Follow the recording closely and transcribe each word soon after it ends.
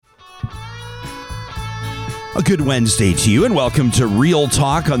A good Wednesday to you, and welcome to Real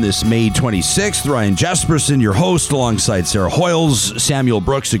Talk on this May 26th. Ryan Jesperson, your host, alongside Sarah Hoyles, Samuel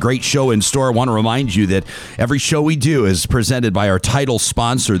Brooks. A great show in store. I want to remind you that every show we do is presented by our title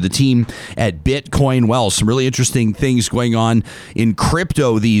sponsor, the team at Bitcoin Well. Some really interesting things going on in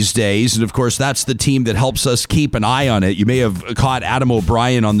crypto these days, and of course, that's the team that helps us keep an eye on it. You may have caught Adam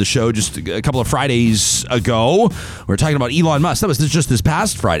O'Brien on the show just a couple of Fridays ago. We were talking about Elon Musk. That was just this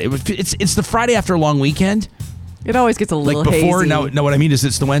past Friday. It's the Friday after a long weekend. It always gets a little like before, hazy. No, what I mean is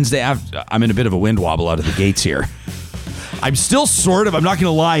it's the Wednesday after. I'm in a bit of a wind wobble out of the gates here. I'm still I'm not going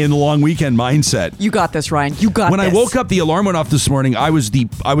to lie, in the long weekend mindset. You got this, Ryan. You got this. When I woke up, the alarm went off this morning. I was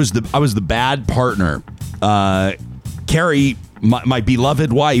the bad partner. Carrie, my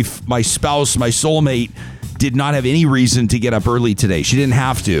beloved wife, my spouse, my soulmate, did not have any reason to get up early today. She didn't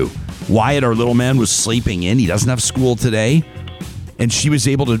have to. Wyatt, our little man, was sleeping in. He doesn't have school today. And she was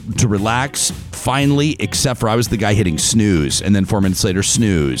able to relax finally, except for I was the guy hitting snooze, and then 4 minutes later,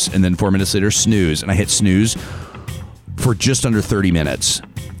 snooze, and then 4 minutes later, snooze. And I hit snooze for just under 30 minutes.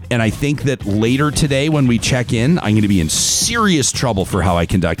 And I think that later today, when we check in, I'm going to be in serious trouble for how I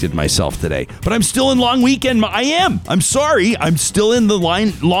conducted myself today. But I'm still in long weekend. I'm sorry. I'm still in the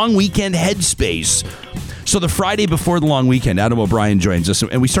long weekend headspace. So the Friday before the long weekend, Adam O'Brien joins us,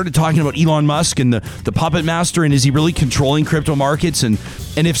 and we started talking about Elon Musk and the puppet master, and is he really controlling crypto markets? And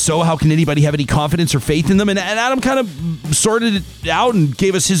if so, how can anybody have any confidence or faith in them? And Adam kind of sorted it out and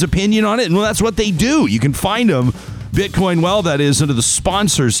gave us his opinion on it, and well, that's what they do. You can find them, Bitcoin Well, that is, under the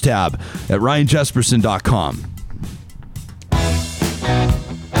sponsors tab at ryanjesperson.com.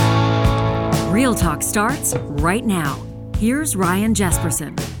 Real Talk starts right now. Here's Ryan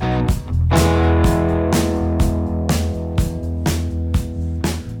Jesperson.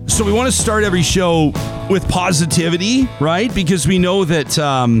 So we want to start every show with positivity, right? Because we know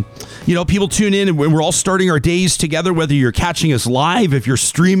that, people tune in and we're all starting our days together, whether you're catching us live, if you're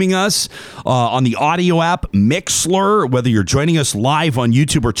streaming us on the audio app, Mixlr, whether you're joining us live on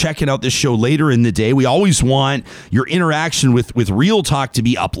YouTube or checking out this show later in the day. We always want your interaction with Real Talk to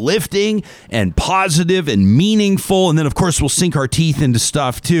be uplifting and positive and meaningful. And then, of course, we'll sink our teeth into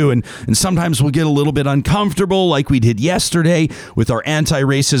stuff, too. And sometimes we'll get a little bit uncomfortable, like we did yesterday with our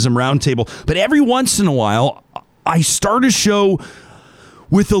anti-racism roundtable. But every once in a while, I start a show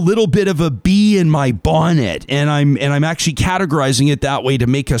with a little bit of a bee in my bonnet, and I'm actually categorizing it that way to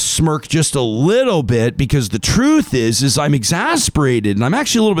make us smirk just a little bit, because the truth is I'm exasperated, and I'm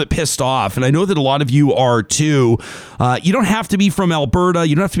actually a little bit pissed off, and I know that a lot of you are too. You don't have to be from Alberta,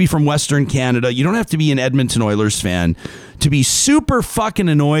 you don't have to be from Western Canada, you don't have to be an Edmonton Oilers fan to be super fucking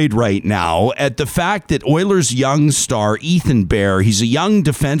annoyed right now at the fact that Oilers' young star, Ethan Bear, he's a young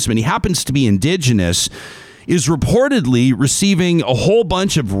defenseman, he happens to be Indigenous, is reportedly receiving a whole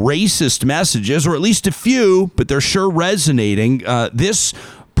bunch of racist messages, or at least a few, but they're sure resonating. This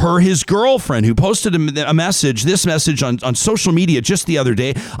per his girlfriend, who posted this message on social media just the other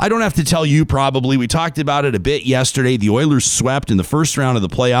day. I don't have to tell you, probably. We talked about it a bit yesterday. The Oilers swept in the first round of the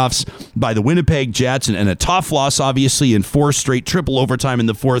playoffs by the Winnipeg Jets, and a tough loss, obviously, in 4 straight triple overtime in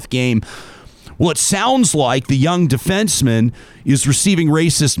the 4th game. Well, it sounds like the young defenseman is receiving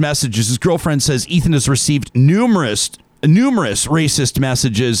racist messages. His girlfriend says Ethan has received numerous racist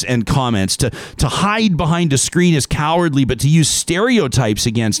messages and comments. To hide behind a screen is cowardly, but to use stereotypes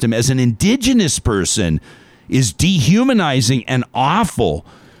against him as an Indigenous person is dehumanizing and awful.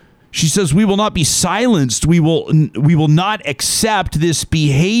 She says, we will not be silenced. We will not accept this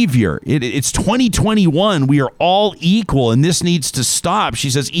behavior. It's 2021. We are all equal, and this needs to stop. She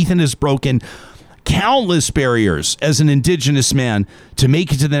says, Ethan has broken countless barriers as an Indigenous man to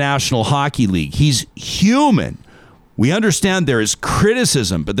make it to the National Hockey League. He's human. We understand there is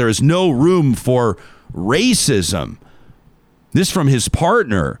criticism, but there is no room for racism. This from his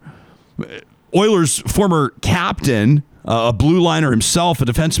partner, Oilers' former captain, a blue liner himself, a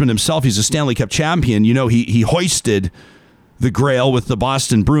defenseman himself. He's a Stanley Cup champion. You know, he hoisted the Grail with the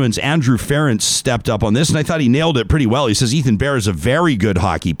Boston Bruins. Andrew Ference stepped up on this, and I thought he nailed it pretty well. He says Ethan Bear is a very good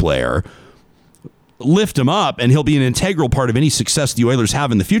hockey player. Lift him up, and he'll be an integral part of any success the Oilers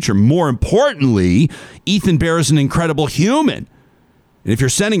have in the future. More importantly, Ethan Bear is an incredible human. And if you're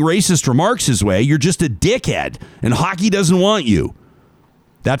sending racist remarks his way, you're just a dickhead, and hockey doesn't want you.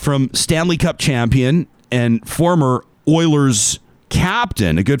 That from Stanley Cup champion and former Oilers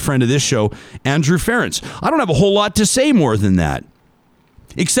captain, a good friend of this show, Andrew Ference. I don't have a whole lot to say more than that,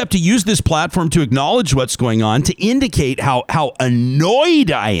 except to use this platform to acknowledge what's going on, to indicate how annoyed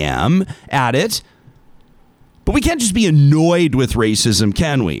I am at it. But we can't just be annoyed with racism,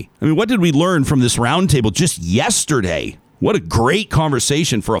 can we? I mean, what did we learn from this roundtable just yesterday? What a great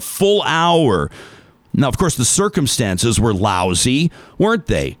conversation for a full hour Now, of course, the circumstances were lousy, weren't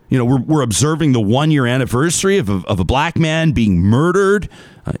they? We're observing the 1-year anniversary of a black man being murdered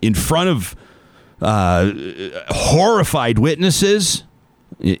in front of horrified witnesses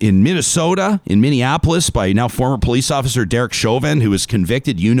in Minnesota, in Minneapolis, by now former police officer Derek Chauvin, who was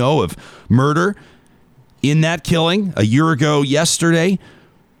convicted, of murder in that killing a year ago yesterday.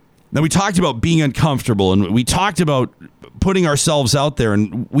 Now, we talked about being uncomfortable, and we talked about putting ourselves out there,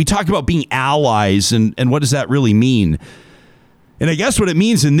 and we talked about being allies, and what does that really mean? And I guess what it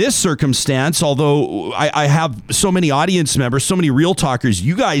means in this circumstance, although I have so many audience members, so many real talkers,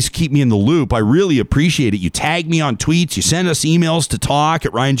 you guys keep me in the loop. I really appreciate it. You tag me on tweets. You send us emails to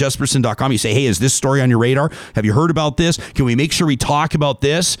talk@ryanjesperson.com. You say, hey, is this story on your radar? Have you heard about this? Can we make sure we talk about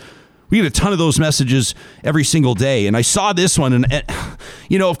this? We get a ton of those messages every single day. And I saw this one, and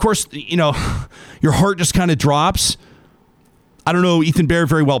of course, your heart just kind of drops. I don't know Ethan Bear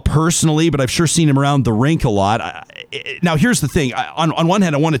very well personally, but I've sure seen him around the rink a lot. Now, here's the thing. On one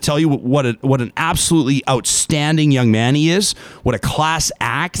hand, I want to tell you what an absolutely outstanding young man he is, what a class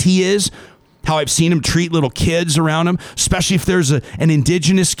act he is, how I've seen him treat little kids around him, especially if there's an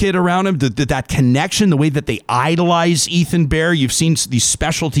Indigenous kid around him, that connection, the way that they idolize Ethan Bear. You've seen these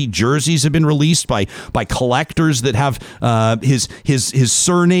specialty jerseys have been released by collectors that have his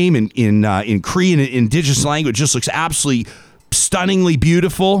surname in Cree and Indigenous language. Just looks absolutely stunningly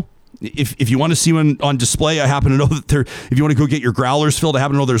beautiful. If you want to see one on display, I happen to know that if you want to go get your growlers filled, I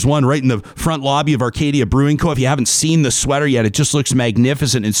happen to know there's one right in the front lobby of Arcadia Brewing Co. If you haven't seen the sweater yet, it just looks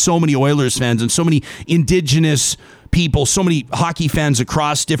magnificent. And so many Oilers fans and so many Indigenous people, so many hockey fans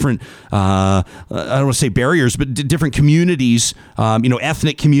across different, I don't want to say barriers, but different communities,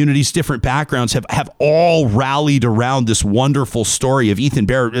 ethnic communities, different backgrounds have all rallied around this wonderful story of Ethan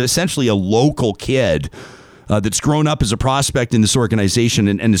Bear, essentially a local kid that's grown up as a prospect in this organization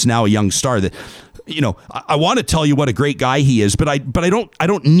and is now a young star. That, I want to tell you what a great guy he is, but I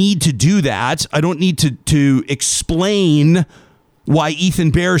don't need to do that. I don't need to explain why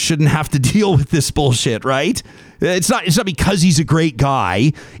Ethan Bear shouldn't have to deal with this bullshit, right? It's not because he's a great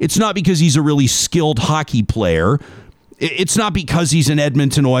guy. It's not because he's a really skilled hockey player. It's not because he's an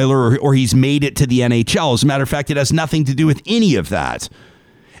Edmonton Oiler or he's made it to the NHL. As a matter of fact, it has nothing to do with any of that.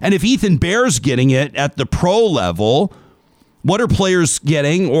 And if Ethan Bear's getting it at the pro level, what are players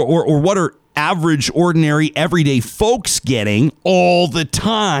getting or what are average, ordinary, everyday folks getting all the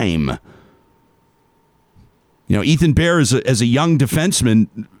time? Ethan Bear as a young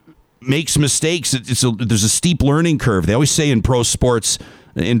defenseman makes mistakes. There's a steep learning curve. They always say in pro sports,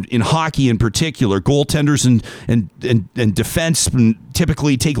 in hockey in particular, goaltenders and defense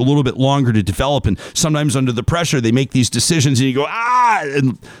typically take a little bit longer to develop, and sometimes under the pressure they make these decisions and you go,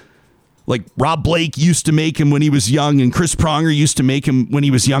 and like Rob Blake used to make him when he was young, and Chris Pronger used to make him when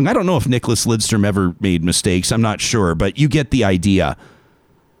he was young. I don't know if Nicholas Lidstrom ever made mistakes. I'm not sure, but you get the idea.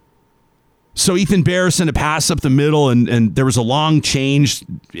 So Ethan Bear sent a pass up the middle, and there was a long change,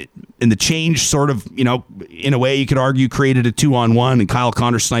 and the change sort of, in a way you could argue created a 2-on-1, and Kyle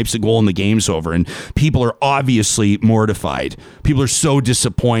Connor snipes a goal and the game's over, and people are obviously mortified. People are so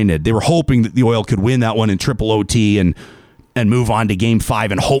disappointed. They were hoping that the Oil could win that one in triple OT and move on to Game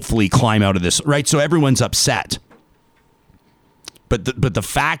 5 and hopefully climb out of this, right? So everyone's upset. But the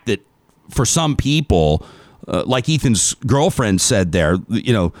fact that for some people, like Ethan's girlfriend said there,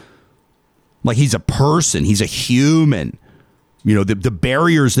 like he's a person, he's a human. The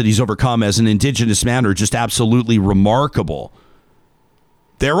barriers that he's overcome as an Indigenous man are just absolutely remarkable.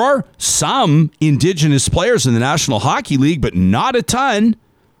 There are some Indigenous players in the National Hockey League, but not a ton.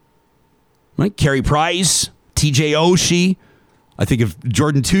 Right? Carey Price, TJ Oshie. I think of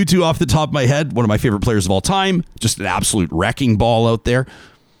Jordan Tutu off the top of my head, one of my favorite players of all time. Just an absolute wrecking ball out there.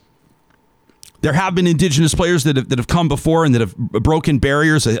 There have been Indigenous players that have come before and that have broken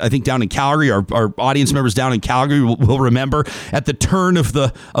barriers. I think down in Calgary, our audience members down in Calgary will remember at the turn of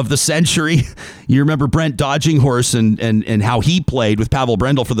the century. You remember Brent Dodging Horse and how he played with Pavel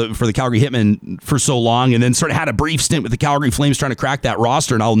Brendel for the Calgary Hitmen for so long, and then sort of had a brief stint with the Calgary Flames trying to crack that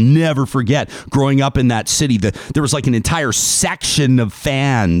roster. And I'll never forget growing up in that city. There was like an entire section of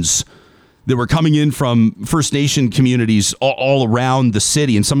fans that were coming in from First Nation communities all around the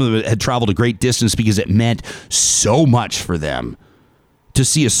city, and some of them had traveled a great distance because it meant so much for them to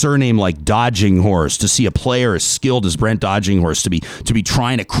see a surname like Dodging Horse, to see a player as skilled as Brent Dodging Horse, to be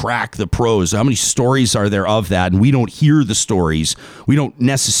trying to crack the pros. How many stories are there of that? And we don't hear the stories. We don't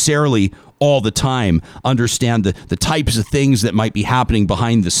necessarily all the time understand the types of things that might be happening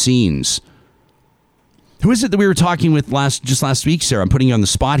behind the scenes. Who is it that we were talking with last week, Sarah? I'm putting you on the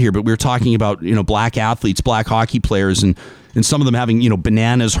spot here, but we were talking about, black athletes, black hockey players, and and some of them having,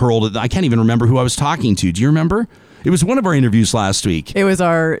 bananas hurled at them. I can't even remember who I was talking to. Do you remember? It was one of our interviews last week. It was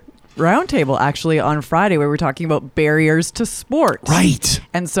our roundtable actually on Friday where we were talking about barriers to sport. Right.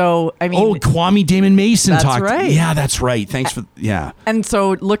 And so, Kwame Damon Mason that's talked. Right. Yeah, that's right. Thanks for, yeah. And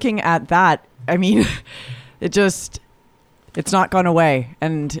so looking at that, it's not gone away.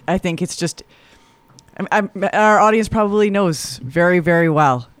 And I think it's just, our audience probably knows very, very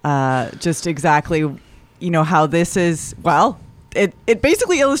well, just exactly, how this is, it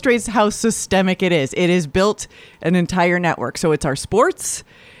basically illustrates how systemic it is. It has built an entire network. So it's our sports.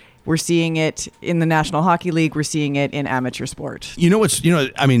 We're seeing it in the National Hockey League. We're seeing it in amateur sport.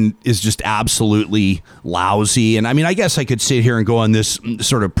 Is just absolutely lousy. And I guess I could sit here and go on this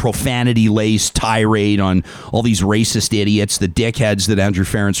sort of profanity-laced tirade on all these racist idiots, the dickheads that Andrew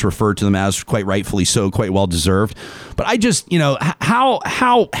Ference referred to them as, quite rightfully so, quite well deserved. But I just,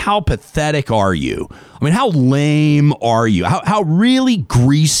 how pathetic are you? How lame are you? How really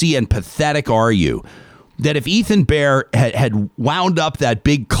greasy and pathetic are you? That if Ethan Bear had wound up that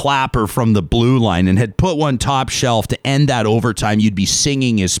big clapper from the blue line and had put one top shelf to end that overtime, you'd be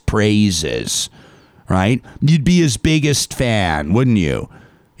singing his praises, right? You'd be his biggest fan, wouldn't you?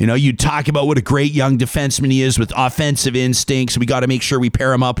 You'd talk about what a great young defenseman he is with offensive instincts. We got to make sure we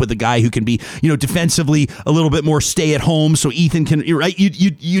pair him up with a guy who can be, defensively a little bit more stay at home so Ethan can, right?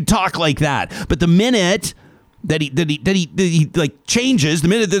 You talk like that. But the minute that he like changes, the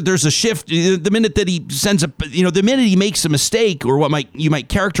minute that there's a shift, the minute that he sends the minute he makes a mistake or what you might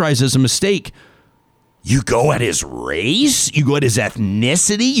characterize as a mistake, you go at his race, you go at his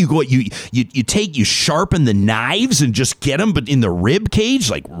ethnicity, you sharpen the knives and just get him, but in the rib cage.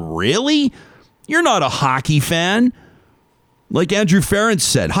 Like, really? You're not a hockey fan. Like Andrew Ference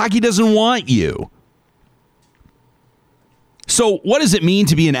said, hockey doesn't want you. So what does it mean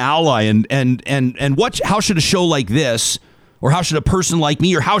to be an ally, and how should a show like this, or how should a person like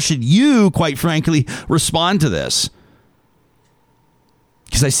me, or how should you, quite frankly, respond to this?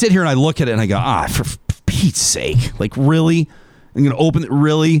 Because I sit here and I look at it and I go, for Pete's sake, like, really? I'm going to open it,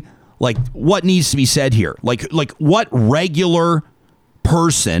 really? Like, what needs to be said here? Like what regular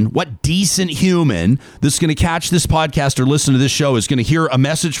person, what decent human that's going to catch this podcast or listen to this show is going to hear a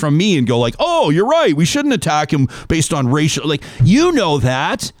message from me and go like, oh, you're right, we shouldn't attack him based on racial, like,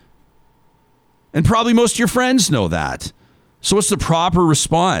 that, and probably most of your friends know that. So what's the proper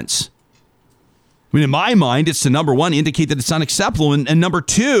response? In my mind, it's to, number one, indicate that it's unacceptable, and number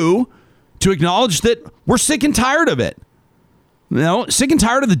two, to acknowledge that we're sick and tired of it. Sick and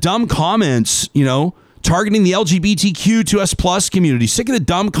tired of the dumb comments, targeting the LGBTQ2S+ community, sick of the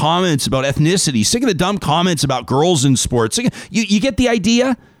dumb comments about ethnicity, sick of the dumb comments about girls in sports. You get the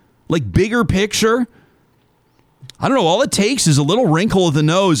idea? Like, bigger picture? I don't know. All it takes is a little wrinkle of the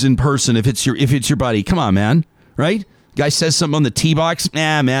nose in person if it's your buddy. Come on, man. Right? Guy says something on the tee box.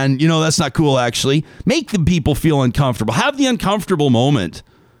 Nah, man, that's not cool, actually. Make the people feel uncomfortable. Have the uncomfortable moment.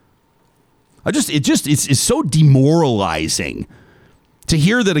 It's so demoralizing to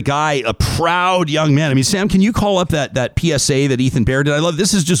hear that a proud young man. Sam, can you call up that PSA that Ethan Bear did? I love,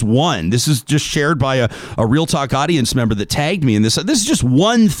 this is just one. This is just shared by a Real Talk audience member that tagged me in this. This is just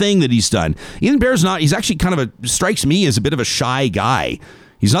one thing that he's done. Ethan Bear's he's actually kind of strikes me as a bit of a shy guy.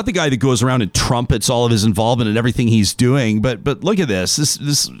 He's not the guy that goes around and trumpets all of his involvement in everything he's doing. But look at this.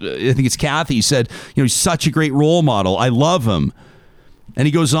 This I think it's Kathy said, he's such a great role model. I love him. And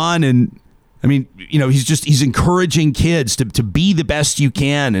he goes on and, he's encouraging kids to be the best you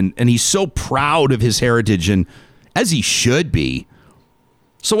can. And he's so proud of his heritage, and as he should be.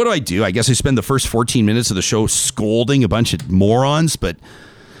 So what do? I guess I spend the first 14 minutes of the show scolding a bunch of morons. But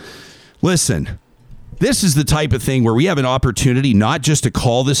listen, this is the type of thing where we have an opportunity not just to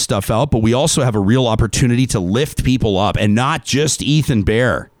call this stuff out, but we also have a real opportunity to lift people up, and not just Ethan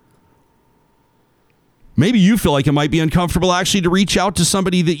Bear. Maybe you feel like it might be uncomfortable actually to reach out to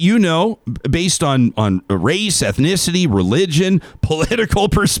somebody that you know based on race, ethnicity, religion, political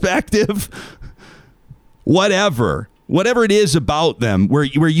perspective, whatever it is about them where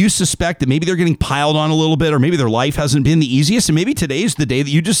you suspect that maybe they're getting piled on a little bit, or maybe their life hasn't been the easiest, and maybe today's the day that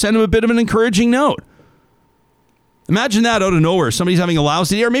you just send them a bit of an encouraging note. Imagine that out of nowhere. Somebody's having a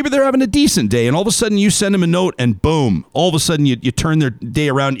lousy day, or maybe they're having a decent day, and all of a sudden you send them a note and boom, all of a sudden you turn their day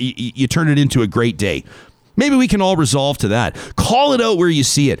around, you turn it into a great day. Maybe we can all resolve to that. Call it out where you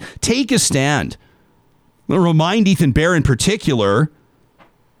see it. Take a stand. Remind Ethan Bear in particular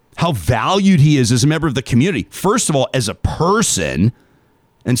how valued he is as a member of the community. First of all, as a person,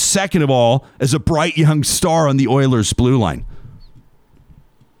 and second of all, as a bright young star on the Oilers blue line.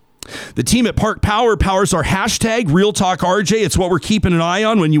 The team at Park Power powers our hashtag Real Talk RJ. It's what we're keeping an eye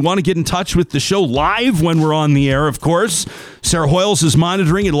on when you want to get in touch with the show live when we're on the air, of course. Sarah Hoyles is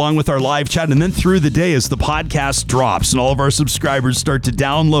monitoring it along with our live chat, and then through the day as the podcast drops and all of our subscribers start to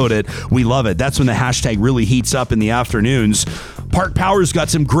download it. We love it. That's when the hashtag really heats up in the afternoons. Park Power's got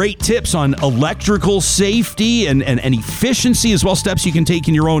some great tips on electrical safety and efficiency, as well as steps you can take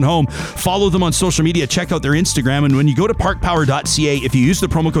in your own home. Follow them on social media. Check out their Instagram. And when you go to parkpower.ca, if you use the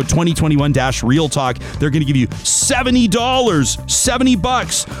promo code 2021-Real Talk, they're going to give you $70,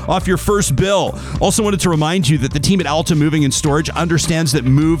 $70 off your first bill. Also wanted to remind you that the team at Alta Moving and Storage understands that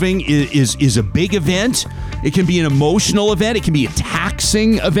moving is a big event. It can be an emotional event. It can be a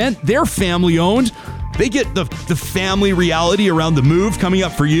taxing event. They're family owned. They get the family reality around the move coming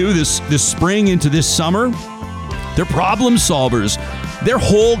up for you this spring into this summer. They're problem solvers. Their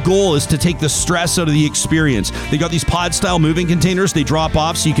whole goal is to take the stress out of the experience. They got these pod-style moving containers. They drop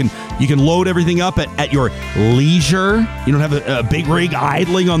off so you can load everything up at your leisure. You don't have a big rig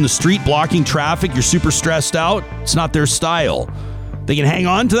idling on the street blocking traffic. You're super stressed out. It's not their style. They can hang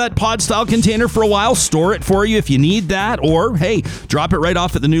on to that pod-style container for a while, store it for you if you need that, or, hey, drop it right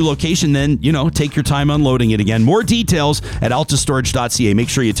off at the new location, then, take your time unloading it again. More details at altastorage.ca. Make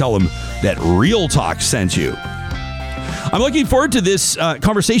sure you tell them that Real Talk sent you. I'm looking forward to this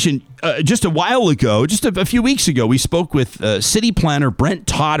conversation. Just a while ago, just a few weeks ago, we spoke with city planner Brent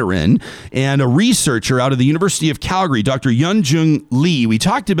Todderin and a researcher out of the University of Calgary, Dr. Yunjung Lee. We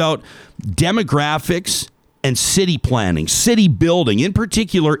talked about demographics and city planning, city building, in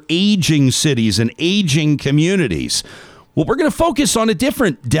particular, aging cities and aging communities. Well, we're going to focus on a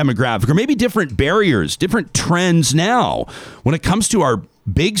different demographic, or maybe different barriers, different trends now when it comes to our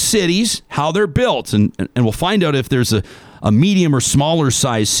big cities, how they're built. And we'll find out if there's a medium or smaller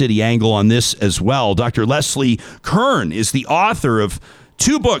size city angle on this as well. Dr. Leslie Kern is the author of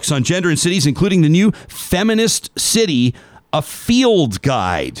 2 books on gender and cities, including the new Feminist City, a field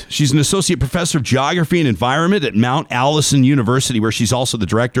guide. She's an associate professor of geography and environment at Mount Allison University, where she's also the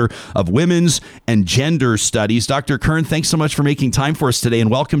director of women's and gender studies. Dr. Kern, thanks so much for making time for us today,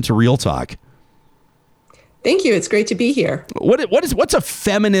 and welcome to Real Talk. Thank you. It's great to be here. What's a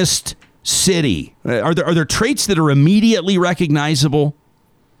feminist city? Are there traits that are immediately recognizable?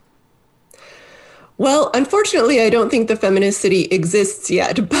 Well, unfortunately, I don't think the feminist city exists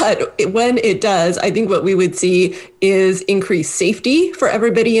yet, but when it does, I think what we would see is increased safety for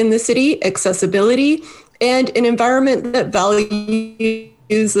everybody in the city, accessibility, and an environment that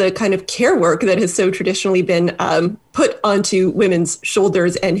values the kind of care work that has so traditionally been put onto women's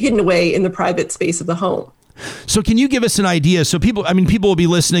shoulders and hidden away in the private space of the home. So can you give us an idea? So people will be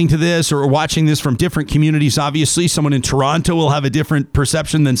listening to this or watching this from different communities. Obviously, someone in Toronto will have a different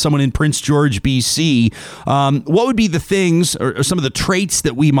perception than someone in Prince George, BC. What would be the things or some of the traits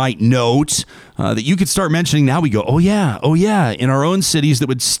that we might note that you could start mentioning now? We go, oh yeah, in our own cities that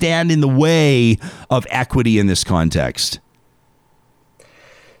would stand in the way of equity in this context.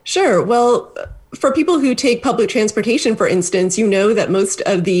 Sure. Well, for people who take public transportation, for instance, you know that most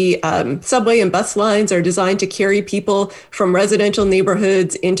of the subway and bus lines are designed to carry people from residential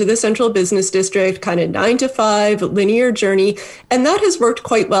neighborhoods into the central business district, kind of 9 to 5 linear journey. And that has worked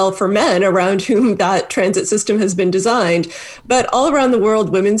quite well for men around whom that transit system has been designed. But all around the world,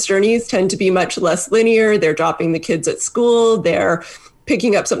 women's journeys tend to be much less linear. They're dropping the kids at school. They're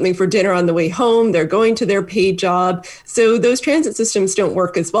picking up something for dinner on the way home. They're going to their paid job. So those transit systems don't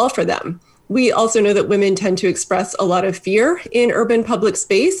work as well for them. We also know that women tend to express a lot of fear in urban public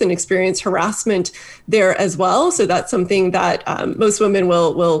space and experience harassment there as well. So that's something that most women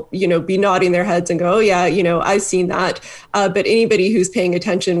will be nodding their heads and go, oh yeah, I've seen that. But anybody who's paying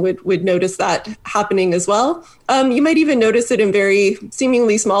attention would notice that happening as well. You might even notice it in very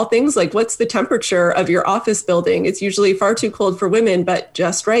seemingly small things like what's the temperature of your office building? It's usually far too cold for women, but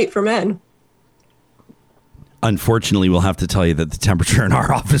just right for men. Unfortunately, we'll have to tell you that the temperature in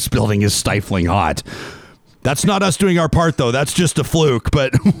our office building is stifling hot. That's not us doing our part, though. That's just a fluke,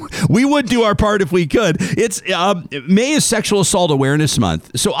 but we would do our part if we could. It's May is Sexual Assault Awareness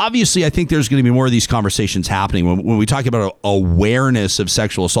Month. So obviously, I think there's going to be more of these conversations happening. When we talk about awareness of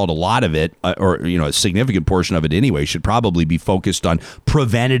sexual assault, a lot of it, or a significant portion of it anyway, should probably be focused on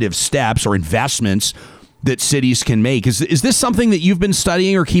preventative steps or investments that cities can make. Is this something that you've been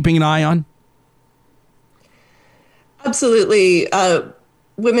studying or keeping an eye on? Absolutely.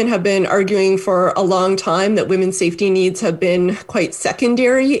 Women have been arguing for a long time that women's safety needs have been quite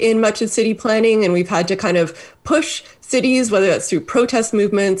secondary in much of city planning, and we've had to kind of push cities, whether that's through protest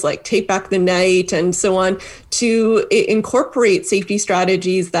movements like Take Back the Night and so on, to incorporate safety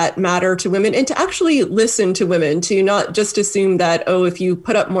strategies that matter to women and to actually listen to women, to not just assume that, oh, if you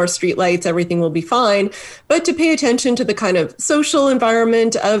put up more streetlights, everything will be fine, but to pay attention to the kind of social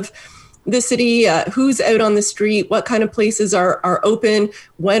environment of the city, who's out on the street, what kind of places are open,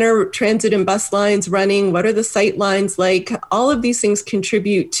 when are transit and bus lines running, what are the sight lines like? All of these things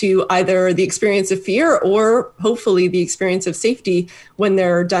contribute to either the experience of fear or hopefully the experience of safety when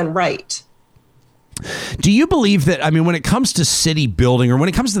they're done right. Do you believe that, I mean, when it comes to city building or when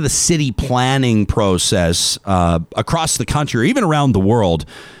it comes to the city planning process across the country or even around the world,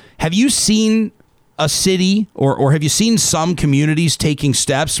 have you seen a city or have you seen some communities taking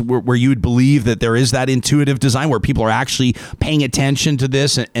steps where you would believe that there is that intuitive design where people are actually paying attention to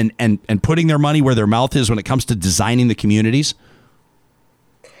this and putting their money where their mouth is when it comes to designing the communities?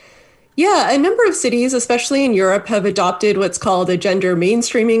 Yeah, a number of cities, especially in Europe, have adopted what's called a gender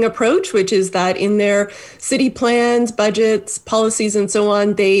mainstreaming approach, which is that in their city plans, budgets, policies, and so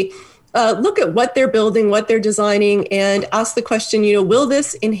on, they look at what they're building, what they're designing, and ask the question, will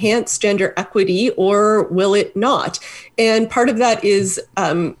this enhance gender equity or will it not? And part of that is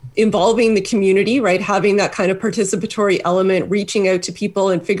involving the community, right? Having that kind of participatory element, reaching out to people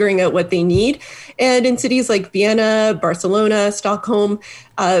and figuring out what they need. And in cities like Vienna, Barcelona, Stockholm,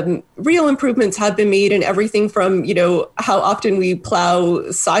 real improvements have been made in everything from, how often we plow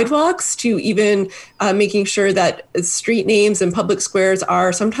sidewalks to even making sure that street names and public squares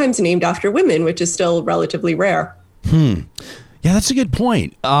are sometimes named after women, which is still relatively rare. Yeah, that's a good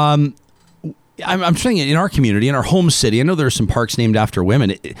point. I'm saying in our community, in our home city, I know there are some parks named after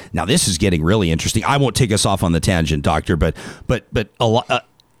women. Now, this is getting really interesting. I won't take us off on the tangent, Doctor, but a lot,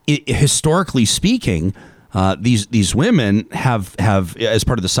 historically speaking, these women have as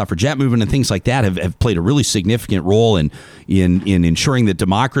part of the suffragette movement and things like that have played a really significant role in ensuring that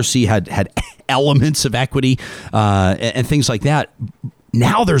democracy had elements of equity and things like that.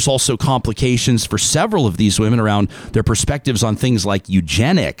 Now there's also complications for several of these women around their perspectives on things like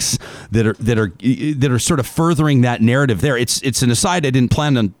eugenics that are sort of furthering that narrative there. It's an aside. I didn't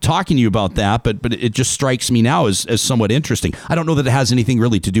plan on talking to you about that, but it just strikes me now as somewhat interesting. I don't know that it has anything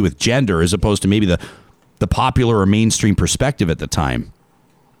really to do with gender as opposed to maybe the popular or mainstream perspective at the time.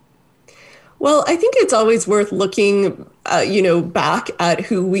 Well, I think it's always worth looking, back at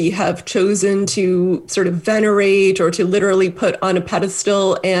who we have chosen to sort of venerate or to literally put on a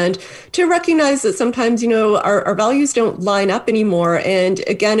pedestal and to recognize that sometimes, our values don't line up anymore. And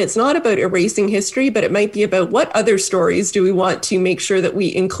again, it's not about erasing history, but it might be about what other stories do we want to make sure that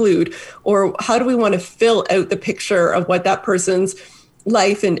we include, or how do we want to fill out the picture of what that person's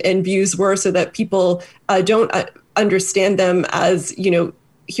life and views were so that people don't understand them as,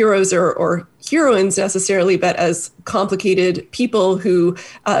 heroes or heroines necessarily, but as complicated people who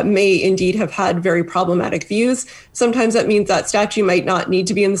may indeed have had very problematic views. Sometimes that means that statue might not need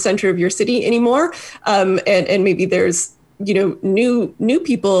to be in the center of your city anymore. And maybe there's, new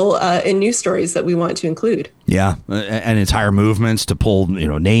people and new stories that we want to include. Yeah, and entire movements to pull,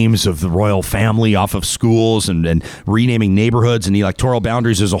 names of the royal family off of schools and renaming neighborhoods and electoral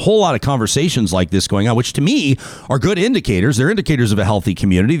boundaries. There's a whole lot of conversations like this going on, which to me are good indicators. They're indicators of a healthy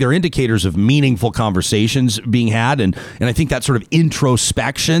community. They're indicators of meaningful conversations being had. And I think that sort of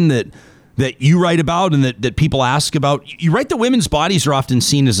introspection that you write about and that people ask about. You write that women's bodies are often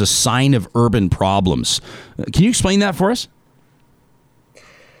seen as a sign of urban problems. Can you explain that for us?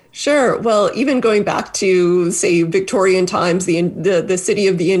 Sure. Well, even going back to, say, Victorian times, the city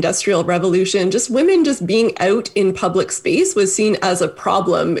of the Industrial Revolution, just women just being out in public space was seen as a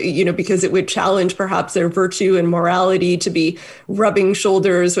problem, because it would challenge perhaps their virtue and morality to be rubbing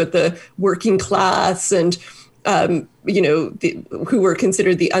shoulders with the working class and who were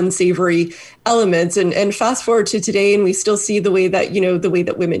considered the unsavory elements. And fast forward to today, and we still see the way that, the way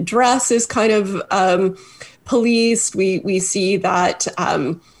that women dress is kind of policed. We see that,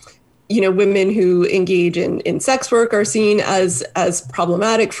 women who engage in sex work are seen as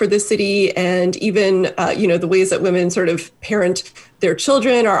problematic for the city. And even, the ways that women sort of parent their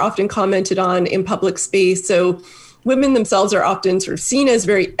children are often commented on in public space. So women themselves are often sort of seen as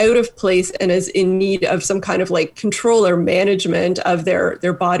very out of place and as in need of some kind of like control or management of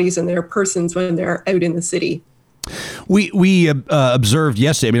their bodies and their persons when they're out in the city. We observed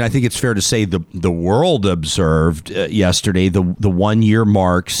yesterday. I mean, I think it's fair to say the world observed yesterday the 1 year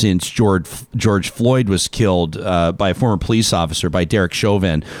mark since George Floyd was killed by a former police officer, by Derek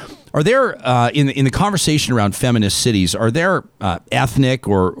Chauvin. Are there in the conversation around feminist cities, are there ethnic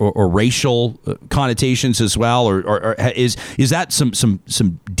or racial connotations as well, or is that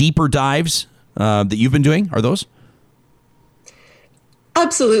some deeper dives that you've been doing? Are those?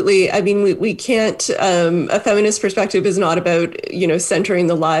 Absolutely. I mean, we can't, a feminist perspective is not about, centering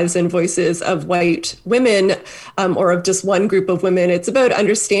the lives and voices of white women or of just one group of women. It's about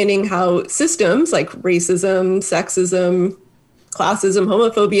understanding how systems like racism, sexism, classism,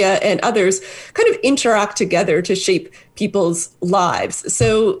 homophobia, and others kind of interact together to shape people's lives.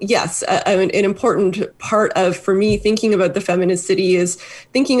 So yes, an important part of, for me, thinking about the Feminist City is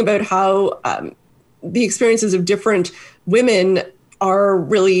thinking about how the experiences of different women are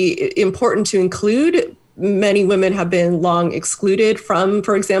really important to include. Many women have been long excluded from,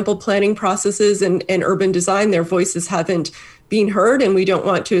 for example, planning processes and urban design. Their voices haven't been heard, and we don't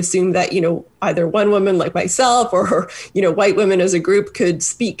want to assume that, either one woman like myself or, white women as a group could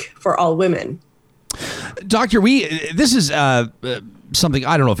speak for all women. Doctor, this is something,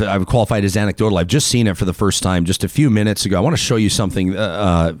 I don't know if I would qualify it as anecdotal. I've just seen it for the first time just a few minutes ago. I want to show you something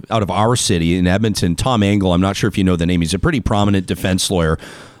out of our city in Edmonton. Tom Engel, I'm not sure if you know the name. He's a pretty prominent defense lawyer.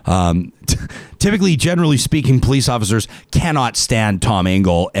 Typically, generally speaking, police officers cannot stand Tom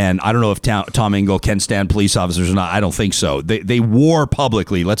Engel, and I don't know if Tom Engel can stand police officers or not. I don't think so. They war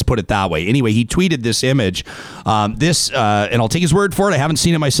publicly. Let's put it that way. Anyway, he tweeted this image. And I'll take his word for it. I haven't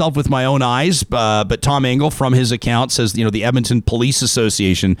seen it myself with my own eyes, but Tom Engel from his account says, the Edmonton Police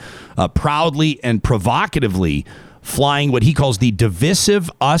Association proudly and provocatively flying what he calls the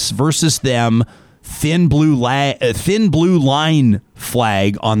divisive us versus them thin blue line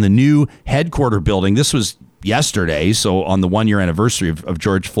flag on the new headquarter building. This was yesterday, so on the 1-year anniversary of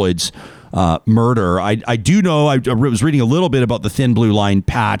George Floyd's murder. I do know, I was reading a little bit about the thin blue line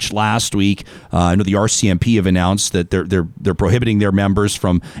patch last week. I know the RCMP have announced that they're prohibiting their members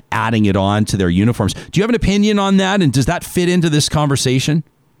from adding it on to their uniforms. Do you have an opinion on that, and does that fit into this conversation?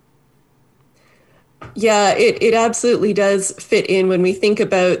 Yeah, it absolutely does fit in when we think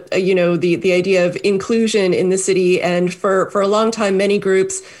about, the idea of inclusion in the city. And for a long time, many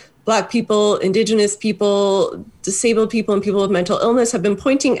groups, Black people, Indigenous people, disabled people, and people with mental illness have been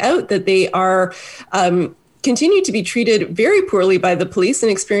pointing out that they are continue to be treated very poorly by the police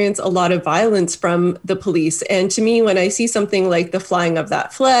and experience a lot of violence from the police. And to me, when I see something like the flying of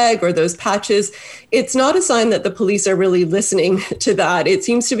that flag or those patches, it's not a sign that the police are really listening to that. It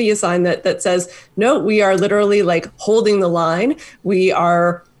seems to be a sign that says, no, we are literally like holding the line. We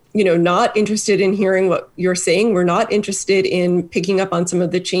are, not interested in hearing what you're saying. We're not interested in picking up on some of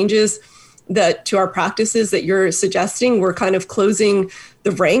the changes that to our practices that you're suggesting. We're kind of closing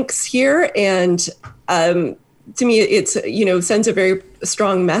the ranks here. And to me, it's, sends a very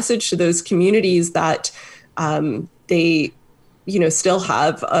strong message to those communities that they, still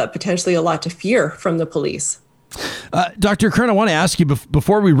have potentially a lot to fear from the police. Dr. Kern, I want to ask you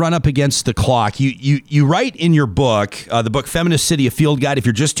before we run up against the clock, you write in your book, the book Feminist City, a Field Guide. If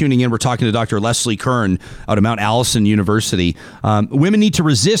you're just tuning in, we're talking to Dr. Leslie Kern out of Mount Allison University. Women need to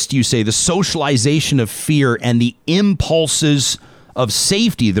resist, you say, the socialization of fear and the impulses of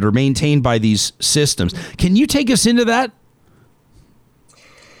safety that are maintained by these systems. Can you take us into that?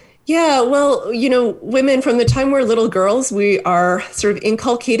 Yeah, well, women from the time we're little girls, we are sort of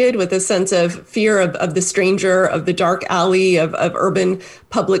inculcated with a sense of fear of the stranger, of the dark alley, of urban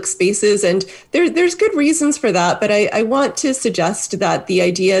public spaces. And there's good reasons for that. But I want to suggest that the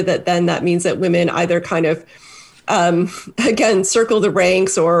idea that means that women either kind of again, circle the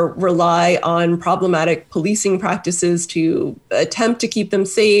ranks or rely on problematic policing practices to attempt to keep them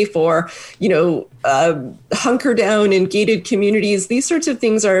safe or, hunker down in gated communities. These sorts of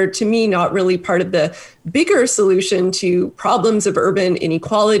things are, to me, not really part of the bigger solution to problems of urban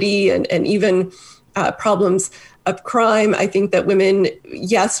inequality and even problems of crime. I think that women,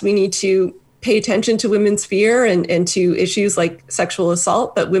 yes, we need to pay attention to women's fear and to issues like sexual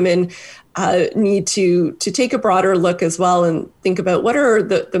assault, but women need to take a broader look as well and think about what are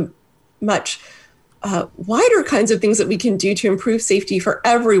the much wider kinds of things that we can do to improve safety for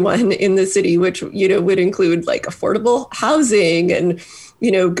everyone in the city, which, would include like affordable housing and,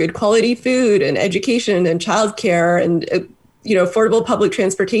 good quality food and education and childcare and, affordable public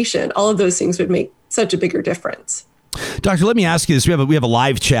transportation. All of those things would make such a bigger difference. Doctor, let me ask you this. We have a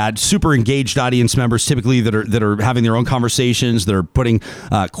live chat, super engaged audience members typically that are having their own conversations, that are putting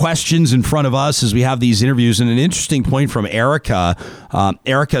questions in front of us as we have these interviews. And an interesting point from Erica.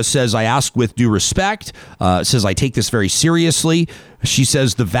 Erica says, I ask with due respect, says, I take this very seriously. She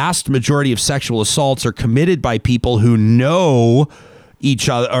says the vast majority of sexual assaults are committed by people who know each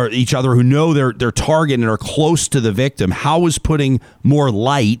other who know their target and are close to the victim. How is putting more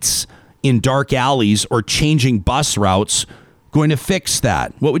lights in dark alleys or changing bus routes going to fix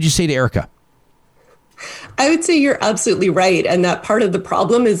that? What would you say to Erica? I would say you're absolutely right. And that part of the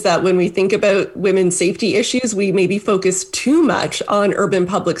problem is that when we think about women's safety issues, we maybe focus too much on urban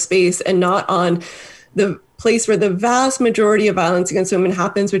public space and not on the place where the vast majority of violence against women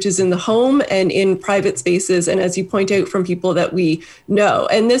happens, which is in the home and in private spaces. And as you point out, from people that we know.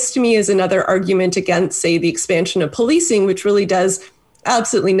 And this to me is another argument against, say, the expansion of policing, which really does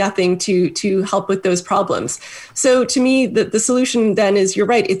absolutely nothing to help with those problems. So to me, the solution then is, you're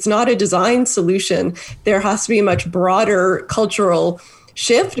right, it's not a design solution. There has to be a much broader cultural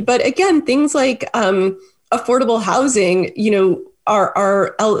shift. But again, things like affordable housing,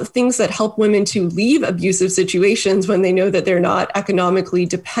 are things that help women to leave abusive situations when they know that they're not economically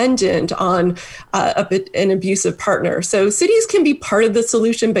dependent on an abusive partner. So cities can be part of the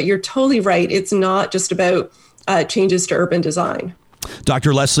solution, but you're totally right. It's not just about changes to urban design.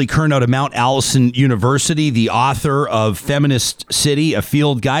 Dr. Leslie Kern out of Mount Allison University, the author of Feminist City, a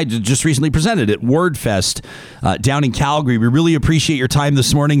field guide, just recently presented at WordFest down in Calgary. We really appreciate your time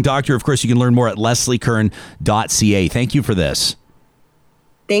this morning, Doctor. Of course, you can learn more at lesliekern.ca. Thank you for this.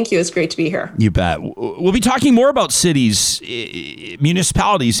 Thank you. It's great to be here. You bet. We'll be talking more about cities,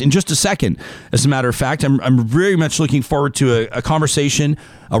 municipalities in just a second. As a matter of fact, I'm very much looking forward to a conversation,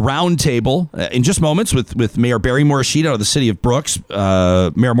 a roundtable in just moments with Mayor Barry Morishita out of the city of Brooks.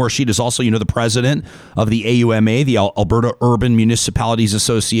 Mayor Morishita is also, the president of the AUMA, the Alberta Urban Municipalities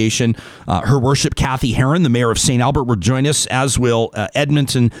Association. Her Worship Kathy Heron, the mayor of St. Albert, will join us, as will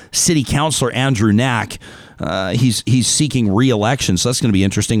Edmonton City Councillor Andrew Knack. He's seeking re-election, so that's going to be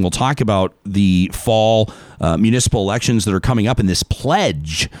interesting. We'll talk about the fall municipal elections that are coming up and this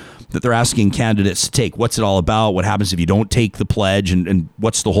pledge that they're asking candidates to take. What's it all about? What happens if you don't take the pledge? And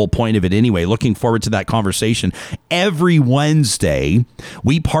what's the whole point of it anyway? Looking forward to that conversation. Every Wednesday,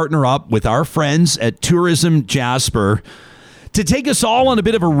 we partner up with our friends at Tourism Jasper to take us all on a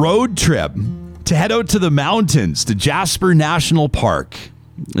bit of a road trip to head out to the mountains, to Jasper National Park.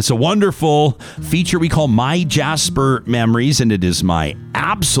 It's a wonderful feature we call My Jasper Memories, and it is my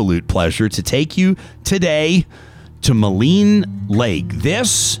absolute pleasure to take you today to Maligne Lake.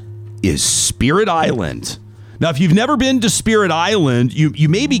 This is Spirit Island. Now, if you've never been to Spirit Island, you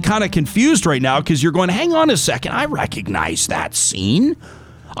may be kind of confused right now because you're going, hang on a second, I recognize that scene.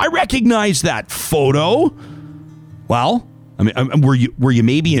 I recognize that photo. Well, were you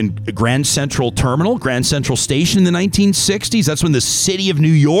maybe in Grand Central Terminal, Grand Central Station in the 1960s? That's when the city of New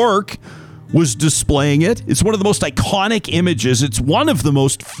York was displaying it. It's one of the most iconic images. It's one of the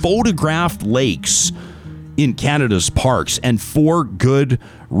most photographed lakes in Canada's parks, and for good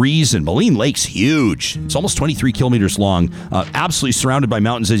reason. Maligne Lake's huge. It's almost 23 kilometers long, absolutely surrounded by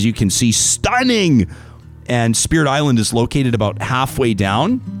mountains, as you can see. Stunning! And Spirit Island is located about halfway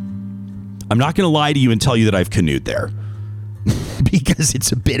down. I'm not going to lie to you and tell you that I've canoed there, because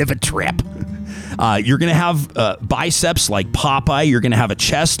it's a bit of a trip. You're going to have biceps like Popeye. You're going to have a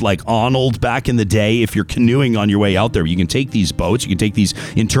chest like Arnold back in the day if you're canoeing on your way out there. You can take these boats. You can take these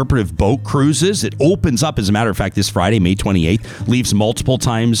interpretive boat cruises. It opens up, as a matter of fact, this Friday, May 28th. Leaves multiple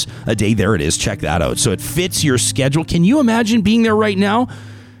times a day. There it is. Check that out. So it fits your schedule. Can you imagine being there right now?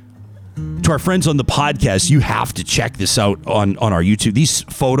 To our friends on the podcast, you have to check this out on our YouTube. These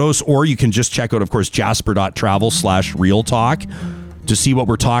photos, or you can just check out, of course, jasper.travel/real talk to see what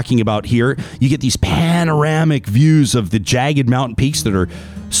we're talking about here. You get these panoramic views of the jagged mountain peaks that are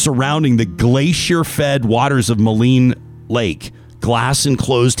surrounding the glacier-fed waters of Maligne Lake.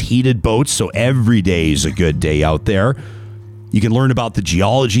 Glass-enclosed heated boats, so every day is a good day out there. You can learn about the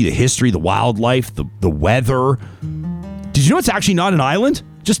geology, the history, the wildlife, the weather. Did you know it's actually not an island?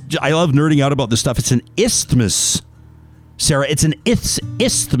 I love nerding out about this stuff. It's an isthmus. Sarah, it's an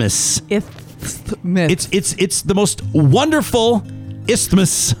isthmus. Isthmus. It's the most wonderful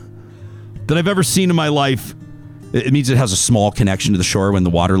isthmus that I've ever seen in my life. It means it has a small connection to the shore when the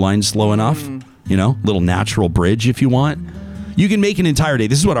water line's low enough. Little natural bridge if you want. You can make an entire day.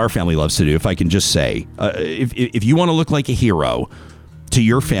 This is what our family loves to do, if I can just say. If you want to look like a hero to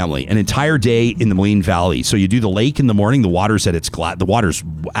your family, an entire day in the Maligne Valley. So you do the lake in the morning. The water's at its the water's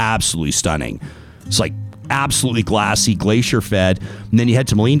absolutely stunning. It's like absolutely glassy, glacier fed. And then you head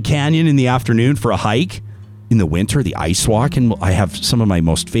to Maligne Canyon in the afternoon for a hike. In the winter, the ice walk. And I have some of my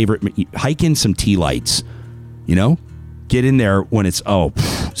most favorite, hike in some tea lights, get in there when it's,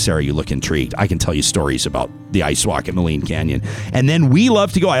 Sarah, you look intrigued. I can tell you stories about the ice walk at Maligne Canyon. And then we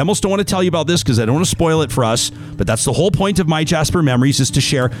love to go. I almost don't want to tell you about this because I don't want to spoil it for us, but that's the whole point of My Jasper Memories, is to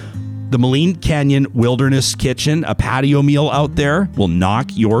share the Maligne Canyon Wilderness Kitchen. A patio meal out there will knock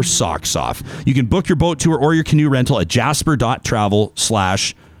your socks off. You can book your boat tour or your canoe rental at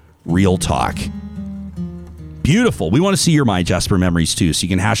jasper.travel/real talk. Beautiful. We want to see your My Jasper memories too. So you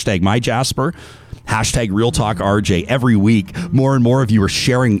can hashtag My Jasper, Hashtag Real Talk RJ. Every week, more and more of you are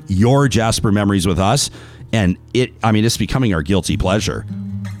sharing your Jasper memories with us. And it's becoming our guilty pleasure.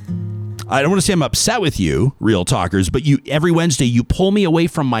 I don't want to say I'm upset with you, Real Talkers, but every Wednesday you pull me away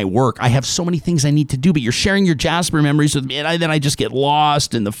from my work. I have so many things I need to do, but you're sharing your Jasper memories with me, and then I just get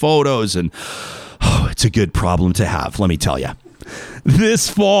lost in the photos, and it's a good problem to have, let me tell you. This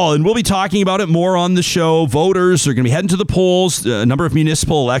fall, and we'll be talking about it more on the show. Voters are going to be heading to the polls, a number of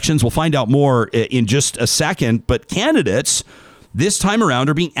municipal elections. We'll find out more in just a second, but candidates this time around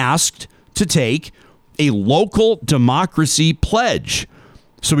are being asked to take a local democracy pledge.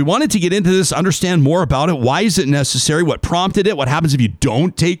 So we wanted to get into this, understand more about it. Why is it necessary? What prompted it? What happens if you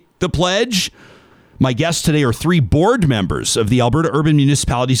don't take the pledge? My guests today are 3 board members of the Alberta Urban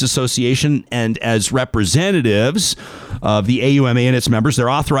Municipalities Association, and as representatives of the AUMA and its members, they're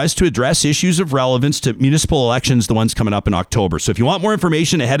authorized to address issues of relevance to municipal elections, the ones coming up in October. So if you want more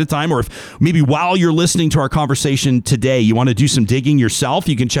information ahead of time, or if maybe while you're listening to our conversation today, you want to do some digging yourself,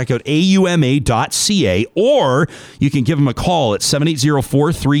 you can check out auma.ca, or you can give them a call at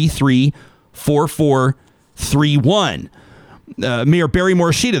 780-433-4431. Mayor Barry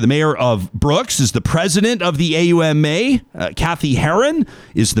Morishita, the mayor of Brooks, is the president of the AUMA. Kathy Heron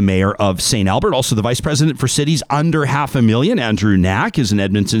is the mayor of St. Albert, also the vice president for cities under $500,000. Andrew Knack is an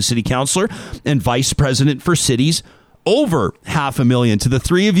Edmonton city councillor and vice president for cities over $500,000. To the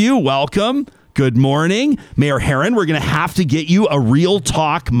 3 of you, welcome. Good morning. Mayor Heron, we're going to have to get you a Real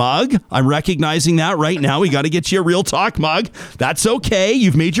Talk mug. I'm recognizing that right now. We got to get you a Real Talk mug. That's okay.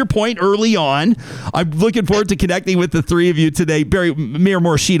 You've made your point early on. I'm looking forward to connecting with the 3 of you today. Mayor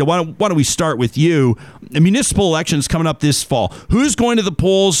Morishita, why don't we start with you? The municipal elections coming up this fall. Who's going to the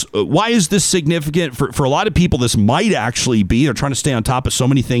polls? Why is this significant? For a lot of people, this might actually be. They're trying to stay on top of so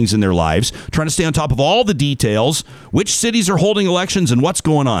many things in their lives, trying to stay on top of all the details. Which cities are holding elections and what's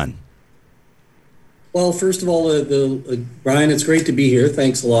going on? Well, first of all, Brian, it's great to be here.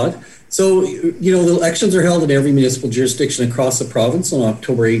 Thanks a lot. So, the elections are held in every municipal jurisdiction across the province on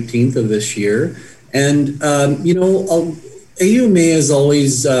October 18th of this year. And, AUMA has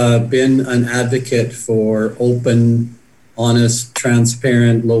always been an advocate for open, honest,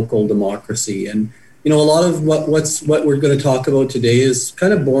 transparent local democracy. And, a lot of what we're going to talk about today is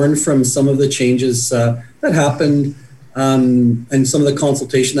kind of born from some of the changes that happened and some of the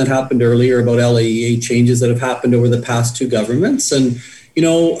consultation that happened earlier about LAEA changes that have happened over the past 2 governments. And,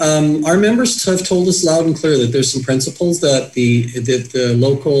 our members have told us loud and clear that there's some principles that the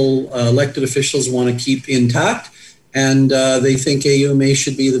local elected officials want to keep intact. And they think AUMA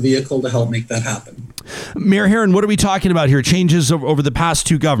should be the vehicle to help make that happen. Mayor Heron, what are we talking about here? Changes over the past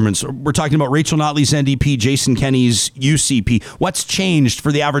 2 governments. We're talking about Rachel Notley's NDP, Jason Kenney's UCP. What's changed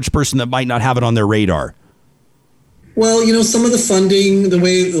for the average person that might not have it on their radar? Well, some of the funding, the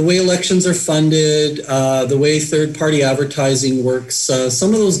way elections are funded, the way third-party advertising works,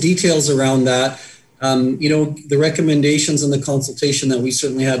 some of those details around that, the recommendations and the consultation that we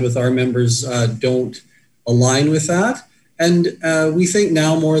certainly had with our members don't align with that. And we think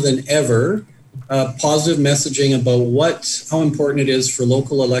now more than ever, positive messaging about how important it is for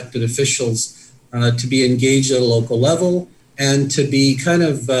local elected officials to be engaged at a local level and to be kind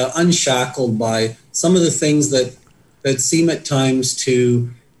of unshackled by some of the things that seem at times to,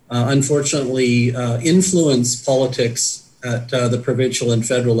 unfortunately, influence politics at the provincial and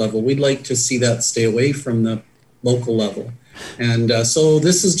federal level. We'd like to see that stay away from the local level. And so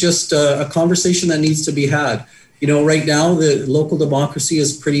this is just a conversation that needs to be had. Right now, the local democracy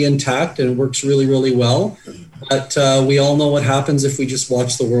is pretty intact and it works really, really well. But we all know what happens if we just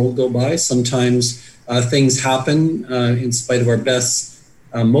watch the world go by. Sometimes things happen in spite of our best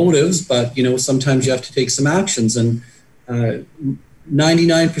motives, but sometimes you have to take some actions. And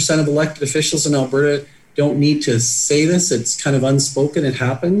 99% of elected officials in Alberta don't need to say this. It's kind of unspoken. It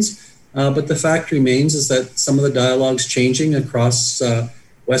happens. But the fact remains is that some of the dialogue's changing across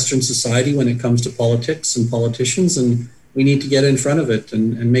Western society when it comes to politics and politicians, and we need to get in front of it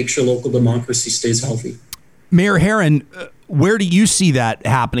and make sure local democracy stays healthy. Mayor Heron, where do you see that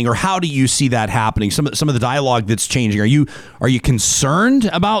happening, or how do you see that happening? Some of the dialogue that's changing. Are you concerned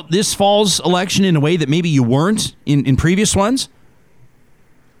about this fall's election in a way that maybe you weren't in previous ones?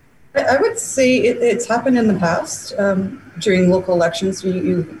 I would say it's happened in the past during local elections.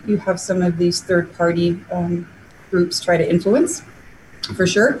 You have some of these third-party groups try to influence, for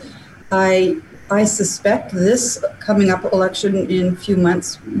sure. I suspect this coming up election in a few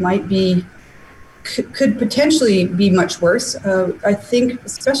months could potentially be much worse. I think,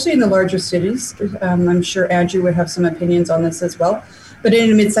 especially in the larger cities, I'm sure Andrew would have some opinions on this as well. But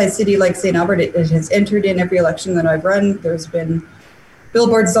in a mid-sized city like St. Albert, it has entered in every election that I've run. There's been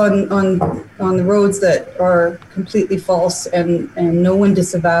billboards on the roads that are completely false, and no one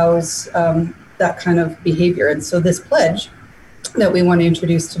disavows that kind of behavior. And so this pledge that we want to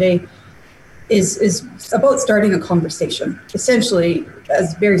introduce today is about starting a conversation. Essentially,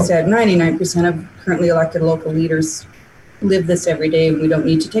 as Barry said, 99% of currently elected local leaders live this every day, and we don't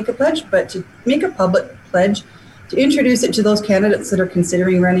need to take a pledge, but to make a public pledge, to introduce it to those candidates that are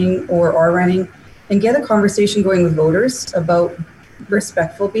considering running or are running, and get a conversation going with voters about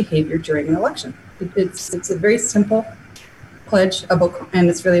respectful behavior during an election. It's a very simple pledge and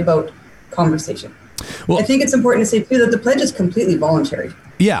it's really about conversation. Well, I think it's important to say too that the pledge is completely voluntary.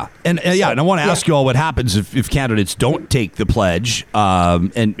 Yeah, and I want to ask you all what happens if candidates don't take the pledge,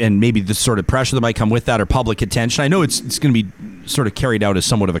 and maybe the sort of pressure that might come with that or public attention. I know it's going to be sort of carried out as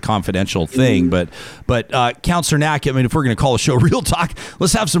somewhat of a confidential thing, but Councillor Knack, I mean, if we're going to call a show Real Talk,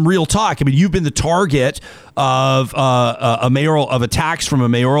 let's have some real talk. I mean, you've been the target of attacks from a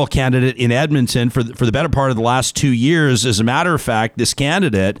mayoral candidate in Edmonton for the better part of the last 2 years. As a matter of fact, this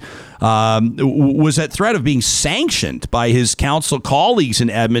candidate was at threat of being sanctioned by his council colleagues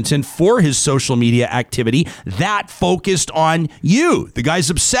in Edmonton for his social media activity that focused on you. The guy's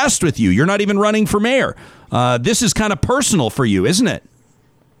obsessed with you. You're not even running for mayor. This is kind of personal for you, isn't it?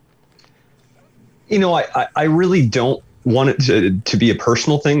 You know, I really don't want it to be a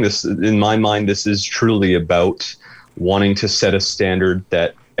personal thing. This, in my mind, this is truly about wanting to set a standard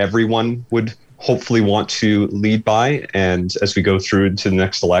that everyone would hopefully want to lead by, and as we go through to the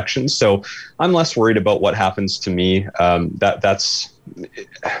next election. So I'm less worried about what happens to me. That's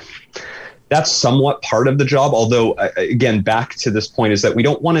somewhat part of the job. Although, again, back to this point is that we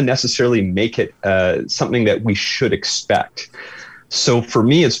don't want to necessarily make it something that we should expect. So for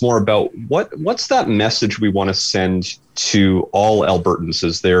me, it's more about what's that message we want to send to all Albertans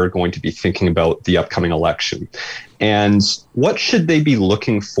as they're going to be thinking about the upcoming election, and what should they be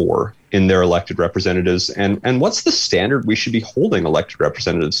looking for in their elected representatives, and what's the standard we should be holding elected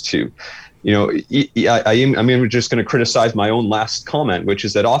representatives to. You know, I'm just going to criticize my own last comment, which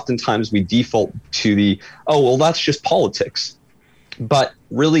is that oftentimes we default to that's just politics. But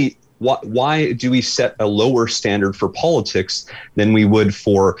really, why do we set a lower standard for politics than we would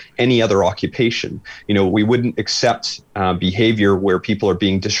for any other occupation? You know, we wouldn't accept behavior where people are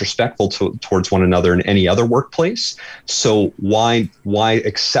being disrespectful towards one another in any other workplace. So why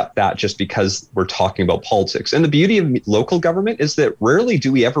accept that just because we're talking about politics? And the beauty of local government is that rarely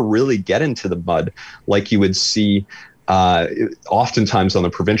do we ever really get into the mud like you would see oftentimes on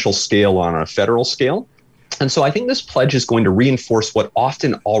the provincial scale, on a federal scale. And so I think this pledge is going to reinforce what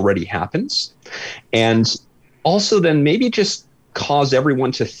often already happens, and also then maybe just cause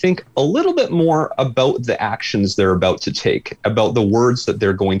everyone to think a little bit more about the actions they're about to take, about the words that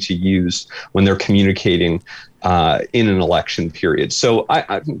they're going to use when they're communicating in an election period. So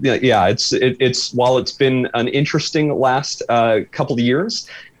it's while it's been an interesting last couple of years,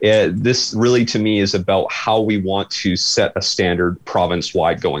 this really to me is about how we want to set a standard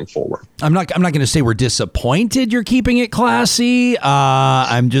province-wide going forward. I'm not going to say we're disappointed you're keeping it classy.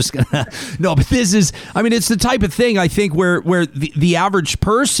 I'm just gonna no, but this is, I mean, it's the type of thing I think where the average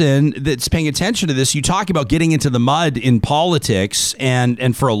person that's paying attention to this, you talk about getting into the mud in politics,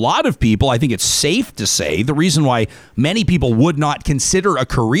 and for a lot of people, I think it's safe to say the reason why many people would not consider a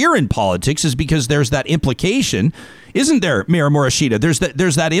career in politics is because there's that implication. Isn't there, Mayor Morishita?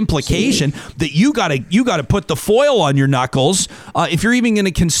 There's that implication that you gotta put the foil on your knuckles if you're even going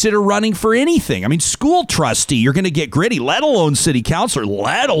to consider running for anything. I mean, school trustee, you're going to get gritty, let alone city councilor,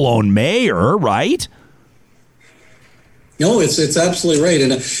 let alone mayor, right? No, it's absolutely right.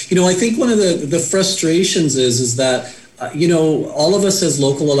 And I think one of the frustrations is that all of us as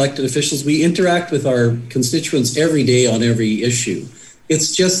local elected officials, we interact with our constituents every day on every issue.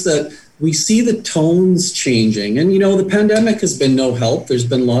 It's just that we see the tones changing. And, the pandemic has been no help. There's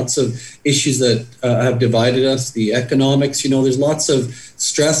been lots of issues that have divided us, the economics, there's lots of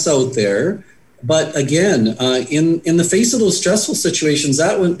stress out there. But again, in the face of those stressful situations,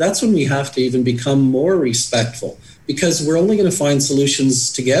 that's when we have to even become more respectful, because we're only going to find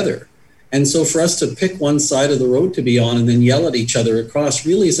solutions together. And so for us to pick one side of the road to be on and then yell at each other across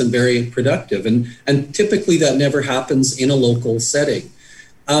really isn't very productive. And typically that never happens in a local setting.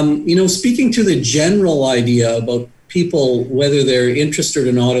 Speaking to the general idea about people, whether they're interested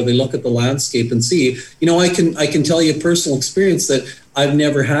or not, or they look at the landscape and see, I can tell you a personal experience that I've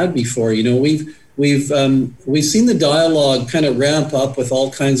never had before. We've seen the dialogue kind of ramp up with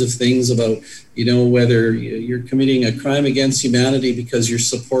all kinds of things about, whether you're committing a crime against humanity because you're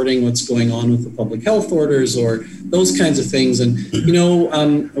supporting what's going on with the public health orders or those kinds of things. And,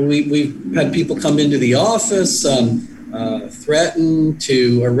 we've had people come into the office, threaten,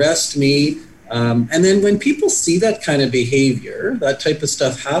 to arrest me. And then when people see that kind of behavior, that type of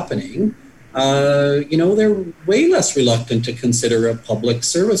stuff happening, they're way less reluctant to consider a public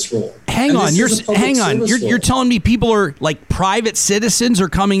service role. Hang on, you're telling me people are like private citizens are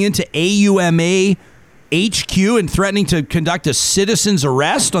coming into AUMA HQ and threatening to conduct a citizen's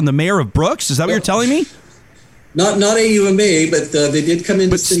arrest on the mayor of Brooks? Is that what you're telling me? Not AUMA, but they did come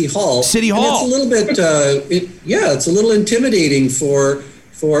into City Hall. City Hall. And it's a little bit, it's a little intimidating for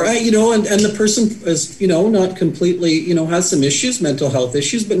and the person is, not completely, has some issues, mental health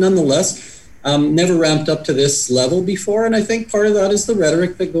issues, but nonetheless, never ramped up to this level before. And I think part of that is the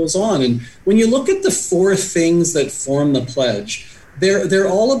rhetoric that goes on. And when you look at the 4 things that form the pledge, they're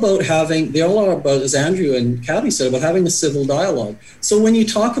all about as Andrew and Kathy said, about having a civil dialogue. So when you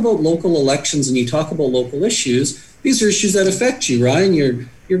talk about local elections and you talk about local issues, these are issues that affect you, Ryan,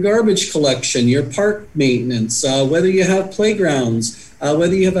 your garbage collection, your park maintenance, whether you have playgrounds,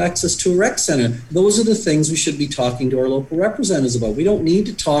 whether you have access to a rec center. Those are the things we should be talking to our local representatives about. We don't need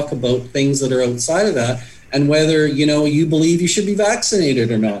to talk about things that are outside of that and whether, you believe you should be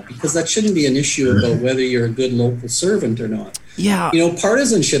vaccinated or not, because that shouldn't be an issue about whether you're a good local servant or not. Yeah.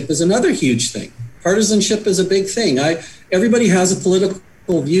 Partisanship is another huge thing. Partisanship is a big thing. Everybody has a political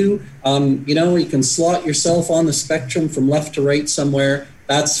view. You can slot yourself on the spectrum from left to right somewhere.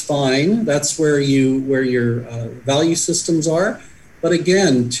 That's fine. That's where your value systems are. But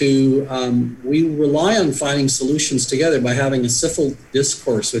again, we rely on finding solutions together by having a civil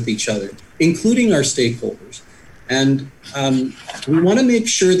discourse with each other, including our stakeholders. And we want to make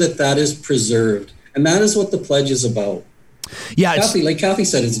sure that is preserved. And that is what the pledge is about. Yeah, like Kathy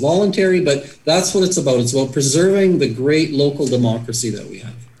said, it's voluntary, but that's what it's about. It's about preserving the great local democracy that we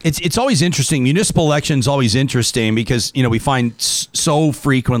have. It's always interesting. Municipal elections always interesting because, we find so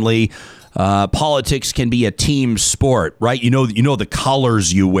frequently politics can be a team sport, right? You know the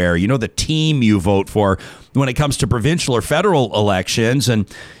colors you wear, the team you vote for when it comes to provincial or federal elections, and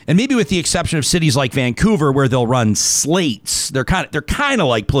maybe with the exception of cities like Vancouver where they'll run slates. They're kind of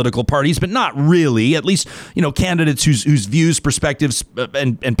like political parties, but not really. At least candidates whose views, perspectives,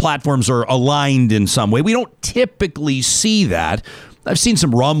 and platforms are aligned in some way. We don't typically see that. I've seen some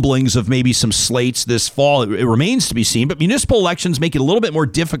rumblings of maybe some slates this fall. It remains to be seen, but municipal elections make it a little bit more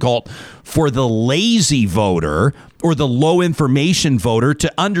difficult for the lazy voter or the low information voter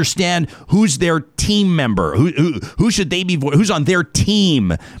to understand who's their team member, who should they be, who's on their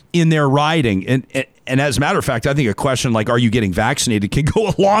team in their riding. And as a matter of fact, I think a question like, are you getting vaccinated, can go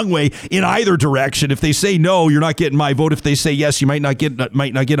a long way in either direction. If they say no, you're not getting my vote. If they say yes, you might not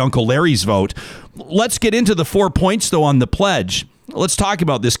get Uncle Larry's vote. Let's get into the 4 points, though, on the pledge. Let's talk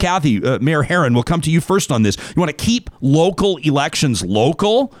about this. Kathy, Mayor Herron, we'll come to you first on this. You want to keep local elections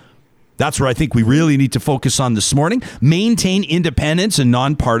local? That's where I think we really need to focus on this morning. Maintain independence and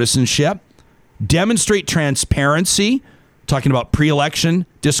nonpartisanship. Demonstrate transparency. Talking about pre-election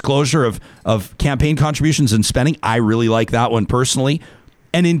disclosure of campaign contributions and spending. I really like that one personally.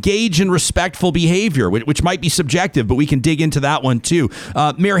 And engage in respectful behavior, which might be subjective, but we can dig into that one too.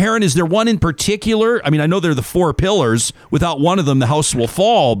 Mayor Herron, is there one in particular? I mean, I know they're the 4 pillars. Without one of them, the house will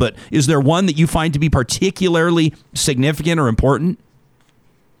fall. But is there one that you find to be particularly significant or important?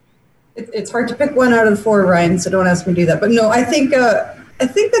 It's hard to pick one out of the 4, Ryan, so don't ask me to do that. But no, I think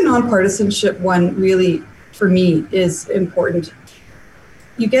the nonpartisanship one really, for me, is important.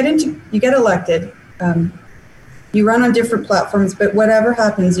 You get elected. You run on different platforms, but whatever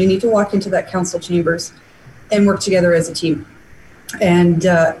happens, you need to walk into that council chambers and work together as a team. And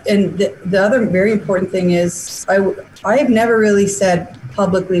the other very important thing is I have never really said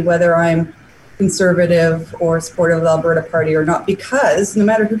publicly whether I'm conservative or supportive of the Alberta Party or not, because no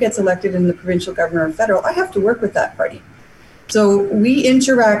matter who gets elected in the provincial government or federal, I have to work with that party. So we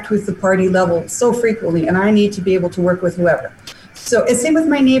interact with the party level so frequently, and I need to be able to work with whoever. So it's same with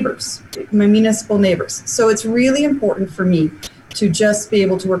my neighbors, my municipal neighbors. So it's really important for me to just be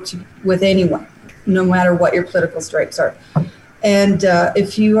able to work with anyone, no matter what your political stripes are. And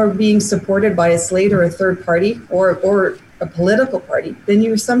if you are being supported by a slate or a third party or a political party, then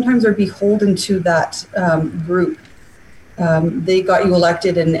you sometimes are beholden to that group. They got you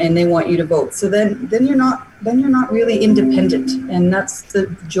elected and they want you to vote. So then you're not really independent. And that's the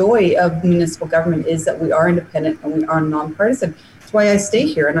joy of municipal government, is that we are independent and we are nonpartisan. That's why I stay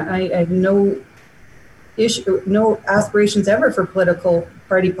here. And I have no aspirations ever for political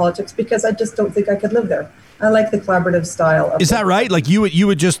party politics, because I just don't think I could live there. I like the collaborative style. Is that right? Like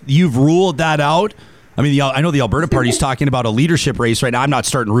you've ruled that out? I mean, I know the Alberta Party's talking about a leadership race right now. I'm not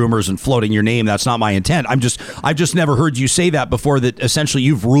starting rumors and floating your name. That's not my intent. I've just never heard you say that before, that essentially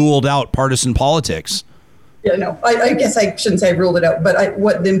you've ruled out partisan politics. Yeah, no, I guess I shouldn't say I ruled it out, but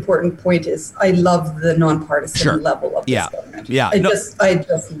what the important point is, I love the nonpartisan level of this government. Yeah, I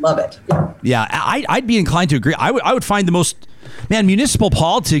just love it. Yeah, I'd be inclined to agree. I would find the most, man, municipal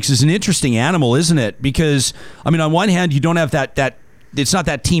politics is an interesting animal, isn't it? Because, I mean, on one hand, you don't have that it's not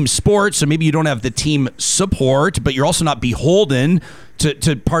that team sport, so maybe you don't have the team support, but you're also not beholden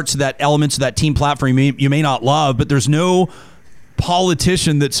to parts of that, elements of that team platform you may not love, but there's no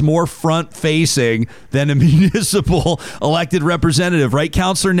politician that's more front-facing than a municipal elected representative, right,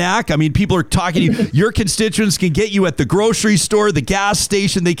 Councillor Knack? I mean, people are talking to you. Your constituents can get you at the grocery store, the gas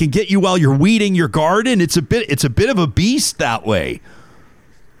station. They can get you while you're weeding your garden. It's a bit of a beast that way.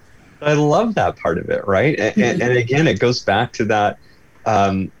 I love that part of it, right? And again, it goes back to that.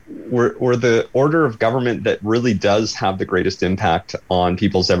 We're the order of government that really does have the greatest impact on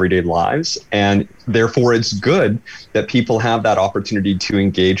people's everyday lives. And therefore, it's good that people have that opportunity to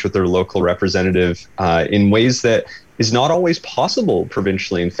engage with their local representative in ways that is not always possible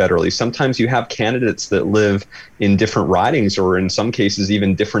provincially and federally. Sometimes you have candidates that live in different ridings, or in some cases,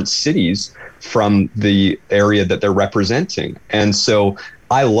 even different cities from the area that they're representing. And so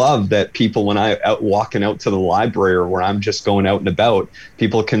I love that people, when I walking out to the library or where I'm just going out and about,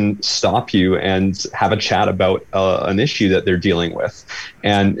 people can stop you and have a chat about an issue that they're dealing with.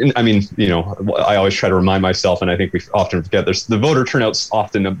 And I mean, you know, I always try to remind myself, and I think we often forget, the voter turnout's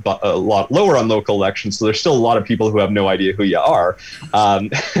often a lot lower on local elections. So there's still a lot of people who have no idea who you are.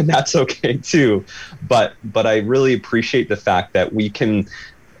 And that's okay too. But I really appreciate the fact that we can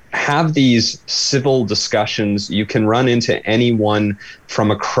have these civil discussions. You can run into anyone from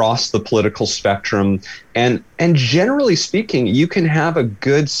across the political spectrum, and generally speaking, you can have a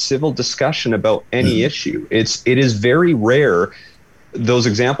good civil discussion about any issue. It is very rare. Those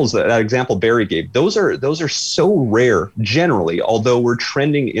examples, that example Barry gave, those are so rare generally, although we're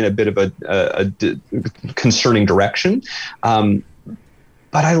trending in a bit of a concerning direction.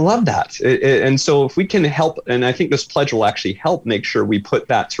 But I love that. And so if we can help, and I think this pledge will actually help make sure we put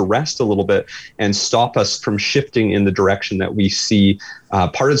that to rest a little bit and stop us from shifting in the direction that we see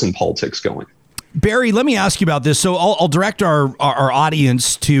partisan politics going. Barry, let me ask you about this. So I'll direct our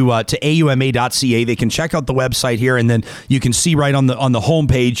audience to auma.ca. They can check out the website here, and then you can see right on the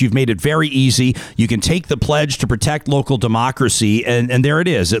homepage. You've made it very easy. You can take the pledge to protect local democracy, and there it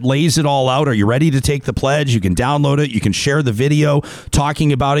is. It lays it all out. Are you ready to take the pledge? You can download it. You can share the video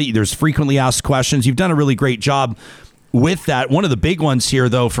talking about it. There's frequently asked questions. You've done a really great job with that. One of the big ones here,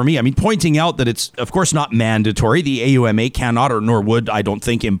 though, for me, I mean, pointing out that it's, of course, not mandatory. The AUMA cannot, or nor would, I don't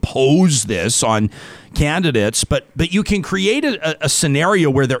think, impose this on candidates, but you can create a scenario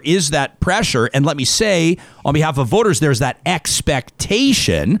where there is that pressure. And let me say, on behalf of voters, there's that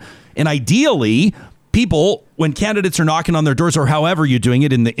expectation. And ideally, people, when candidates are knocking on their doors, or however you're doing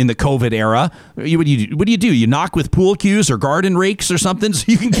it in the COVID era, what do you do? You knock with pool cues or garden rakes or something,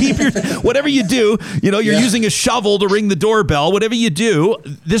 so you can keep your whatever you do. You know, you're using a shovel to ring the doorbell. Whatever you do,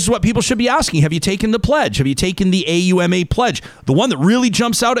 this is what people should be asking. Have you taken the pledge? Have you taken the AUMA pledge? The one that really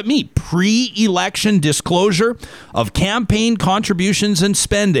jumps out at me: pre-election disclosure of campaign contributions and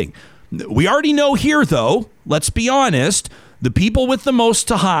spending. We already know here, though. Let's be honest. The people with the most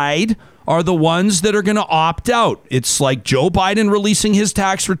to hide are the ones that are going to opt out. It's like Joe Biden releasing his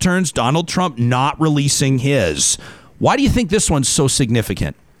tax returns, Donald Trump not releasing his. Why do you think this one's so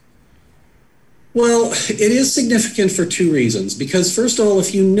significant? Well, it is significant for two reasons. Because first of all,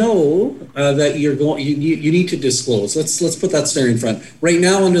 if you know that you're going, you need to disclose. Let's put that scenario in front. Right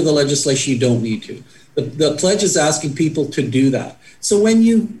now, under the legislation, you don't need to. The pledge is asking people to do that. So when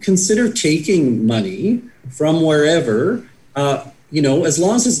you consider taking money from wherever, as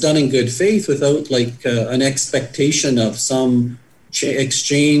long as it's done in good faith without an expectation of some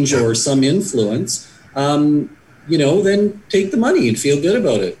exchange or some influence, then take the money and feel good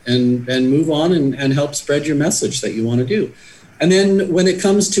about it and move on and help spread your message that you want to do. And then when it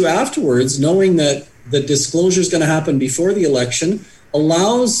comes to afterwards, knowing that the disclosure is going to happen before the election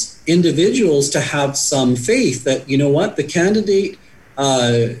allows individuals to have some faith that, you know what, the candidate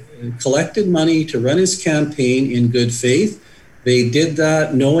collected money to run his campaign in good faith. They did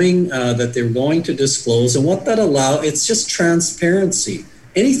that knowing that they were going to disclose. And what that allows, it's just transparency.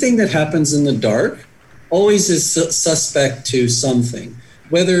 Anything that happens in the dark always is suspect to something.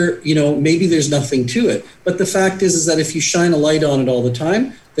 Whether, maybe there's nothing to it. But the fact is that if you shine a light on it all the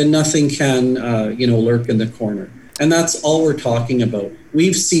time, then nothing can, lurk in the corner. And that's all we're talking about.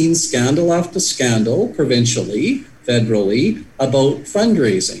 We've seen scandal after scandal, provincially, federally, about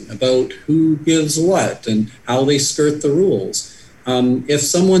fundraising, about who gives what and how they skirt the rules. If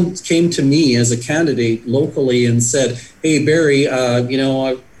someone came to me as a candidate locally and said, "Hey, Barry, I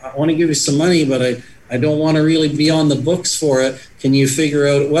want to give you some money, but I don't want to really be on the books for it. Can you figure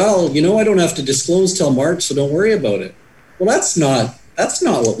out, well, I don't have to disclose till March, so don't worry about it. Well, that's not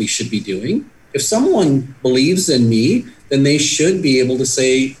what we should be doing. If someone believes in me, then they should be able to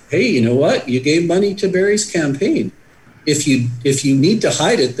say, hey, you know what? You gave money to Barry's campaign. If you need to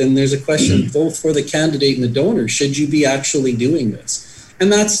hide it, then there's a question both for the candidate and the donor. Should you be actually doing this?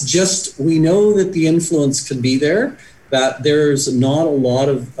 And that's just, we know that the influence can be there, that there's not a lot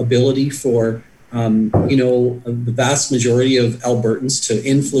of ability for, the vast majority of Albertans to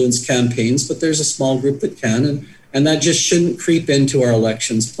influence campaigns, but there's a small group that can, and that just shouldn't creep into our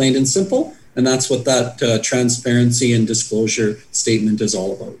elections, plain and simple. And that's what that transparency and disclosure statement is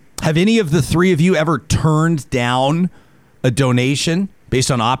all about. Have any of the three of you ever turned down a donation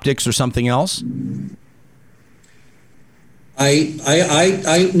based on optics or something else?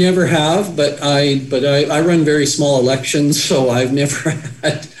 I never have, but I run very small elections, so I've never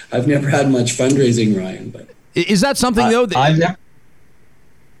had much fundraising, Ryan. But is that something though? I've never.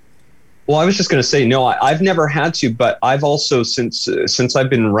 Well, I was just going to say, no, I've never had to, but I've also, since I've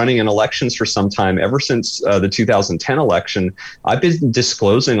been running in elections for some time, ever since the 2010 election, I've been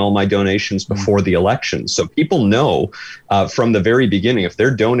disclosing all my donations before the election. So people know from the very beginning, if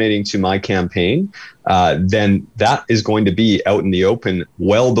they're donating to my campaign, then that is going to be out in the open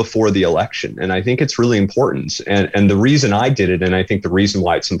well before the election. And I think it's really important. And the reason I did it, and I think the reason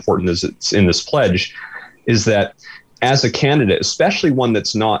why it's important is it's in this pledge, is that as a candidate, especially one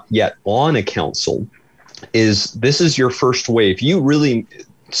that's not yet on a council, this is your first way. If you really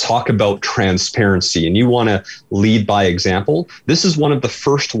talk about transparency and you want to lead by example, this is one of the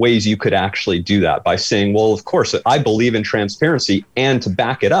first ways you could actually do that, by saying, well, of course, I believe in transparency, and to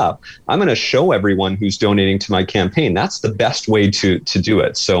back it up, I'm going to show everyone who's donating to my campaign. That's the best way to do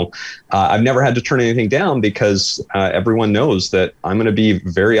it. So I've never had to turn anything down, because everyone knows that I'm going to be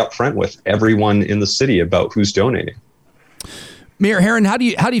very upfront with everyone in the city about who's donating. Mayor Herron, how do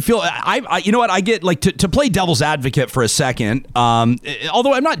you feel? I you know what, I get, like, to play devil's advocate for a second,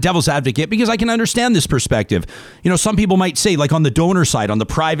 although I'm not devil's advocate, because I can understand this perspective. Some people might say, like, on the donor side, on the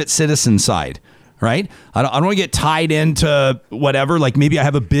private citizen side, right? I don't want to get tied into whatever, like maybe I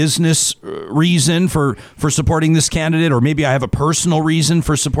have a business reason for supporting this candidate, or maybe I have a personal reason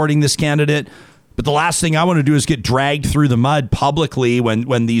for supporting this candidate. But the last thing I want to do is get dragged through the mud publicly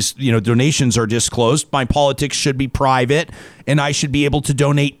when these donations are disclosed. My politics should be private, and I should be able to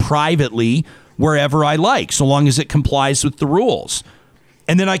donate privately wherever I like, so long as it complies with the rules.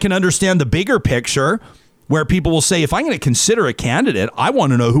 And then I can understand the bigger picture, where people will say, if I'm going to consider a candidate, I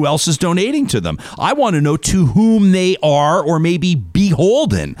want to know who else is donating to them. I want to know to whom they are or may be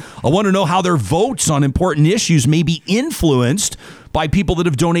beholden. I want to know how their votes on important issues may be influenced by people that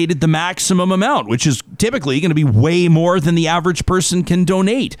have donated the maximum amount, which is typically going to be way more than the average person can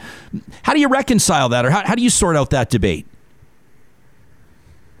donate. How do you reconcile that, or how do you sort out that debate?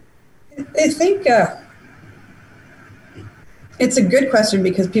 I think it's a good question,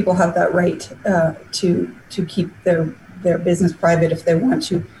 because people have that right to keep their business private if they want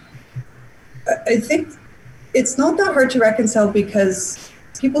to. I think it's not that hard to reconcile, because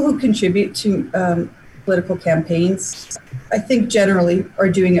people who contribute to political campaigns, I think generally are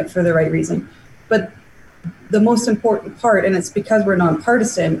doing it for the right reason. But the most important part, and it's because we're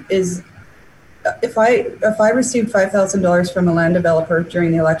nonpartisan, is if I received $5,000 from a land developer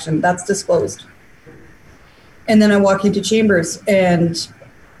during the election, that's disclosed. And then I walk into chambers, and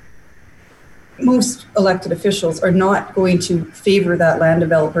most elected officials are not going to favor that land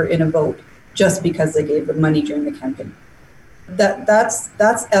developer in a vote just because they gave them money during the campaign. That's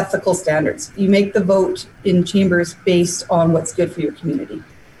ethical standards. You make the vote in chambers based on what's good for your community.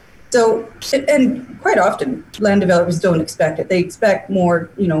 So, and quite often land developers don't expect it. They expect more,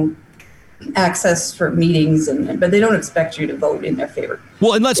 access for meetings, but they don't expect you to vote in their favor.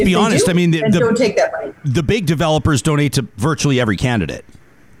 Well, and let's be honest. Don't take that money. The big developers donate to virtually every candidate.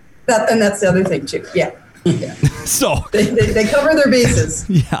 And that's the other thing too. Yeah. So they cover their bases.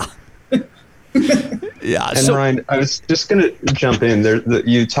 Yeah. Yeah. And Ryan, I was just going to jump in there.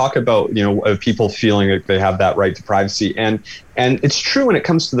 You talk about, of people feeling like they have that right to privacy, and it's true when it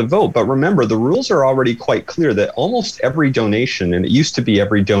comes to the vote. But remember, the rules are already quite clear that almost every donation, and it used to be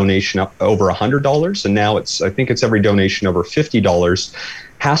every donation up over $100, and now I think it's every donation over $50,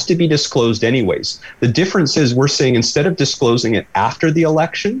 has to be disclosed anyways. The difference is we're saying, instead of disclosing it after the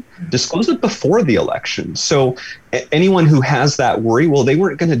election, disclose it before the election. So anyone who has that worry, well, they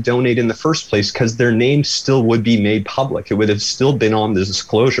weren't going to donate in the first place because their name still would be made public. It would have still been on the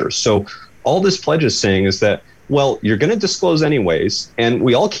disclosure. So all this pledge is saying is that well, you're going to disclose anyways. And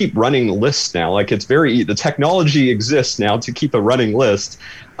we all keep running lists now. Like the technology exists now to keep a running list.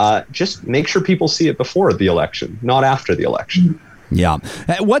 Just make sure people see it before the election, not after the election. Yeah.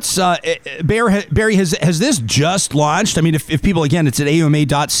 What's Barry, has this just launched? I mean, if people, again, it's at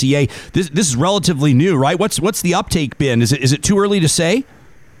auma.ca. This is relatively new, right? What's the uptake been? Is it too early to say?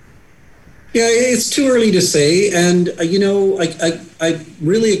 Yeah, it's too early to say. And, I'm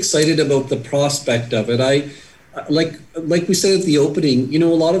really excited about the prospect of it. Like we said at the opening, a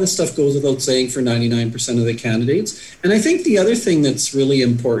lot of this stuff goes without saying for 99% of the candidates. And I think the other thing that's really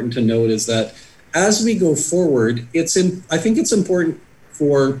important to note is that as we go forward, I think it's important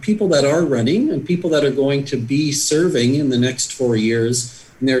for people that are running and people that are going to be serving in the next 4 years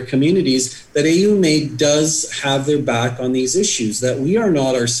in their communities, that AUMA does have their back on these issues, that we are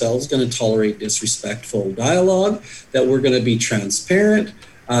not ourselves going to tolerate disrespectful dialogue, that we're going to be transparent,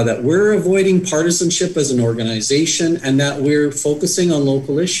 that we're avoiding partisanship as an organization, and that we're focusing on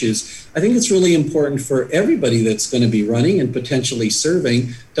local issues. I think it's really important for everybody that's going to be running and potentially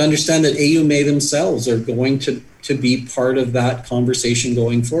serving to understand that AUMA themselves are going to be part of that conversation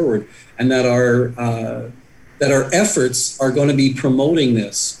going forward, and that our efforts are going to be promoting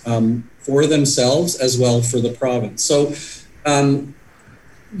this for themselves as well for the province. So,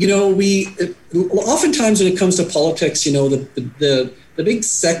 we oftentimes when it comes to politics, the big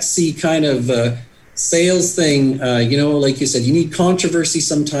sexy kind of sales thing, like you said, you need controversy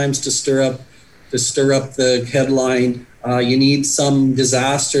sometimes to stir up the headline. You need some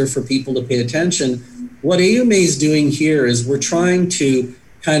disaster for people to pay attention. What AUMA is doing here is we're trying to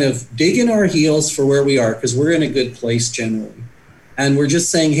kind of dig in our heels for where we are, because we're in a good place generally. And we're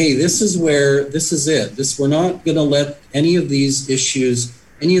just saying, hey, this is it. We're not going to let any of these issues,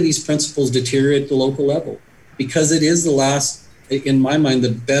 any of these principles deteriorate at the local level, because it is in my mind,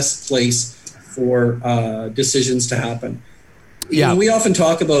 the best place for decisions to happen. Yeah. We often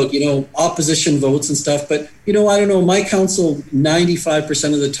talk about, opposition votes and stuff, but, I don't know, my council,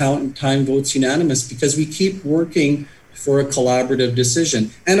 95% of the time votes unanimous, because we keep working for a collaborative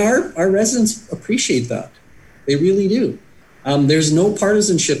decision. And our residents appreciate that. They really do. There's no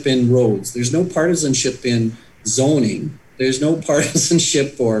partisanship in roads. There's no partisanship in zoning. There's no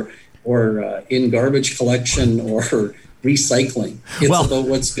partisanship or in garbage collection or recycling. It's about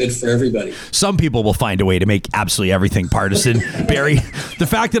what's good for everybody. Some people will find a way to make absolutely everything partisan. Barry, the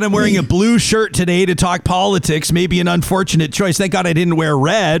fact that I'm wearing a blue shirt today to talk politics may be an unfortunate choice. Thank God I didn't wear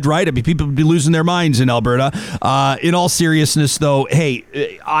red, right? I mean, people would be losing their minds in Alberta. In all seriousness, though,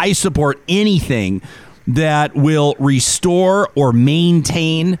 hey, I support anything that will restore or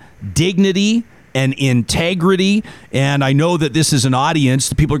maintain dignity and integrity. And I know that this is an audience.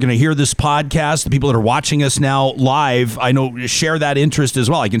 The people are going to hear this podcast. The people that are watching us now live, I know, share that interest as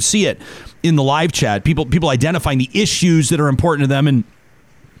well. I can see it in the live chat. People identifying the issues that are important to them. And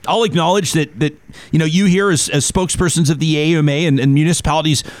I'll acknowledge that you here as spokespersons of the AUMA and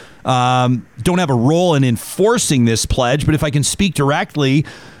municipalities don't have a role in enforcing this pledge. But if I can speak directly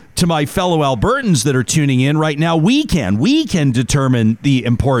to my fellow Albertans that are tuning in right now, we can determine the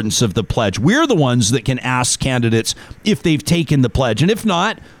importance of the pledge. We're the ones that can ask candidates if they've taken the pledge. And if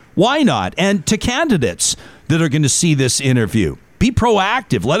not, why not? And to candidates that are going to see this interview, be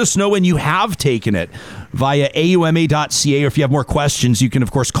proactive. Let us know when you have taken it via auma.ca. Or if you have more questions, you can,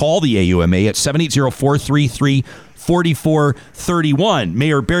 of course, call the AUMA at 780-433-4431.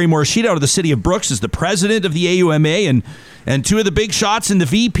 Mayor Barry Morishita out of the city of Brooks is the president of the AUMA, and two of the big shots in the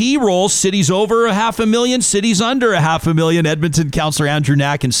VP role, cities over 500,000, cities under 500,000, Edmonton Councillor Andrew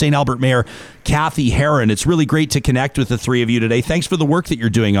Knack and St. Albert Mayor Kathy Heron. It's really great to connect with the three of you today. Thanks for the work that you're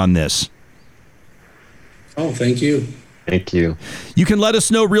doing on this. Oh, thank you. Thank you. You can let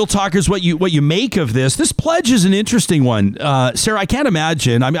us know, Real Talkers, what you make of this. This pledge is an interesting one. Sarah, I can't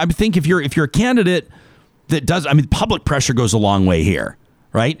imagine. I think if you're a candidate that does, public pressure goes a long way here.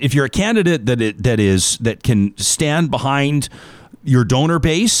 Right? If you're a candidate that can stand behind your donor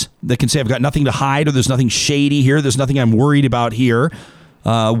base, that can say, I've got nothing to hide, or there's nothing shady here, there's nothing I'm worried about here,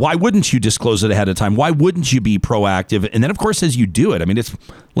 why wouldn't you disclose it ahead of time? Why wouldn't you be proactive? And then, of course, as you do it,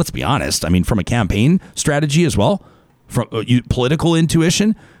 let's be honest, from a campaign strategy as well, from political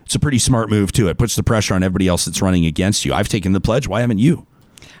intuition, it's a pretty smart move too. It puts the pressure on everybody else that's running against you. I've taken the pledge. Why haven't you?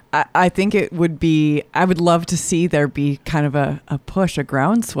 I think it would be, I would love to see there be kind of a push, a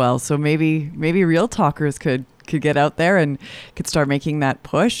groundswell. So maybe Real Talkers could get out there and could start making that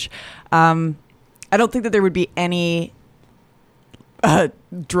push. I don't think that there would be any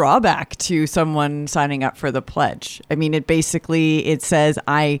drawback to someone signing up for the pledge. It says,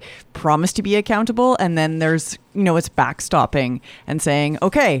 I promise to be accountable. And then there's, it's backstopping and saying,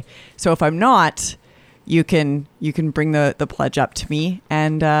 okay, so if I'm not, you can bring the pledge up to me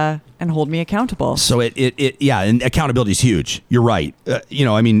and hold me accountable. So and accountability is huge. You're right.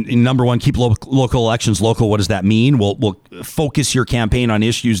 Number one, keep local elections local. What does that mean? We'll focus your campaign on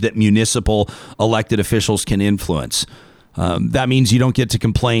issues that municipal elected officials can influence. That means you don't get to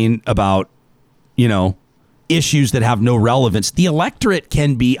complain about, issues that have no relevance. The electorate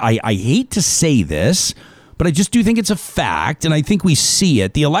can be, I hate to say this, but I just do think it's a fact, and I think we see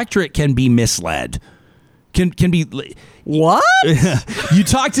it. The electorate can be misled. Can be what? You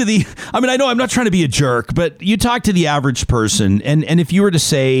talk to I know I'm not trying to be a jerk, but you talk to the average person, and if you were to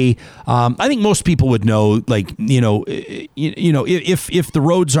say, I think most people would know, if the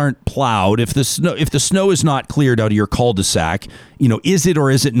roads aren't plowed, if the snow is not cleared out of your cul-de-sac, is it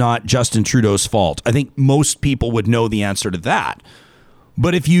or is it not Justin Trudeau's fault? I think most people would know the answer to that.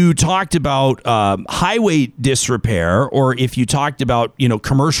 But if you talked about highway disrepair, or if you talked about,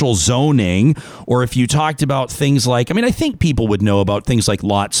 commercial zoning, or if you talked about things like, I think people would know about things like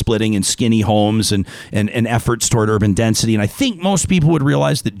lot splitting and skinny homes and efforts toward urban density. And I think most people would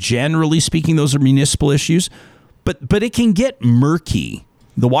realize that generally speaking, those are municipal issues. But it can get murky.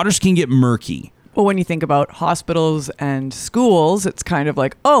 The waters can get murky. Well, when you think about hospitals and schools, it's kind of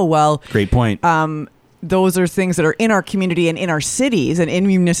like, oh, well. Great point. Those are things that are in our community and in our cities and in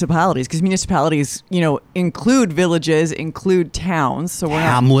municipalities, because municipalities, include villages, include towns. So we're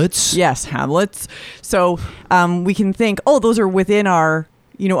hamlets. Yes, hamlets. So we can think, oh, those are within our,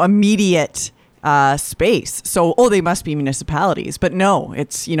 immediate space. So, they must be municipalities. But no,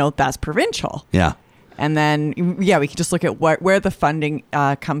 it's, that's provincial. Yeah. And then, we can just look at where the funding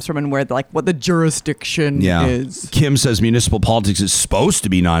comes from and where what the jurisdiction is. Kim says municipal politics is supposed to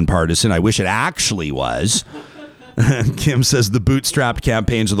be nonpartisan. I wish it actually was. Kim says the bootstrapped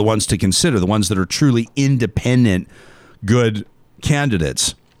campaigns are the ones to consider, the ones that are truly independent, good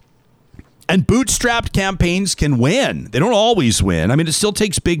candidates. And bootstrapped campaigns can win. They don't always win. It still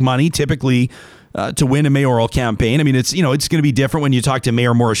takes big money, typically, to win a mayoral campaign. It's going to be different when you talk to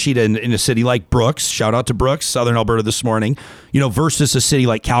Mayor Morishita in a city like Brooks. Shout out to Brooks, Southern Alberta this morning, versus a city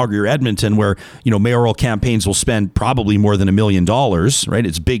like Calgary or Edmonton, where, mayoral campaigns will spend probably more than $1 million, right?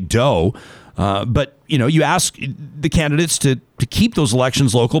 It's big dough. But, you ask the candidates to keep those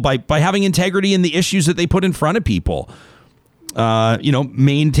elections local by having integrity in the issues that they put in front of people.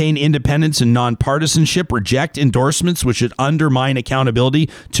 Maintain independence and nonpartisanship, reject endorsements which should undermine accountability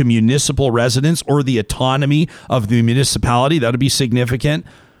to municipal residents or the autonomy of the municipality. That would be significant.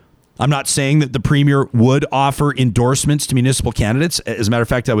 I'm not saying that the premier would offer endorsements to municipal candidates. As a matter of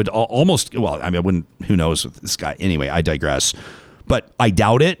fact, I would I wouldn't, who knows with this guy. Anyway, I digress. But I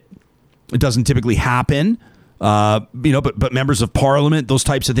doubt it. It doesn't typically happen. But members of parliament, those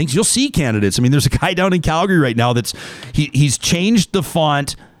types of things, you'll see candidates. There's a guy down in Calgary right now he's changed the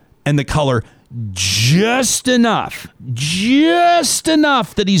font and the color just enough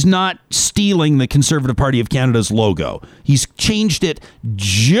that he's not stealing the Conservative Party of Canada's logo. He's changed it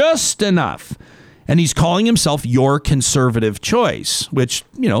just enough. And he's calling himself Your Conservative Choice, which,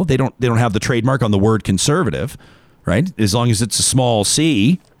 they don't have the trademark on the word conservative, right? As long as it's a small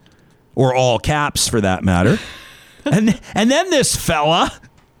c. Or all caps, for that matter. And then this fella,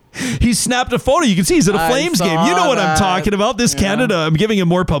 he snapped a photo. You can see he's at a Flames game. You know what I'm talking about. This Canada, I'm giving him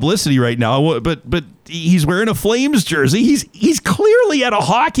more publicity right now. But he's wearing a Flames jersey. He's clearly at a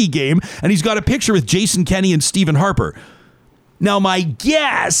hockey game, and he's got a picture with Jason Kenney and Stephen Harper. Now, my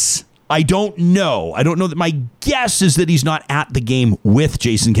guess, I don't know that my guess is that he's not at the game with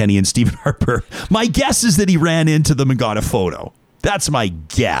Jason Kenney and Stephen Harper. My guess is that he ran into them and got a photo. That's my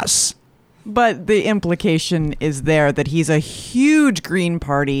guess. But the implication is there that he's a huge Green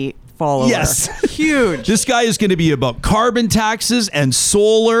Party follower. Yes. Huge. This guy is going to be about carbon taxes and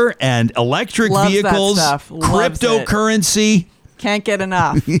solar and electric Loves vehicles, that stuff. cryptocurrency. Can't get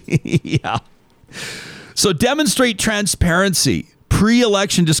enough. Yeah. So demonstrate transparency,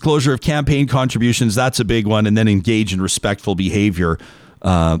 pre-election disclosure of campaign contributions. That's a big one. And then engage in respectful behavior,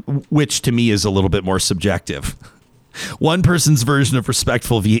 which to me is a little bit more subjective. One person's version of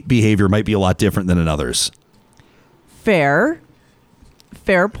respectful behavior might be a lot different than another's. Fair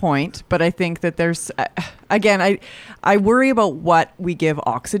point. But I think that there's, again, I worry about what we give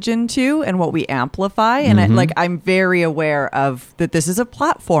oxygen to and what we amplify. And I'm very aware of that this is a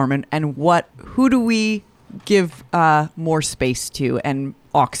platform and who do we give more space to and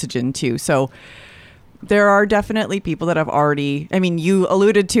oxygen to. So there are definitely people that have already, you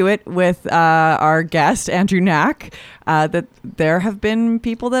alluded to it with our guest, Andrew Knack, that there have been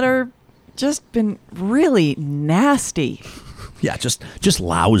people that are just been really nasty Yeah, just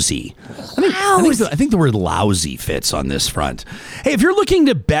lousy. I think the word lousy fits on this front. Hey, if you're looking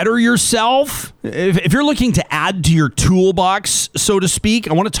to better yourself, if you're looking to add to your toolbox, so to speak,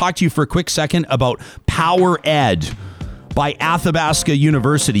 I want to talk to you for a quick second about Power Ed by Athabasca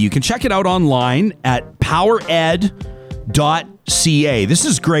University. You can check it out online at powered.ca. This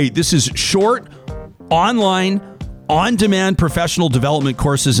is great. This is short, online, on-demand professional development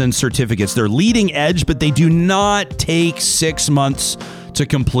courses and certificates. They're leading edge, but they do not take 6 months to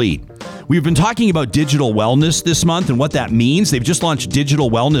complete. We've been talking about digital wellness this month and what that means. They've just launched Digital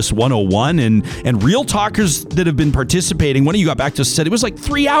Wellness 101, and real talkers that have been participating, one of you got back to us and said it was like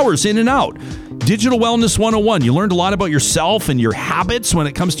 3 hours in and out. Digital Wellness 101. You learned a lot about yourself and your habits when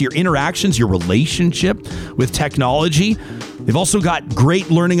it comes to your interactions, your relationship with technology. They've also got great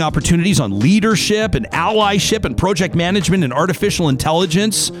learning opportunities on leadership and allyship and project management and artificial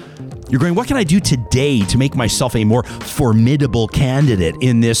intelligence. You're going, what can I do today to make myself a more formidable candidate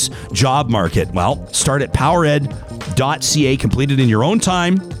in this job market? Well, start at powered.ca, complete it in your own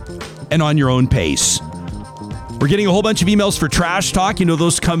time and on your own pace. We're getting a whole bunch of emails for Trash Talk. You know,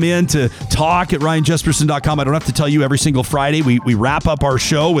 those come in to talk at ryanjesperson.com. I don't have to tell you every single Friday. We wrap up our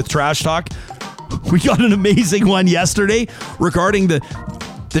show with Trash Talk. We got an amazing one yesterday regarding the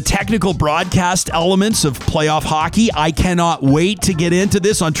technical broadcast elements of playoff hockey. I cannot wait to get into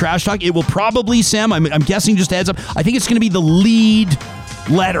this on Trash Talk. It will probably, Sam, I'm guessing, just a heads up, I think it's going to be the lead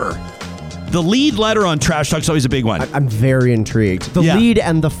letter. The lead letter on Trash Talk is always a big one. I'm very intrigued. The lead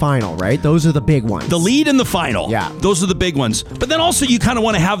and the final, right? Those are the big ones. The lead and the final. Yeah. Those are the big ones. But then also you kind of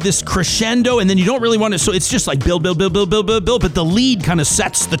want to have this crescendo, and then you don't really want to, so it's just like build, but the lead kind of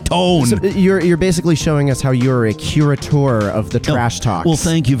sets the tone. So you're basically showing us how you're a curator of the Trash Talks. Well,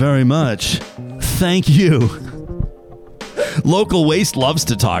 thank you very much. Thank you. Local Waste loves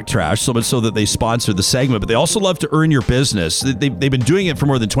to talk trash, so much so that they sponsor the segment, but they also love to earn your business. They've been doing it for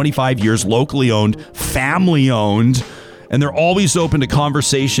more than 25 years, locally owned, family owned, and they're always open to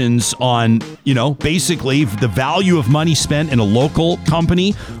conversations on, you know, basically the value of money spent in a local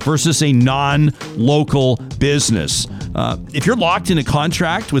company versus a non-local business. If you're locked in a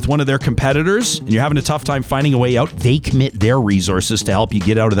contract with one of their competitors and you're having a tough time finding a way out, they commit their resources to help you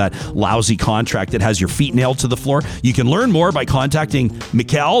get out of that lousy contract that has your feet nailed to the floor. You can learn more by contacting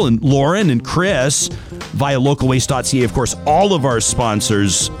Mikkel and Lauren and Chris via localwaste.ca. Of course, all of our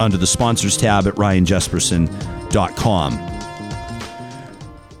sponsors under the sponsors tab at ryanjesperson.com.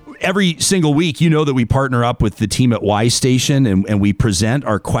 Every single week, you know that we partner up with the team at Y Station and we present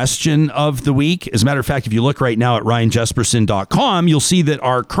our question of the week. As a matter of fact, if you look right now at ryanjesperson.com, you'll see that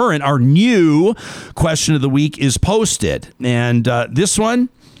our new question of the week is posted. And this one,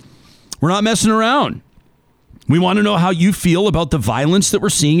 we're not messing around. We want to know how you feel about the violence that we're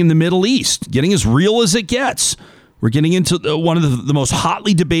seeing in the Middle East, getting as real as it gets. We're getting into one of the most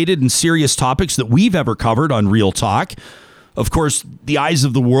hotly debated and serious topics that we've ever covered on Real Talk. Of course, the eyes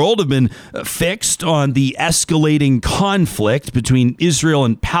of the world have been fixed on the escalating conflict between Israel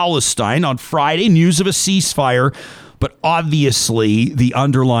and Palestine. On Friday, news of a ceasefire, but obviously the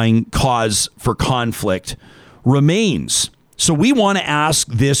underlying cause for conflict remains. So we want to ask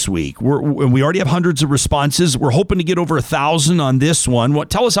this week, we already have hundreds of responses. We're hoping to get over 1,000 on this one.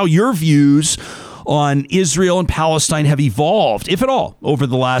 Tell us how your views on Israel and Palestine have evolved, if at all, over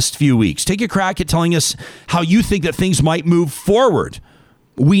the last few weeks. Take a crack at telling us how you think that things might move forward.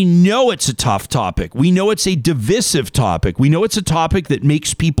 We know it's a tough topic. We know it's a divisive topic. We know it's a topic that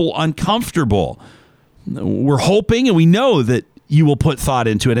makes people uncomfortable. We're hoping and we know that you will put thought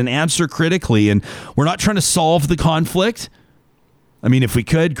into it and answer critically. And we're not trying to solve the conflict. I mean, if we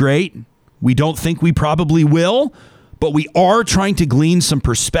could, great. We don't think we probably will. But we are trying to glean some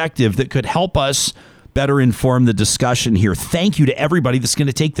perspective that could help us better inform the discussion here. Thank you to everybody that's going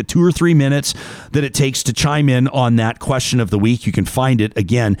to take the 2 or 3 minutes that it takes to chime in on that question of the week. You can find it,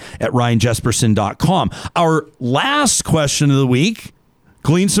 again, at ryanjesperson.com. Our last question of the week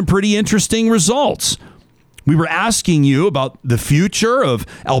gleaned some pretty interesting results. We were asking you about the future of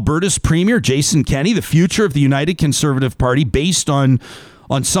Alberta's Premier, Jason Kenney, the future of the United Conservative Party based on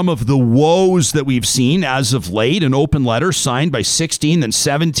some of the woes that we've seen as of late, an open letter signed by 16 and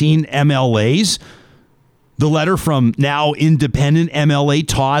 17 MLAs. The letter from now independent MLA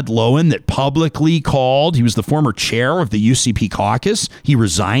Todd Loewen that publicly called, he was the former chair of the UCP caucus. He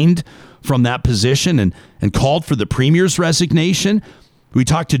resigned from that position and called for the Premier's resignation. We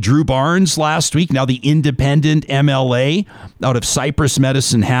talked to Drew Barnes last week, now the independent MLA out of Cypress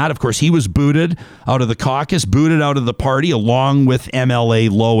Medicine Hat. Of course, he was booted out of the caucus, booted out of the party, along with MLA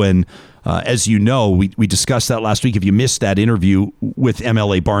Loewen As you know, we discussed that last week. If you missed that interview with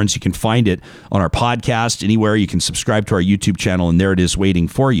MLA Barnes, you can find it on our podcast anywhere. You can subscribe to our YouTube channel, and there it is waiting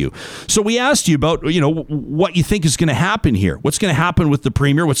for you. So we asked you about, what you think is going to happen here. What's going to happen with the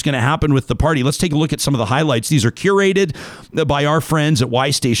premier? What's going to happen with the party? Let's take a look at some of the highlights. These are curated by our friends at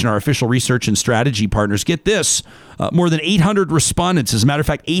Y Station, our official research and strategy partners. Get this, more than 800 respondents. As a matter of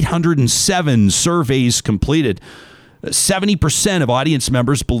fact, 807 surveys completed. 70% of audience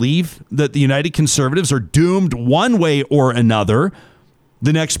members believe that the United Conservatives are doomed one way or another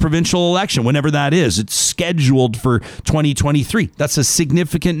the next provincial election, whenever that is. It's scheduled for 2023. That's a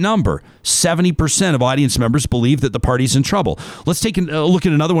significant number. 70% of audience members believe that the party's in trouble. Let's take a look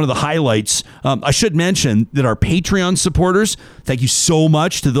at another one of the highlights. I should mention that our Patreon supporters, thank you so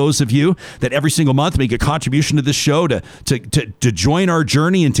much to those of you that every single month make a contribution to this show to join our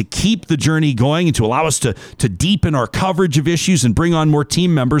journey and to keep the journey going and to allow us to deepen our coverage of issues and bring on more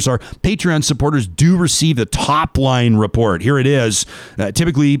team members. Our Patreon supporters do receive the top line report. Here it is.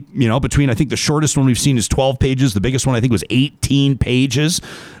 Typically, between, I think the shortest one we've seen is 12 pages. The biggest one I think was 18 pages.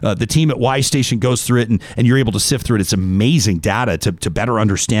 The team at Y Station goes through it and you're able to sift through it. It's amazing data to better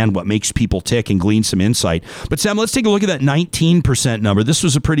understand what makes people tick and glean some insight. But Sam, let's take a look at that 19% number. This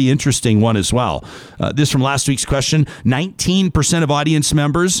was a pretty interesting one as well. This from last week's question, 19% of audience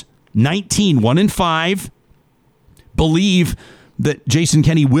members, 1 in 5, believe that Jason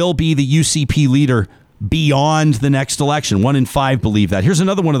Kenney will be the UCP leader beyond the next election. 1 in 5 believe that. Here's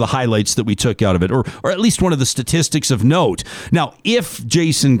another one of the highlights that we took out of it, or at least one of the statistics of note. Now, if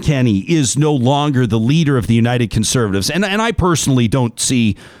Jason Kenney is no longer the leader of the United Conservatives, and I personally don't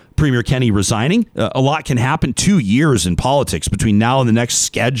see Premier Kenney resigning. A lot can happen. 2 years in politics between now and the next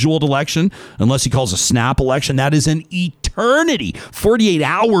scheduled election, unless he calls a snap election. That is an eternity. 48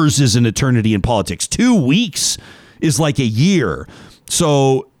 hours is an eternity in politics. 2 weeks is like a year.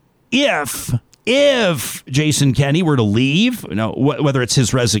 So if Jason Kenney were to leave, whether it's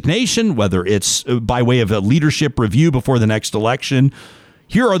his resignation, whether it's by way of a leadership review before the next election,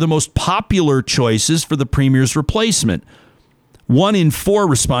 here are the most popular choices for the premier's replacement. 1 in 4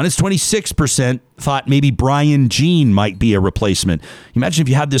 respondents, 26%, thought maybe Brian Jean might be a replacement. Imagine if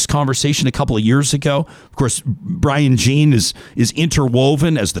you had this conversation a couple of years ago. Of course, Brian Jean is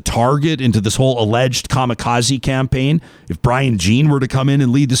interwoven as the target into this whole alleged kamikaze campaign. If Brian Jean were to come in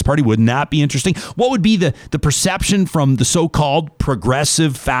and lead this party, wouldn't that be interesting? What would be the perception from the so-called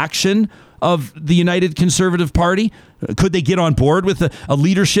progressive faction of the United Conservative Party? Could they get on board with a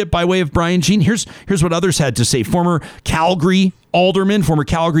leadership by way of Brian Jean? Here's what others had to say. Former Calgary alderman, former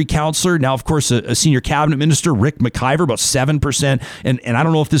Calgary councillor, now, of course, a senior cabinet minister, Rick McIver, about 7%. And I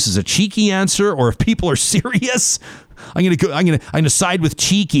don't know if this is a cheeky answer or if people are serious. I'm gonna side with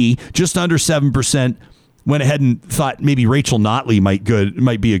cheeky. Just under 7% went ahead and thought maybe Rachel Notley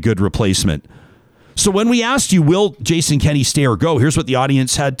might be a good replacement. So when we asked you, will Jason Kenney stay or go? Here's what the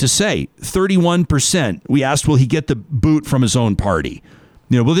audience had to say. 31%. We asked, will he get the boot from his own party?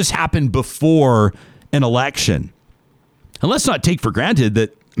 Will this happen before an election? And let's not take for granted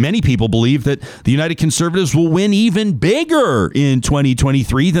that many people believe that the United Conservatives will win even bigger in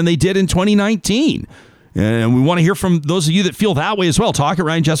 2023 than they did in 2019. And we want to hear from those of you that feel that way as well. Talk at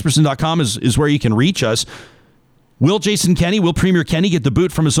RyanJesperson.com is where you can reach us. Will Premier Kenney get the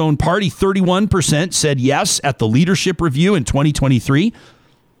boot from his own party? 31% said yes at the leadership review in 2023.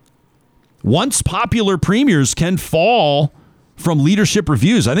 Once popular premiers can fall from leadership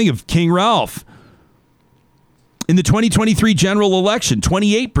reviews. I think of King Ralph. In the 2023 general election,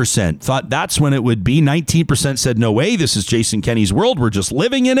 28% thought that's when it would be. 19% said, no way, this is Jason Kenney's world. We're just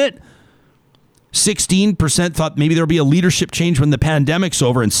living in it. 16% thought maybe there'll be a leadership change when the pandemic's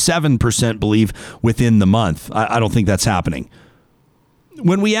over, and 7% believe within the month. I don't think that's happening.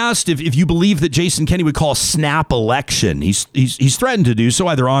 When we asked if you believe that Jason Kenney would call a snap election, he's threatened to do so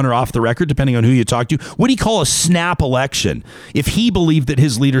either on or off the record, depending on who you talk to. Would he call a snap election if he believed that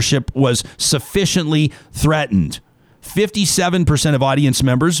his leadership was sufficiently threatened? 57% of audience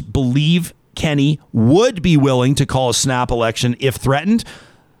members believe Kenney would be willing to call a snap election if threatened.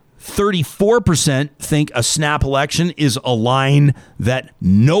 34% think a snap election is a line that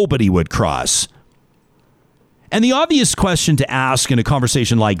nobody would cross. And the obvious question to ask in a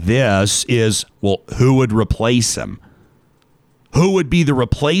conversation like this is, well, who would replace him? Who would be the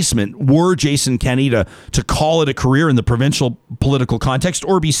replacement were Jason Kenney to call it a career in the provincial political context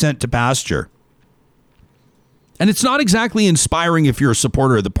or be sent to pasture? And it's not exactly inspiring if you're a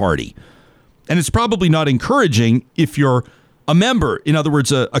supporter of the party. And it's probably not encouraging if you're a member, in other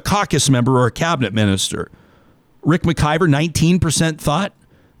words, a caucus member or a cabinet minister. Rick McIver, 19% thought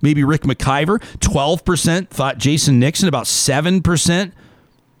maybe Rick McIver. 12% thought Jason Nixon. About 7%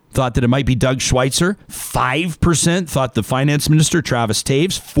 thought that it might be Doug Schweitzer. 5% thought the finance minister, Travis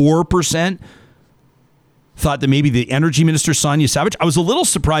Taves. 4% thought that maybe the energy minister, Sonia Savage. I was a little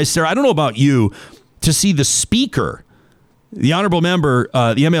surprised, Sarah, I don't know about you, to see the speaker, the honorable member,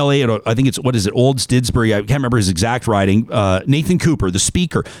 the MLA, I think it's, Olds Didsbury, I can't remember his exact writing, Nathan Cooper, the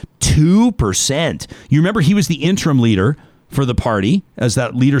speaker, 2%. You remember he was the interim leader for the party as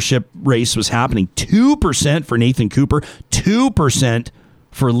that leadership race was happening. 2% for Nathan Cooper, 2%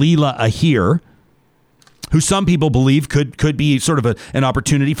 for Leela Ahir, who some people believe could be sort of an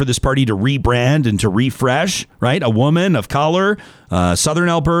opportunity for this party to rebrand and to refresh, right? A woman of color, Southern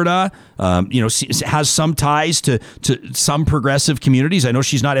Alberta, has some ties to some progressive communities. I know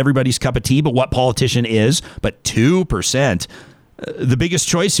she's not everybody's cup of tea, but what politician is? But 2%. The biggest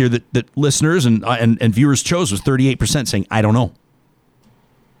choice here that listeners and viewers chose was 38% saying, I don't know.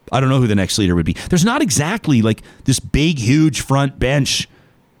 I don't know who the next leader would be. There's not exactly like this big, huge front bench.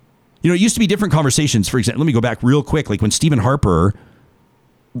 You know, it used to be different conversations. For example, let me go back real quick. Like when Stephen Harper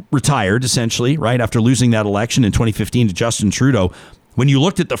retired, essentially, right, after losing that election in 2015 to Justin Trudeau, when you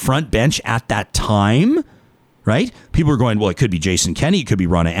looked at the front bench at that time, right, people were going, well, it could be Jason Kenney, it could be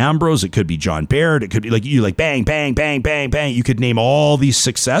Ronna Ambrose, it could be John Baird, it could be like bang, bang, bang, bang, bang. You could name all these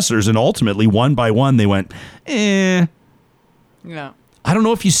successors, and ultimately, one by one, they went, Yeah. I don't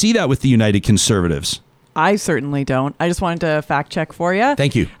know if you see that with the United Conservatives. I certainly don't. I just wanted to fact check for you.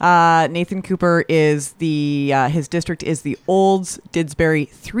 Thank you. Nathan Cooper is his district is the Olds Didsbury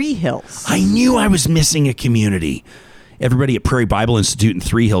Three Hills. I knew I was missing a community. Everybody at Prairie Bible Institute in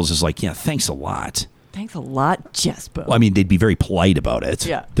Three Hills is like, yeah, thanks a lot. Thanks a lot, Jespo. Well, I mean, they'd be very polite about it.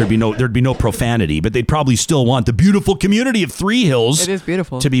 Yeah. There'd be no profanity, but they'd probably still want the beautiful community of Three Hills. It is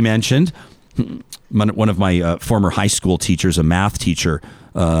beautiful to be mentioned. One of my former high school teachers, a math teacher,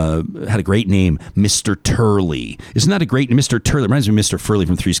 had a great name, Mr. Turley. Isn't that a great Mr. Turley? It reminds me of Mr. Furley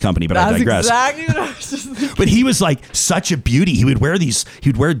from Three's Company, but I digress. Exactly what I was just thinking. But he was like such a beauty. He would wear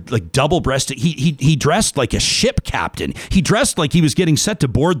like double-breasted. He dressed like a ship captain. He dressed like he was getting set to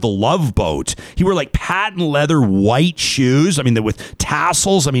board the Love Boat. He wore like patent leather white shoes. I mean, with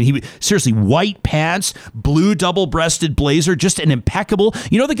tassels. I mean, seriously, white pants, blue double-breasted blazer, just an impeccable.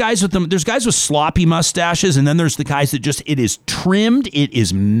 You know the guys with them. There's guys with sloppy mustaches, and then there's the guys that just, it is trimmed, it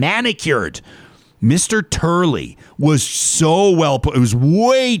is manicured. Mr. Turley was so well put. It was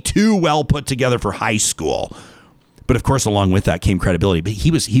way too well put together for high school. But of course, along with that came credibility. But he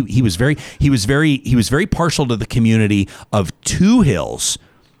was very partial to the community of Two Hills,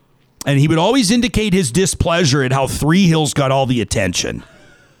 and he would always indicate his displeasure at how Three Hills got all the attention.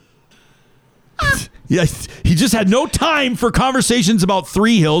 Yeah, he just had no time for conversations about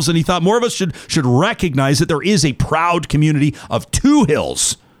Three Hills, and he thought more of us should recognize that there is a proud community of Two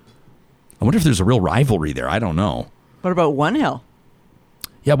Hills. I wonder if there's a real rivalry there. I don't know. What about One Hill?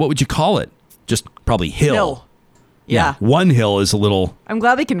 Yeah, what would you call it? Just probably Hill. Yeah. One Hill is a little. I'm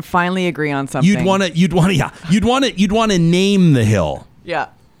glad they can finally agree on something. You'd want to name the hill. Yeah.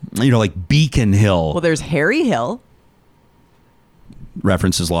 You know, like Beacon Hill. Well, there's Harry Hill.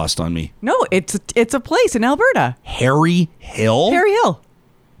 Reference is lost on me. No, it's a place in Alberta. Harry Hill? Harry Hill.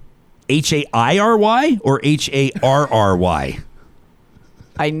 H-A-I-R-Y or H-A-R-R-Y?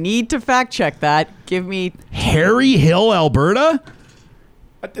 I need to fact check that. Give me Harry Hill, Alberta?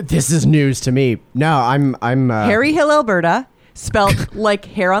 This is news to me. No, I'm Harry Hill, Alberta, spelled like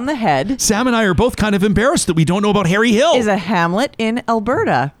hair on the head. Sam and I are both kind of embarrassed that we don't know about Harry Hill. Is a hamlet in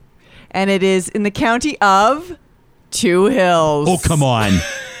Alberta, and it is in the county of Two Hills. Oh, come on.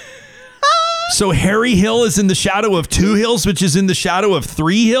 So Harry Hill is in the shadow of Two Hills, which is in the shadow of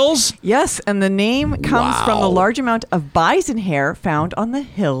Three Hills? Yes, and the name comes from the large amount of bison hair found on the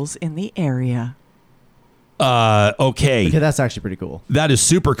hills in the area. Okay, that's actually pretty cool. That is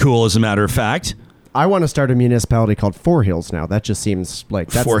super cool, as a matter of fact. I want to start a municipality called Four Hills now. That just seems like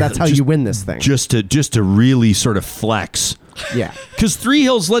that's how you win this thing. Just to really sort of flex. Yeah. Because Three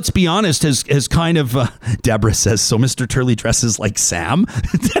Hills, let's be honest, has kind of... Deborah says, so Mr. Turley dresses like Sam?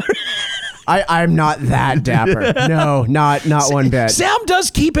 I'm not that dapper. No, not one bit. Sam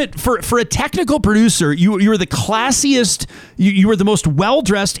does keep it for a technical producer. You are the classiest. You are the most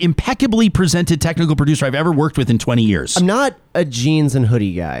well-dressed, impeccably presented technical producer I've ever worked with in 20 years. I'm not a jeans and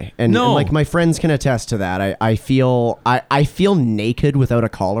hoodie guy, and like my friends can attest to that. I feel naked without a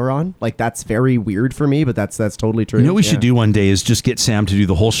collar on. Like that's very weird for me, but that's totally true. You know what we should do one day is just get Sam to do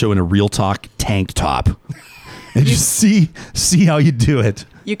the whole show in a Real Talk tank top, and just see how you do it.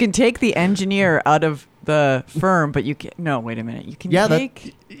 You can take the engineer out of the firm, but you can no. Wait a minute. You can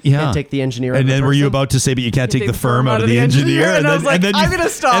take. You can't take the engineer. And then were you about to say, but you can't take the firm out of the engineer? And I was like, I'm going to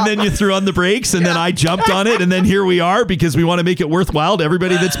stop. And then you threw on the brakes, and then I jumped on it, and then here we are because we want to make it worthwhile to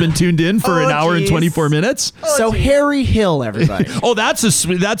everybody that's been tuned in for an hour and 24 minutes. Harry Hill, everybody.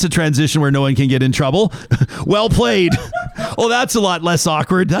 That's a transition where no one can get in trouble. Well played. That's a lot less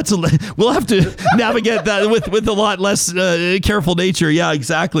awkward. We'll have to navigate that with a lot less careful nature. Yeah,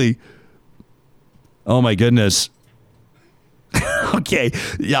 exactly. Oh my goodness. Okay.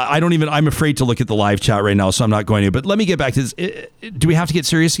 Yeah, I'm afraid to look at the live chat right now, so I'm not going to. But let me get back to this. Do we have to get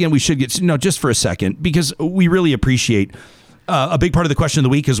serious again? We should just for a second, because we really appreciate a big part of the question of the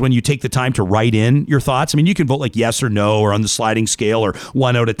week is when you take the time to write in your thoughts. I mean, you can vote like yes or no or on the sliding scale or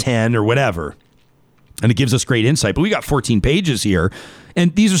 1 out of 10 or whatever. And it gives us great insight. But we got 14 pages here.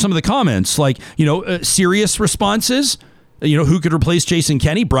 And these are some of the comments, like, serious responses. Who could replace Jason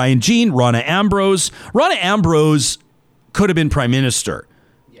Kenney? Brian Jean, Ronna Ambrose. Ronna Ambrose could have been prime minister,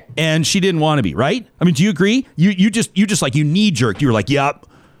 and she didn't want to be, right? I mean, do you agree? You just like, you knee jerked. You were like, yep.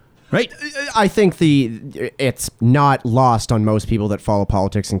 Right? I think it's not lost on most people that follow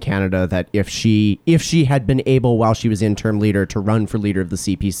politics in Canada that if she had been able, while she was interim leader, to run for leader of the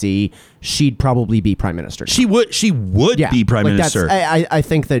CPC, she'd probably be prime minister. She would be prime minister. I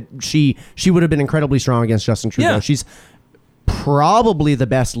think that she would have been incredibly strong against Justin Trudeau. Yeah. She's probably the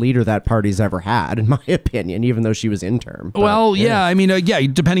best leader that party's ever had, in my opinion, even though she was interim. But, well, yeah. I mean,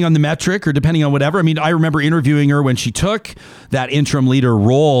 depending on the metric or depending on whatever. I mean, I remember interviewing her when she took that interim leader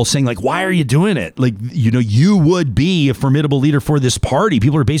role, saying like, why are you doing it? Like, you would be a formidable leader for this party.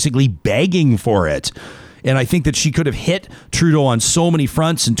 People are basically begging for it. And I think that she could have hit Trudeau on so many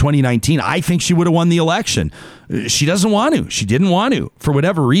fronts in 2019. I think she would have won the election. She doesn't want to. She didn't want to for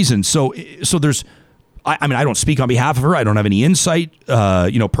whatever reason. So there's, I mean, I don't speak on behalf of her. I don't have any insight,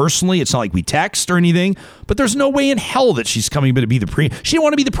 personally. It's not like we text or anything. But there's no way in hell that she's coming to be she didn't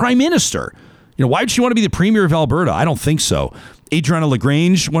want to be the prime minister. Why would she want to be the premier of Alberta? I don't think so. Adriana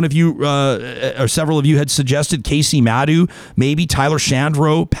LaGrange, one of you, or several of you had suggested Casey Maddu, maybe Tyler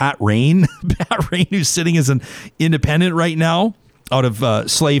Shandro, Pat Rain. Pat Rain, who's sitting as an independent right now out of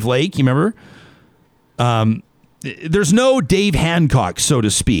Slave Lake. You remember? There's no Dave Hancock, so to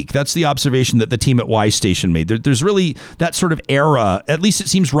speak. That's the observation that the team at Y Station made. There's really that sort of era, at least it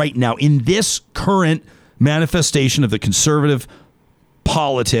seems right now, in this current manifestation of the conservative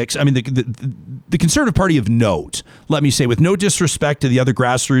politics. I mean, the Conservative Party of note, let me say, with no disrespect to the other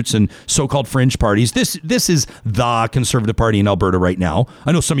grassroots and so-called fringe parties, this is the Conservative Party in Alberta right now.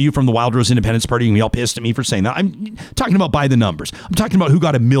 I know some of you from the Wild Rose Independence Party can be all pissed at me for saying that. I'm talking about by the numbers. I'm talking about who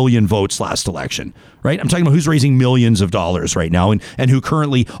got 1 million votes last election, right? I'm talking about who's raising millions of dollars right now and who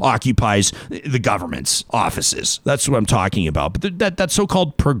currently occupies the government's offices. That's what I'm talking about. But that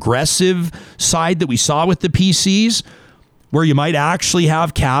so-called progressive side that we saw with the PCs, where you might actually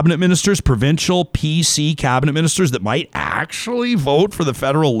have cabinet ministers, provincial PC cabinet ministers that might actually vote for the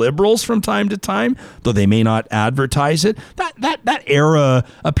federal Liberals from time to time, though they may not advertise it. That era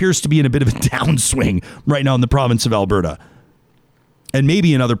appears to be in a bit of a downswing right now in the province of Alberta. And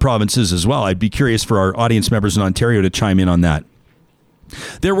maybe in other provinces as well. I'd be curious for our audience members in Ontario to chime in on that.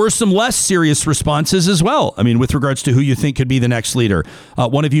 There were some less serious responses as well. I mean, with regards to who you think could be the next leader.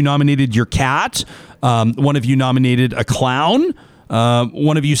 One of you nominated your cat. One of you nominated a clown.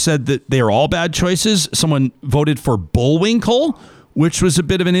 One of you said that they are all bad choices. Someone voted for Bullwinkle, which was a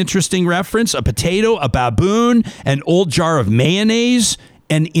bit of an interesting reference. A potato, a baboon, an old jar of mayonnaise,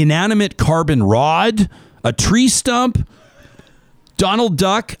 an inanimate carbon rod, a tree stump, Donald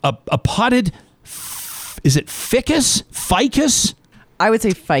Duck, a potted, is it ficus? Ficus? I would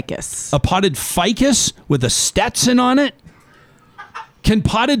say ficus. A potted ficus with a Stetson on it? Can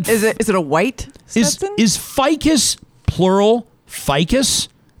potted... Is it a white Stetson? Is ficus plural ficus?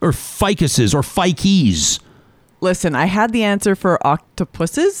 Or ficuses or fikies? Listen, I had the answer for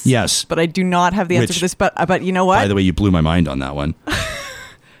octopuses. Yes. But I do not have the answer for this. But you know what? By the way, you blew my mind on that one.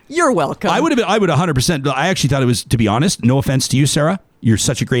 You're welcome. I would 100%. I actually thought it was, to be honest, no offense to you, Sarah. You're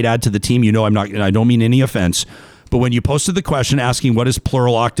such a great add to the team. You know, I don't mean any offense. But when you posted the question asking what is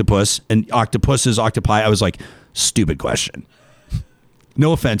plural octopus and octopus is octopi, I was like, stupid question.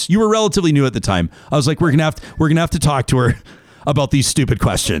 No offense. You were relatively new at the time. I was like, we're gonna have to talk to her about these stupid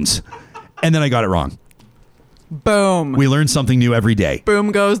questions. And then I got it wrong. Boom. We learn something new every day.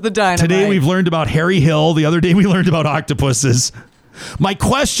 Boom goes the dynamite. Today we've learned about Harry Hill. The other day we learned about octopuses. My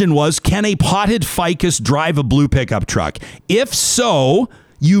question was, can a potted ficus drive a blue pickup truck? If so,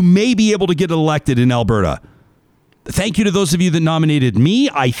 you may be able to get elected in Alberta. Thank you to those of you that nominated me.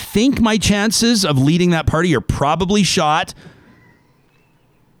 I think my chances of leading that party are probably shot.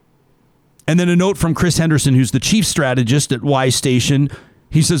 And then a note from Chris Henderson, who's the chief strategist at Y Station.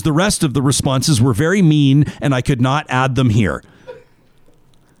 He says the rest of the responses were very mean and I could not add them here.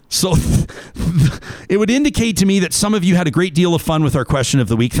 So it would indicate to me that some of you had a great deal of fun with our question of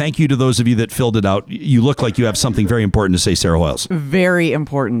the week. Thank you to those of you that filled it out. You look like you have something very important to say, Sarah Hoyles. Very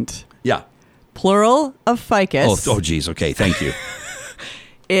important. Yeah. Plural of ficus. Oh, geez. Okay. Thank you.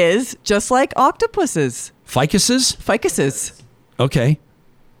 Is just like octopuses. Ficuses? Ficuses. Okay.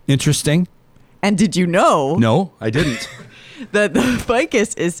 Interesting. And did you know? No, I didn't. That the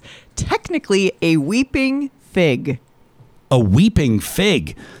ficus is technically a weeping fig. A weeping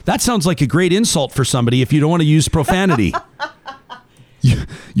fig. That sounds like a great insult for somebody if you don't want to use profanity.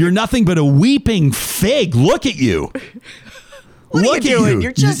 You're nothing but a weeping fig. Look at you. What Look are you doing?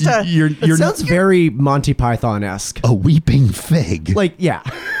 You're just a... It sounds very Monty Python-esque. A weeping fig. Like, yeah.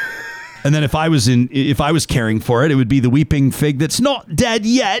 And then if I was caring for it, it would be the weeping fig that's not dead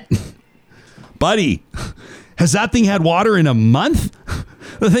yet. Buddy, has that thing had water in a month?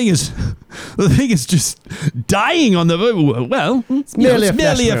 The thing is just dying on the... Well, it's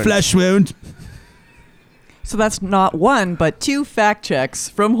merely a flesh wound. So that's not one, but two fact checks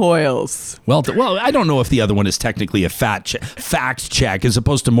from Hoyles. Well, I don't know if the other one is technically a fact check as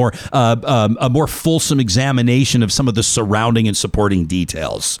opposed to a more fulsome examination of some of the surrounding and supporting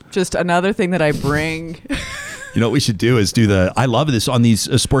details. Just another thing that I bring... You know what we should do is I love this on these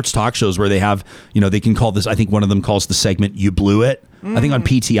sports talk shows where they have, they can call this, I think one of them calls the segment, You Blew It. I think on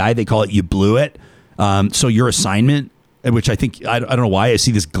PTI, they call it You Blew It. So your assignment, which I think, I don't know why I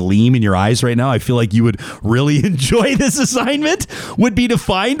see this gleam in your eyes right now. I feel like you would really enjoy this assignment, would be to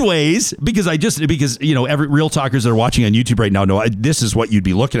find ways, because every real talkers that are watching on YouTube right now know this is what you'd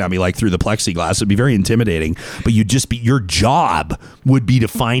be looking at me like through the plexiglass. It'd be very intimidating, but your job would be to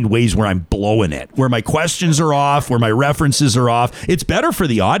find ways where I'm blowing it, where my questions are off, where my references are off. It's better for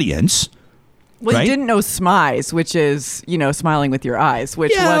the audience. Well, right? You didn't know SMICE, which is, smiling with your eyes,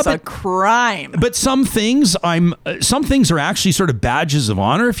 which was a crime. But some things are actually sort of badges of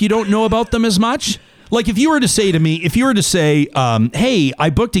honor if you don't know about them as much. Like if you were to say, hey, I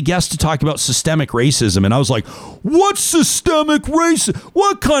booked a guest to talk about systemic racism, and I was like, what's systemic racism?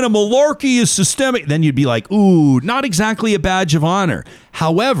 What kind of malarkey is systemic? Then you'd be like, ooh, not exactly a badge of honor.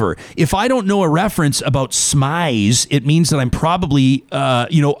 However, if I don't know a reference about SMICE, it means that I'm probably,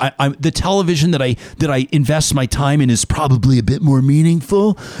 I'm the television that I invest my time in is probably a bit more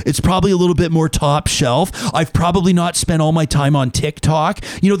meaningful. It's probably a little bit more top shelf. I've probably not spent all my time on TikTok.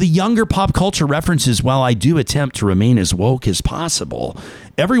 The younger pop culture references, while I do attempt to remain as woke as possible,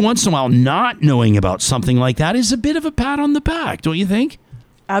 every once in a while not knowing about something like that is a bit of a pat on the back, don't you think?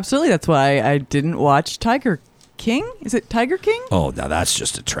 Absolutely. That's why I didn't watch Tiger King? Is it Tiger King? Oh, now that's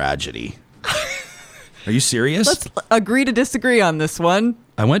just a tragedy. Are you serious? Let's agree to disagree on this one.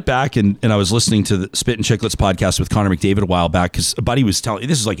 I went back and I was listening to the Spit and Chicklets podcast with Connor McDavid a while back because a buddy was telling,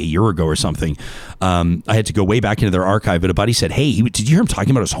 this is like a year ago or something. I had to go way back into their archive, but a buddy said, hey, did you hear him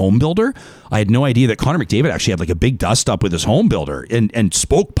talking about his home builder? I had no idea that Connor McDavid actually had like a big dust up with his home builder and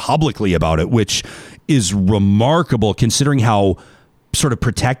spoke publicly about it, which is remarkable considering how sort of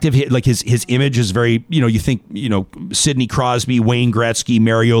protective, like his image is very, you think, Sidney Crosby, Wayne Gretzky,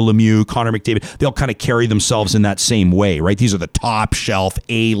 Mario Lemieux, Connor McDavid, they all kind of carry themselves in that same way, right? These are the top shelf,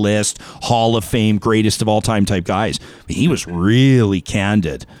 A-list, Hall of Fame, greatest of all time type guys. He was really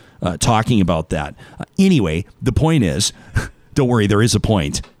candid talking about that. Anyway, the point is, don't worry, there is a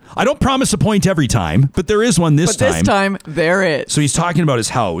point. I don't promise a point every time, but there is one this time. But this time, there is. So he's talking about his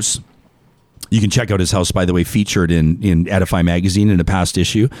house. You can check out his house, by the way, featured in Edify magazine in a past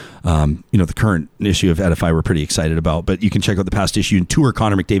issue. The current issue of Edify we're pretty excited about, but you can check out the past issue and tour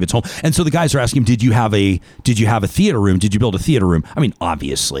Connor McDavid's home. And so the guys are asking him, did you have a theater room? Did you build a theater room? I mean,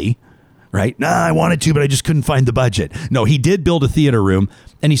 obviously, right? Nah, I wanted to, but I just couldn't find the budget. No, he did build a theater room.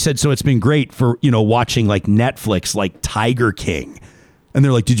 And he said, so it's been great for, watching like Netflix, like Tiger King. And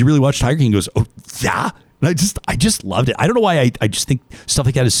they're like, did you really watch Tiger King? He goes, oh, yeah. And I just loved it. I don't know why I just think stuff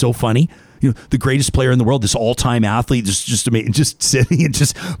like that is so funny. The greatest player in the world, this all-time athlete, just amazing, just sitting and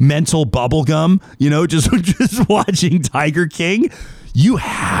just mental bubble gum, just watching Tiger King. You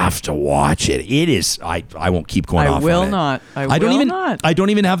have to watch it. It is. I won't keep going off on it. I will not. I don't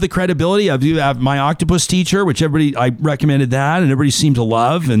even have the credibility. I do have my octopus teacher, which I recommended that, and everybody seemed to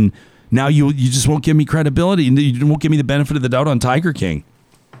love. And now you just won't give me credibility, and you won't give me the benefit of the doubt on Tiger King.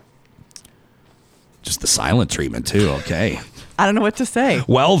 Just the silent treatment too. Okay. I don't know what to say.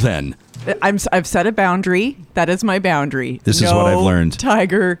 Well then. I've set a boundary. That is my boundary. This is what I've learned.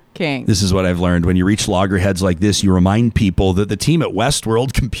 Tiger King. This is what I've learned. When you reach loggerheads like this, you remind people that the team at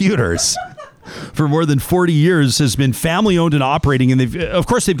Westworld Computers for more than 40 years, has been family owned and operating. And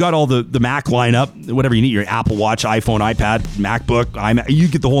they've got all the Mac lineup, whatever you need, your Apple Watch, iPhone, iPad, MacBook, iMac, you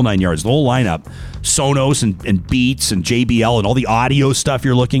get the whole 9 yards, the whole lineup. Sonos and Beats and JBL and all the audio stuff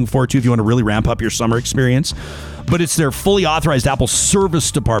you're looking for too if you want to really ramp up your summer experience. But it's their fully authorized Apple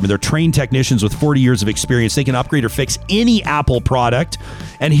service department. They're trained technicians with 40 years of experience. They can upgrade or fix any Apple product.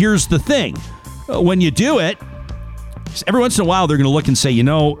 And here's the thing. When you do it, every once in a while, they're going to look and say,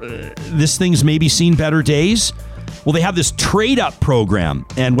 this thing's maybe seen better days. Well, they have this trade-up program,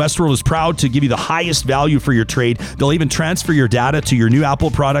 and Westworld is proud to give you the highest value for your trade. They'll even transfer your data to your new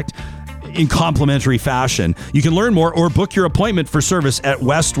Apple product in complimentary fashion. You can learn more or book your appointment for service at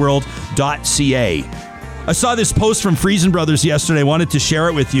westworld.ca. I saw this post from Friesen Brothers yesterday. I wanted to share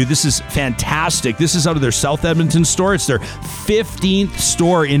it with you. This is fantastic. This is out of their South Edmonton store. It's their 15th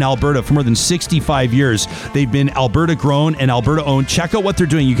store in Alberta for more than 65 years. They've been Alberta grown and Alberta owned. Check out what they're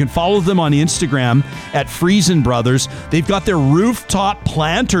doing. You can follow them on Instagram at Friesen Brothers. They've got their rooftop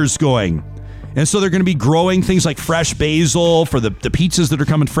planters going. And so they're going to be growing things like fresh basil for the pizzas that are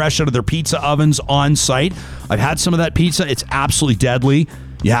coming fresh out of their pizza ovens on site. I've had some of that pizza. It's absolutely deadly.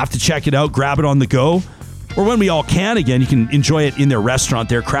 You have to check it out. Grab it on the go. Or when we all can again, you can enjoy it in their restaurant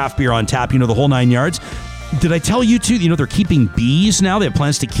there. Craft beer on tap, the whole 9 yards. Did I tell you too, they're keeping bees now? They have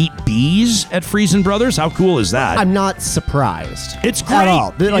plans to keep bees at Friesen Brothers? How cool is that? I'm not surprised. It's great. At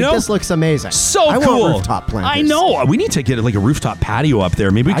all. This looks amazing. So I cool. Want rooftop planters. I know. We need to get like a rooftop patio up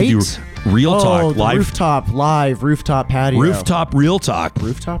there. Maybe we could do Real Talk live. Rooftop patio. Rooftop Real Talk.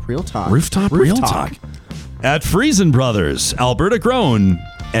 Rooftop Real Talk. Rooftop Real Talk. At Friesen Brothers, Alberta grown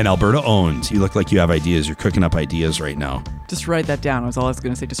and Alberta owned. You look like you have ideas. You're cooking up ideas right now. Just write that down. Was all I was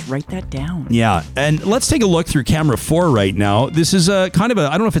going to say. Just write that down. Yeah. And let's take a look through camera 4 right now. This is I don't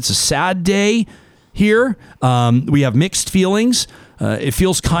know if it's a sad day here. We have mixed feelings. It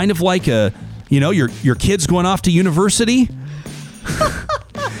feels kind of like your kid's going off to university.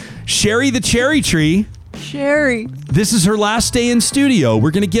 Sherry the cherry tree. Sherry. This is her last day in studio.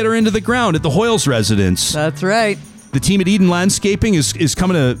 We're going to get her into the ground at the Hoyles residence. That's right. The team at Eden Landscaping is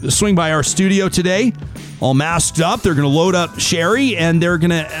coming to swing by our studio today, all masked up. They're going to load up Sherry, and they're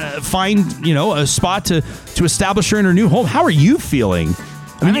going to find a spot to establish her in her new home. How are you feeling?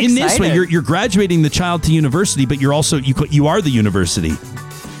 I mean, in this way, you're graduating the child to university, but you're also you are the university.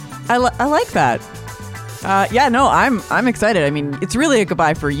 I like that. I'm excited. I mean, it's really a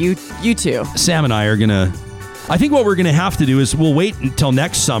goodbye for you two. Sam and I are gonna. I think what we're gonna have to do is we'll wait until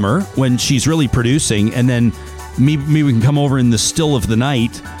next summer when she's really producing, and then maybe we can come over in the still of the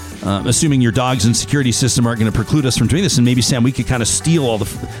night, assuming your dogs and security system aren't going to preclude us from doing this. And maybe, Sam, we could kind of steal all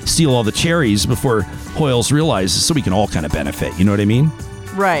the cherries before Hoyles realizes, so we can all kind of benefit. You know what I mean?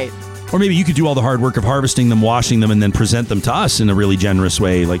 Right. Or maybe you could do all the hard work of harvesting them, washing them, and then present them to us in a really generous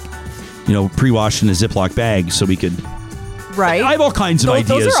way, like pre-washed in a Ziploc bag, so we could. Right. I have all kinds of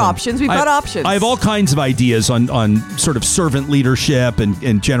ideas. Those are options. We've got options. I have all kinds of ideas on sort of servant leadership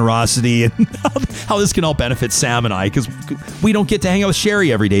and generosity and how this can all benefit Sam and I, because we don't get to hang out with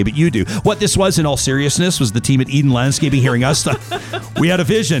Sherry every day, but you do. What this was, in all seriousness, was the team at Eden Landscaping hearing us. We had a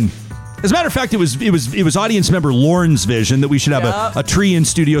vision. As a matter of fact, it was audience member Lauren's vision that we should have a tree in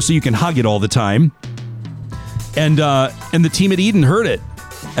studio so you can hug it all the time. And the team at Eden heard it.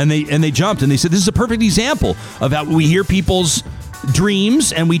 And they jumped and they said, this is a perfect example of how we hear people's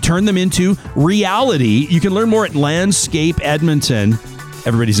dreams and we turn them into reality. You can learn more at Landscape Edmonton.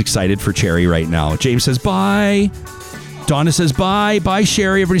 Everybody's excited for Cherry right now. James says bye. Donna says bye. Bye,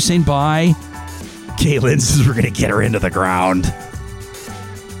 Sherry. Everybody's saying bye. Caitlin says we're going to get her into the ground.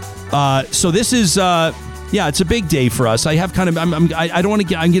 So this is, it's a big day for us. I have kind of, I don't want to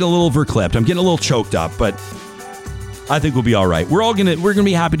get, I'm getting a little verklipped. I'm getting a little choked up, but I think we'll be all right. We're going to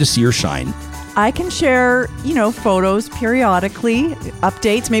be happy to see her shine. I can share, photos periodically,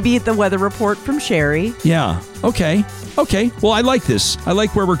 updates, maybe the weather report from Sherry. Yeah. Okay. Well, I like this. I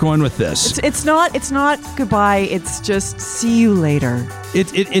like where we're going with this. It's not goodbye. It's just see you later.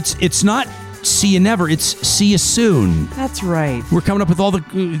 It's not see you never. It's see you soon. That's right. We're coming up with all the,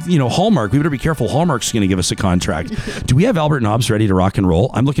 Hallmark. We better be careful. Hallmark's going to give us a contract. Do we have Albert Nobbs ready to rock and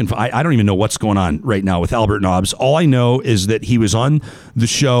roll? I'm looking for, I don't even know what's going on right now with Albert Nobbs. All I know is that he was on the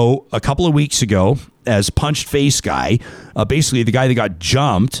show a couple of weeks ago as Punched Face Guy, basically the guy that got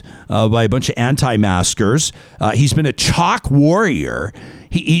jumped by a bunch of anti-maskers. He's been a chalk warrior.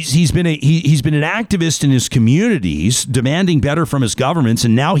 He's been an activist in his communities, demanding better from his governments,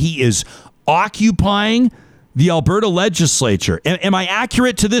 and now he is occupying the Alberta Legislature. Am I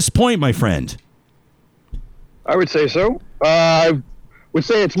accurate to this point, my friend? I would say so. I would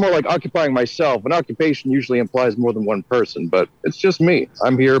say it's more like occupying myself. An occupation usually implies more than one person, but it's just me.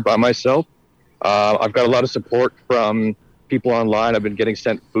 I'm here by myself, I've got a lot of support from people online. I've been getting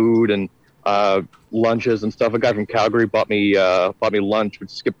sent food and lunches and stuff. A guy from Calgary bought me lunch. We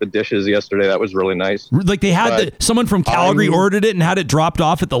skipped the dishes yesterday. That was really nice. Like they had someone from Calgary ordered it and had it dropped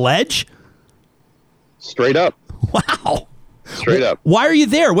off at the ledge? Straight up. Wow. Straight up. Why are you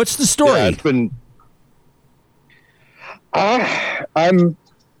there? What's the story? Yeah, it's been...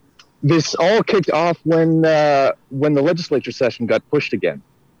 This all kicked off when the legislature session got pushed again.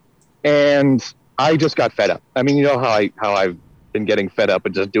 And I just got fed up. I mean, you know how I've been getting fed up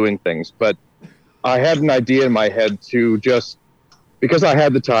and just doing things. But I had an idea in my head to just, because I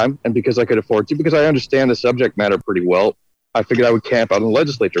had the time and because I could afford to, because I understand the subject matter pretty well, I figured I would camp out on the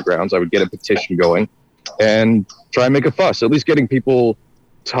legislature grounds. I would get a petition going and try and make a fuss, at least getting people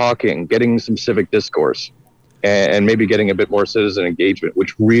talking, getting some civic discourse, and maybe getting a bit more citizen engagement,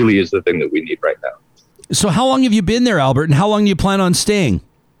 which really is the thing that we need right now. So how long have you been there, Albert, and how long do you plan on staying?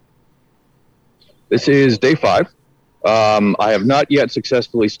 This is day 5. I have not yet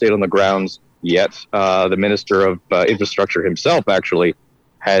successfully stayed on the grounds yet. The Minister of Infrastructure himself actually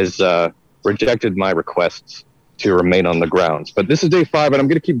has rejected my requests to remain on the grounds. But this is day 5, and I'm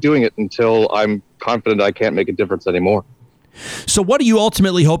going to keep doing it until I'm confident I can't make a difference anymore. So what are you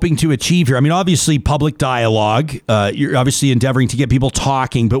ultimately hoping to achieve here? I mean, obviously public dialogue, you're obviously endeavoring to get people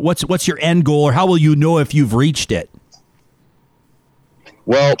talking, but what's your end goal, or how will you know if you've reached it?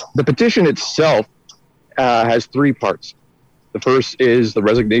 Well, the petition itself has 3 parts. The first is the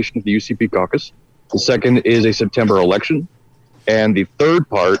resignation of the UCP caucus. The second is a September election. And the third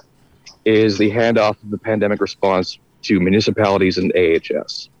part is the handoff of the pandemic response to municipalities and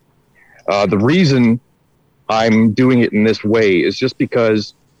AHS. The reason I'm doing it in this way is just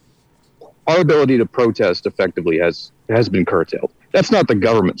because our ability to protest effectively has been curtailed. That's not the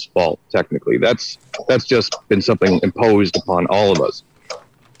government's fault, technically. That's just been something imposed upon all of us.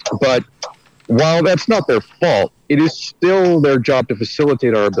 But while that's not their fault, it is still their job to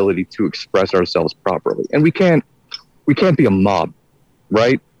facilitate our ability to express ourselves properly. And we can't be a mob,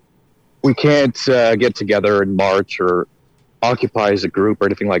 right? We can't get together and march or occupy as a group or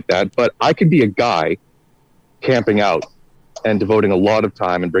anything like that. But I can be a guy camping out and devoting a lot of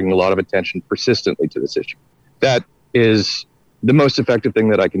time and bringing a lot of attention persistently to this issue. That is the most effective thing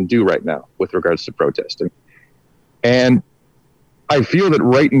that I can do right now with regards to protesting. And I feel that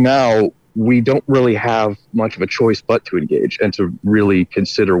right now we don't really have much of a choice but to engage and to really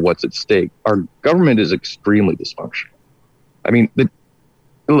consider what's at stake. Our government is extremely dysfunctional. I mean,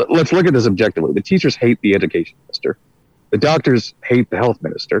 let's look at this objectively. The teachers hate the education minister. The doctors hate the health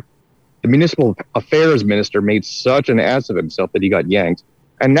minister. The municipal affairs minister made such an ass of himself that he got yanked.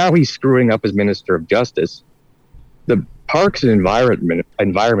 And now he's screwing up as minister of justice. The parks and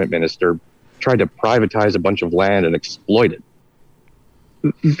environment minister tried to privatize a bunch of land and exploit it.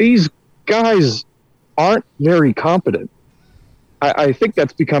 These guys aren't very competent. I think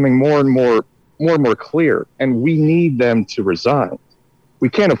that's becoming more and more clear, and we need them to resign. We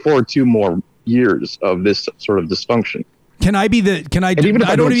can't afford 2 more years of this sort of dysfunction. Can I be the? Can I? And even if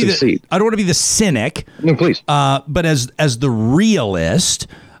I don't want to be succeed, I don't want to be the cynic. No, please. But as the realist,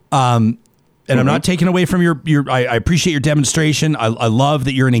 and I'm not taking away from your. I appreciate your demonstration. I love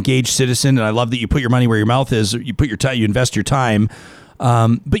that you're an engaged citizen, and I love that you put your money where your mouth is. You put your time. You invest your time.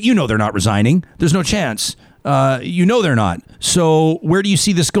 But you know they're not resigning. There's no chance. You know they're not. So where do you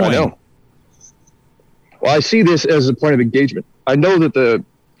see this going? I know. Well, I see this as a point of engagement. I know that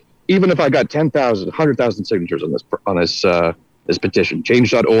even if I got 10,000, 100,000 signatures on this petition,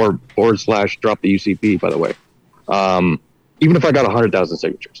 change.org/drop the UCP, by the way. Even if I got 100,000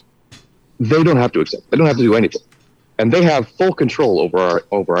 signatures, they don't have to accept. They don't have to do anything, and they have full control over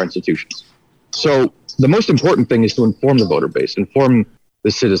our institutions. So the most important thing is to inform the voter base, inform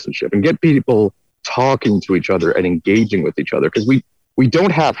the citizenship, and get people talking to each other and engaging with each other, because we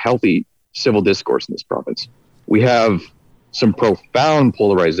don't have healthy civil discourse in this province. We have some profound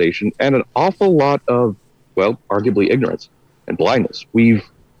polarization and an awful lot of, well, arguably ignorance and blindness. We've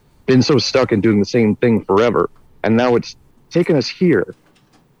been so stuck in doing the same thing forever, and now it's taken us here.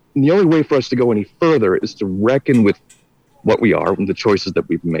 And the only way for us to go any further is to reckon with what we are and the choices that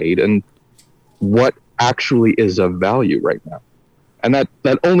we've made and what actually is of value right now. And that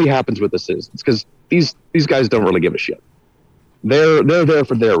only happens with the citizens, because these guys don't really give a shit. They're there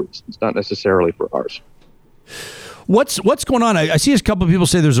for their reasons, not necessarily for ours. What's going on? I see a couple of people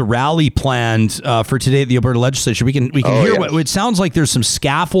say there's a rally planned for today at the Alberta Legislature. We can hear what it sounds like. There's some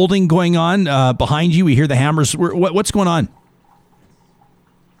scaffolding going on behind you. We hear the hammers. What's going on?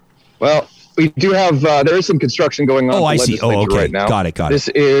 Well, we do have there is some construction going on. Oh, I see. Oh, okay. Right now. Got it. This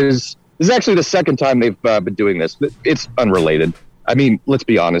is actually the second time they've been doing this. It's unrelated. I mean, let's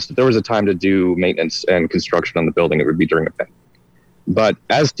be honest. If there was a time to do maintenance and construction on the building, it would be during a pandemic. But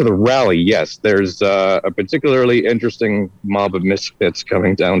as to the rally, yes, there's a particularly interesting mob of misfits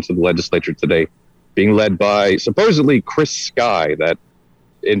coming down to the legislature today, being led by supposedly Chris Sky, that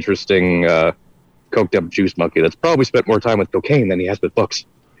interesting coked up juice monkey that's probably spent more time with cocaine than he has with books.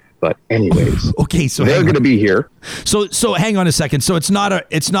 But anyways, okay, so they're going to be here. So hang on a second. So it's not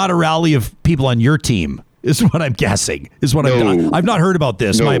a rally of people on your team, is what I'm guessing. I've not heard about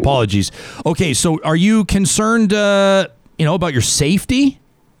this. No. My apologies. Okay, so are you concerned, about your safety?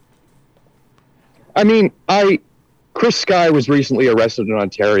 I mean, Chris Sky was recently arrested in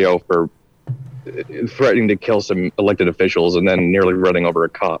Ontario for threatening to kill some elected officials and then nearly running over a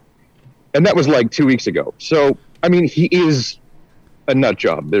cop. And that was like 2 weeks ago. So, I mean, he is a nut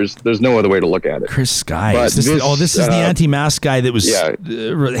job. There's no other way to look at it. Chris Sky. This is the anti-mask guy that was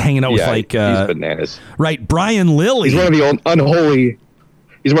hanging out with he's bananas. Right, Brian Lilly. He's one of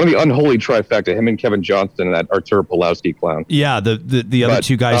the unholy trifecta. Him and Kevin Johnston and that Artur Pawlowski clown. Yeah, the other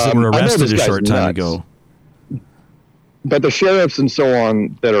two guys that were arrested a short time ago. But the sheriffs and so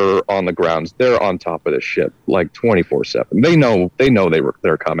on that are on the grounds, they're on top of this shit like 24/7. They know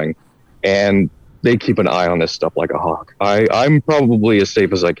they're coming, and they keep an eye on this stuff like a hawk. I'm probably as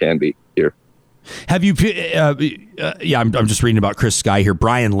safe as I can be here. Have you? I'm just reading about Chris Sky here.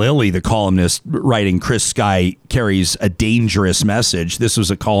 Brian Lilly, the columnist, writing Chris Sky carries a dangerous message. This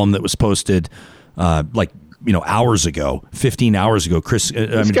was a column that was posted hours ago, 15 hours ago. Chris,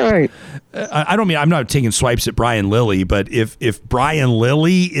 I'm not taking swipes at Brian Lilly, but if Brian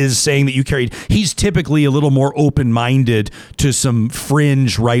Lilly is saying that he's typically a little more open-minded to some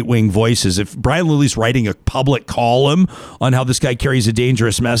fringe right-wing voices. If Brian Lilly's writing a public column on how this guy carries a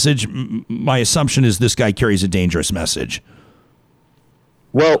dangerous message, my assumption is this guy carries a dangerous message.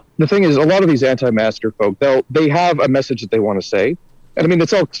 Well, the thing is, a lot of these anti-masker folk, they have a message that they want to say. And I mean,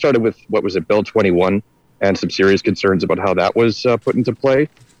 it's all started with, Bill 21, and some serious concerns about how that was put into play.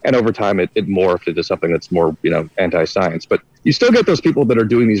 And over time, it morphed into something that's more, anti-science. But you still get those people that are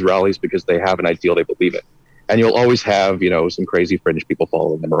doing these rallies because they have an ideal they believe in. And you'll always have, some crazy fringe people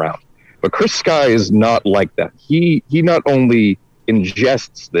following them around. But Chris Sky is not like that. He not only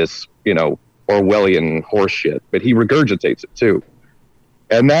ingests this, Orwellian horse shit, but he regurgitates it too.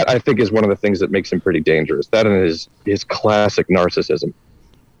 And that, I think, is one of the things that makes him pretty dangerous. That and his classic narcissism.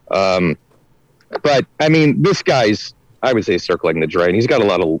 But, I mean, this guy's, I would say, circling the drain. He's got a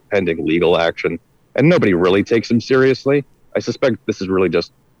lot of pending legal action, and nobody really takes him seriously. I suspect this is really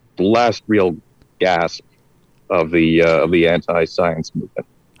just the last real gasp of the anti-science movement.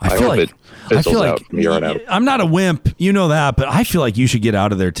 I hope it fizzles out from here on out. I'm not a wimp, you know that, but I feel like you should get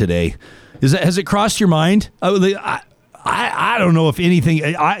out of there today. Has it crossed your mind? I don't know if anything.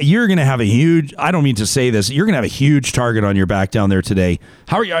 You're going to have a huge. I don't mean to say this. You're going to have a huge target on your back down there today.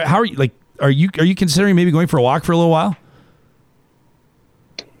 How are you? Like, are you considering maybe going for a walk for a little while?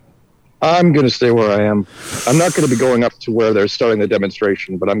 I'm going to stay where I am. I'm not going to be going up to where they're starting the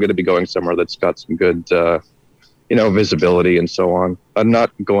demonstration, but I'm going to be going somewhere that's got some good, visibility and so on. I'm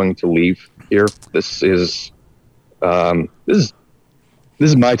not going to leave here. This is my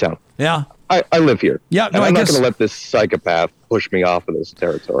town. Yeah. I live here. Yeah, no, I'm not going to let this psychopath push me off of this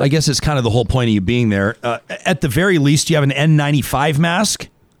territory. I guess it's kind of the whole point of you being there. At the very least, you have an N95 mask?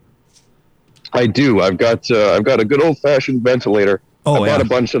 I do. I've got a good old-fashioned ventilator. I bought a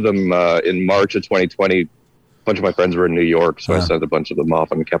bunch of them in March of 2020. A bunch of my friends were in New York, so I sent a bunch of them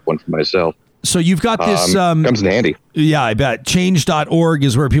off and kept one for myself. So you've got this... comes in handy. Yeah, I bet. Change.org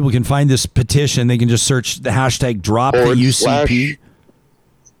is where people can find this petition. They can just search the hashtag drop the UCP.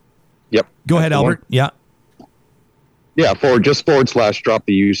 Yep. Go ahead, Albert. Yeah. Yeah, forward / drop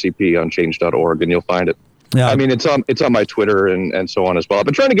the UCP on change.org, and you'll find it. Yeah. I mean, it's on my Twitter and so on as well. I've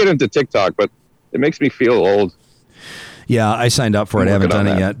been trying to get into TikTok, but it makes me feel old. Yeah, I signed up for it. I haven't done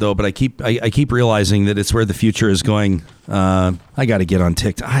it yet, though. But I keep realizing that it's where the future is going. I got to get on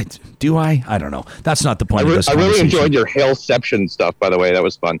TikTok. Do I? I don't know. That's not the point of this I really enjoyed your Haleception stuff, by the way. That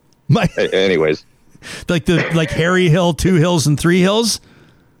was fun. Anyways. like Harry Hill, 2 hills, and 3 hills?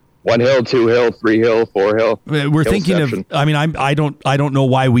 1 hill, 2 hill, 3 hill, 4 hill. We're thinking of. I mean, I don't know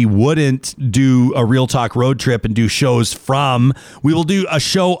why we wouldn't do a Real Talk road trip and do shows from. We will do a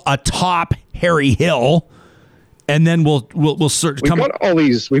show atop Harry Hill, and then we'll search. We've got all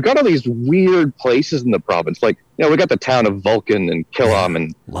these weird places in the province. Like, we got the town of Vulcan and Killam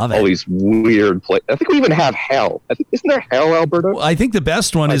and all these weird places. I think we even have Hell. Isn't there Hell, Alberta? Well, I think the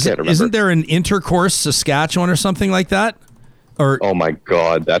best one isn't there an Intercourse, Saskatchewan, or something like that? Oh my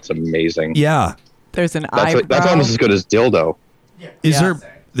God, that's amazing. Yeah. There's that's almost as good as Dildo.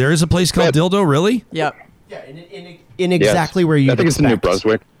 There is a place called Dildo, really? Yep. Yeah, in exactly where you. I think it's in New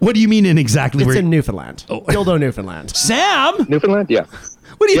Brunswick. What do you mean in exactly where? It's in Newfoundland. Dildo, Newfoundland. Sam? Newfoundland, yeah.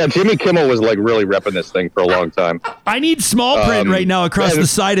 What do you? Yeah, Jimmy Kimmel was like really repping this thing for a long time. I need small print right now across the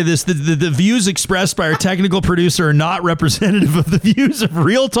side of this. The views expressed by our technical producer are not representative of the views of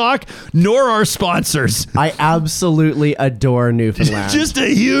Real Talk nor our sponsors. I absolutely adore Newfoundland. Just a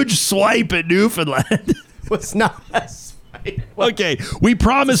huge swipe at Newfoundland. Was not a swipe. Okay, we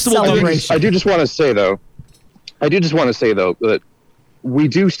promise we'll do it. I do just want to say though that we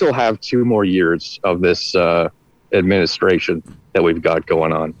do still have 2 more years of this administration that we've got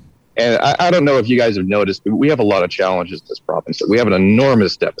going on. And I don't know if you guys have noticed, but we have a lot of challenges in this province. We have an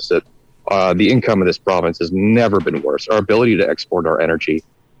enormous deficit. The income of this province has never been worse. Our ability to export our energy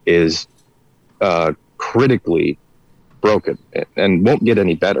is critically broken and won't get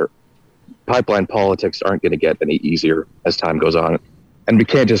any better. Pipeline politics aren't going to get any easier as time goes on. And we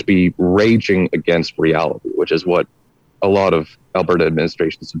can't just be raging against reality, which is what a lot of Alberta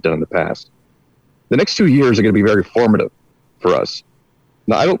administrations have done in the past. The next 2 years are going to be very formative for us.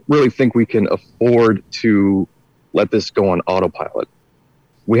 Now, I don't really think we can afford to let this go on autopilot.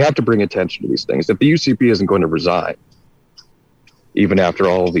 We have to bring attention to these things. If the UCP isn't going to resign, even after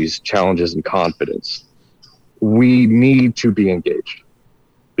all of these challenges and confidence, we need to be engaged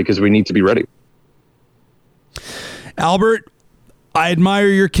because we need to be ready. Albert, I admire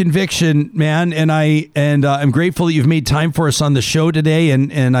your conviction, man, and I'm grateful that you've made time for us on the show today,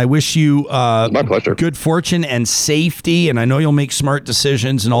 and I wish you my pleasure. Good fortune and safety, and I know you'll make smart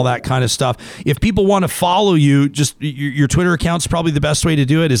decisions and all that kind of stuff. If people want to follow you, just your Twitter account's probably the best way to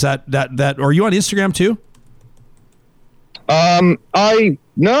do it. Is that or are you on Instagram too? I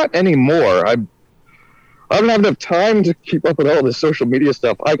not anymore. I don't have enough time to keep up with all this social media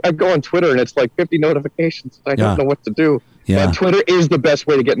stuff. I go on Twitter and it's like 50 notifications. I don't know what to do. Yeah. But Twitter is the best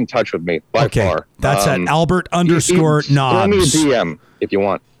way to get in touch with me by far. That's at Albert_Knobs. Throw me a DM if you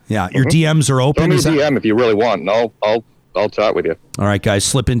want. Yeah, your DMs are open. Throw me a DM if you really want, and I'll chat with you. All right, guys,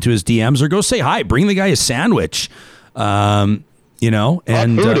 slip into his DMs or go say hi. Bring the guy a sandwich. And hot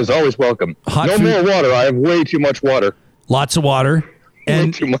food is always welcome. More water. I have way too much water. Lots of water.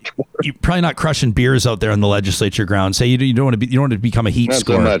 And too much water. You're probably not crushing beers out there on the legislature grounds. Say you don't want to become a heat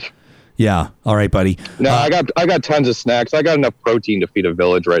scorer. Not so much. Yeah. All right, buddy. No, I got tons of snacks. I got enough protein to feed a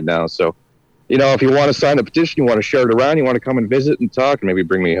village right now. So, if you want to sign a petition, you want to share it around, you want to come and visit and talk, and maybe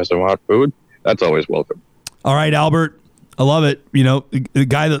bring me some hot food, that's always welcome. All right, Albert. I love it. The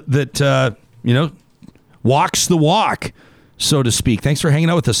guy that walks the walk, so to speak. Thanks for hanging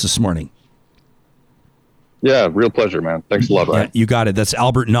out with us this morning. Yeah, real pleasure, man. Thanks a lot, Ryan. Yeah, you got it. That's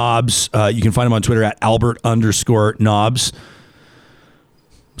Albert Knobs. You can find him on Twitter at Albert_Knobs.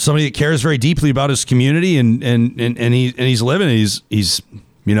 Somebody that cares very deeply about his community and he's living. He's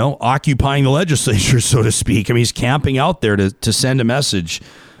occupying the legislature, so to speak. I mean, he's camping out there to send a message.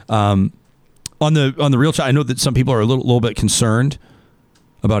 On the real chat, I know that some people are a little bit concerned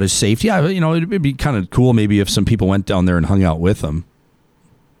about his safety. Yeah, it'd be kind of cool maybe if some people went down there and hung out with him.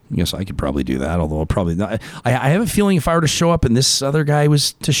 I guess I could probably do that, although probably not. I have a feeling if I were to show up and this other guy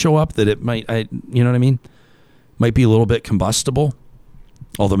was to show up, that it might, you know what I mean? Might be a little bit combustible.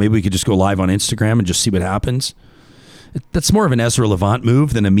 Although maybe we could just go live on Instagram and just see what happens. That's more of an Ezra Levant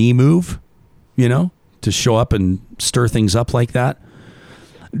move than a me move, to show up and stir things up like that.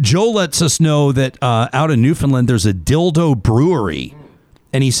 Joe lets us know that out in Newfoundland, there's a dildo brewery.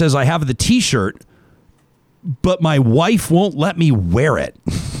 And he says, I have the T-shirt, but my wife won't let me wear it.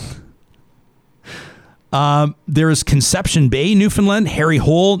 There is Conception Bay, Newfoundland, Harry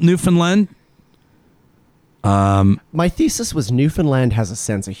Hole, Newfoundland. My thesis was Newfoundland has a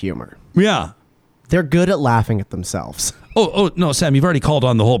sense of humor. Yeah. They're good at laughing at themselves. Oh no, Sam, you've already called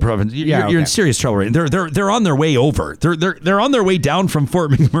on the whole province. You're in serious trouble right now. They're on their way over. They're on their way down from Fort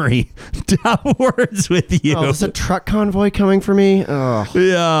McMurray downwards with you. Oh, there's a truck convoy coming for me. Oh.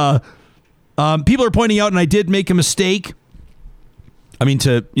 Yeah. People are pointing out, and I did make a mistake. I mean,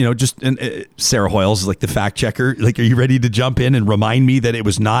 Sarah Hoyles is like the fact checker. Like, are you ready to jump in and remind me that it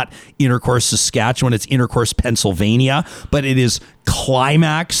was not Intercourse, Saskatchewan? It's Intercourse, Pennsylvania, but it is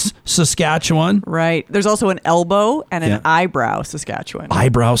Climax, Saskatchewan. Right. There's also an elbow and an eyebrow, Saskatchewan.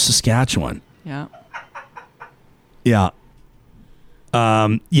 Eyebrow, Saskatchewan. Yeah. Yeah.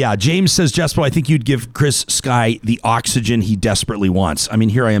 James says, Jespo, I think you'd give Chris Sky the oxygen he desperately wants. I mean,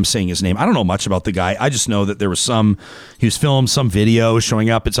 here I am saying his name. I don't know much about the guy. I just know that he was filmed some video showing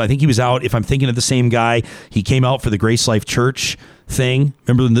up. I think he was out, if I'm thinking of the same guy, he came out for the Grace Life Church thing.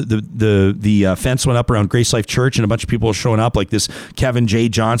 Remember the fence went up around Grace Life Church and a bunch of people were showing up, like this Kevin J.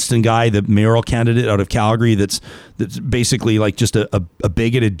 Johnston guy, the mayoral candidate out of Calgary that's basically like just a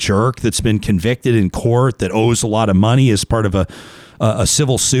bigoted jerk that's been convicted in court, that owes a lot of money as part of a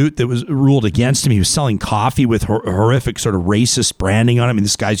civil suit that was ruled against him. He was selling coffee with horrific sort of racist branding on it. I mean,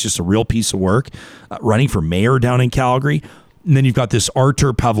 this guy's just a real piece of work, running for mayor down in Calgary. And then you've got this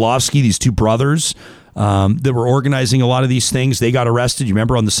Artur Pavlovsky, these two brothers that were organizing a lot of these things. They got arrested. You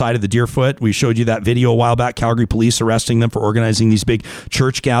remember on the side of the Deerfoot? We showed you that video a while back, Calgary police arresting them for organizing these big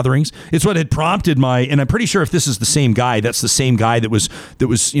church gatherings. It's what had prompted and I'm pretty sure if this is the same guy, that's the same guy that was,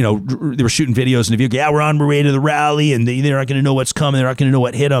 you know, they were shooting videos and the video, yeah, we're on our way to the rally and they're not going to know what's coming. They're not going to know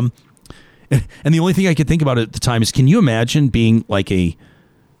what hit them. And the only thing I could think about at the time is, can you imagine being like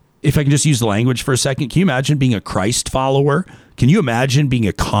if I can just use the language for a second, can you imagine being a Christ follower? Can you imagine being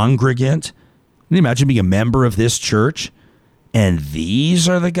a congregant? Can you imagine being a member of this church? And these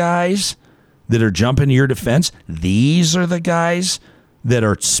are the guys that are jumping to your defense. These are the guys that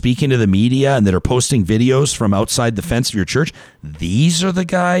are speaking to the media and that are posting videos from outside the fence of your church. These are the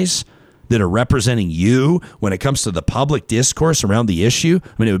guys that are representing you when it comes to the public discourse around the issue. I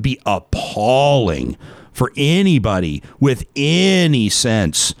mean, it would be appalling for anybody with any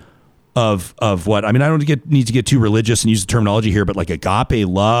sense of what, I mean, I don't need to get too religious and use the terminology here, but like agape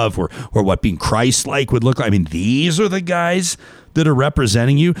love or what being Christ-like would look like. I mean, these are the guys that are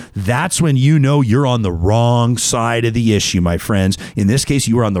representing you. That's when you know you're on the wrong side of the issue, my friends. In this case,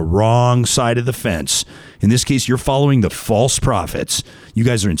 you are on the wrong side of the fence. In this case, you're following the false prophets. You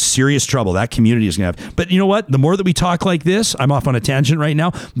guys are in serious trouble. That community is going to have. But you know what? The more that we talk like this, I'm off on a tangent right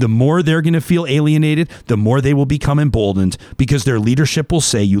now, the more they're going to feel alienated, the more they will become emboldened, because their leadership will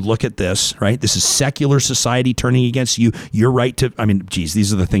say, you look at this, right? This is secular society turning against you. You're right to, I mean, geez,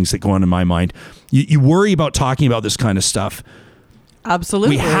 these are the things that go on in my mind. You worry about talking about this kind of stuff.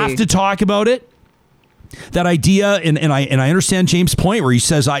 Absolutely. We have to talk about it. That idea, and I understand James' point where he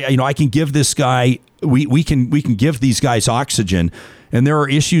says, I can give this guy, we can give these guys oxygen, and there are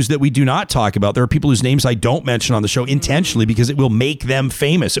issues that we do not talk about. There are people whose names I don't mention on the show intentionally because it will make them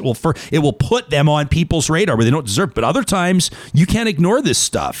famous. It will put them on people's radar where they don't deserve. But other times you can't ignore this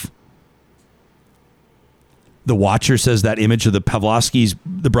stuff. The Watcher says that image of the Pavlovskys,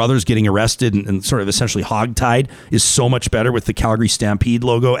 the brothers getting arrested and sort of essentially hogtied, is so much better with the Calgary Stampede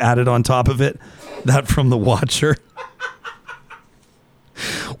logo added on top of it. That from The Watcher.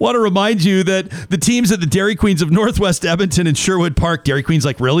 Want to remind you that the teams at the Dairy Queens of Northwest Edmonton and Sherwood Park, Dairy Queen's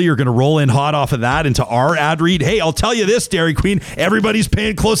like, really? You're going to roll in hot off of that into our ad read? Hey, I'll tell you this, Dairy Queen, everybody's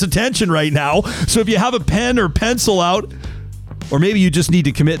paying close attention right now. So if you have a pen or pencil out, or maybe you just need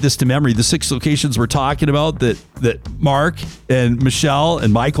to commit this to memory, the 6 locations we're talking about that Mark and Michelle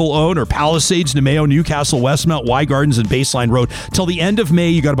and Michael own are Palisades, Nemeo, Newcastle, Westmount, Y Gardens, and Baseline Road. Till the end of May,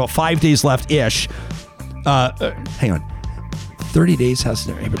 you got about 5 days left-ish. Hang on. 30 days has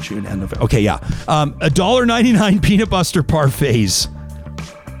to April, June, end of... Okay, yeah. $1.99 peanut butter parfaits.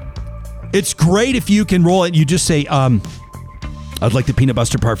 It's great if you can roll it. You just say... I'd like the peanut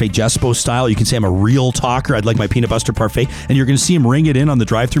butter parfait Jespo style. You can say I'm a real talker. I'd like my peanut butter parfait. And you're going to see him ring it in on the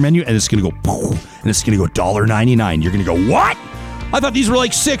drive-thru menu, and it's going to go, poof, and it's going to go $1.99. You're going to go, what? I thought these were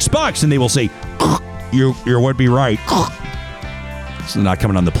like $6. And they will say, you would be right. It's not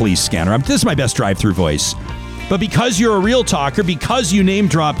coming on the police scanner. This is my best drive-thru voice. But because you're a real talker, because you name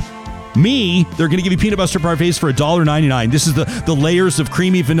drop me, they're going to give you peanut butter parfaits for $1.99. This is the layers of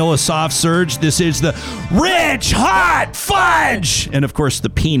creamy vanilla soft surge. This is the rich hot fudge, and of course the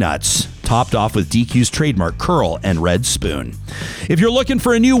peanuts, topped off with DQ's trademark curl and red spoon. If you're looking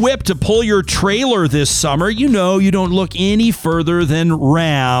for a new whip to pull your trailer this summer, you know you don't look any further than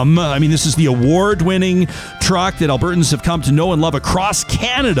Ram. I mean, this is the award-winning truck that Albertans have come to know and love across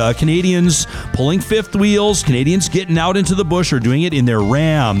Canada. Canadians pulling fifth wheels, Canadians getting out into the bush are doing it in their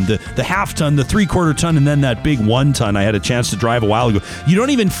Ram, the half-ton, the three-quarter ton, and then that big one-ton I had a chance to drive a while ago. You don't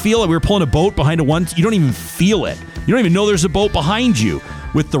even feel it. We were pulling a boat behind a one. You don't even feel it. You don't even know there's a boat behind you.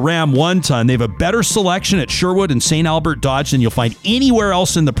 With the Ram 1-ton, they have a better selection at Sherwood and St. Albert Dodge than you'll find anywhere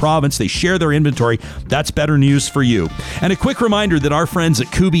else in the province. They share their inventory. That's better news for you. And a quick reminder that our friends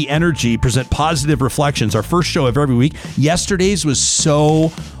at Kubi Energy present Positive Reflections, our first show of every week. Yesterday's was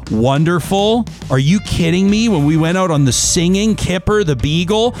so wonderful. Are you kidding me? When we went out on the singing Kipper, the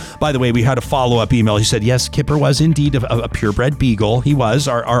beagle. By the way, we had a follow-up email. He said, yes, Kipper was indeed a purebred beagle. He was.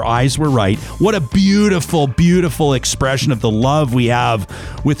 Our eyes were right. What a beautiful, beautiful expression of the love we have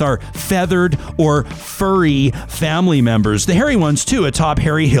with our feathered or furry family members. The hairy ones, too, atop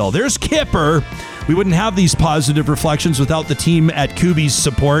Harry Hill. There's Kipper. We wouldn't have these positive reflections without the team at Kubi's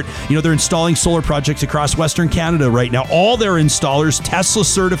support. You know, they're installing solar projects across Western Canada right now. All their installers, Tesla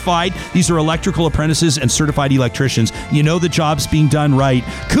certified. These are electrical apprentices and certified electricians. You know the job's being done right.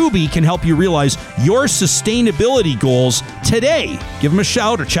 Kubi can help you realize your sustainability goals today. Give them a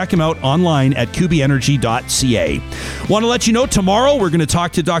shout or check them out online at kubienergy.ca. Want to let you know, tomorrow we're going to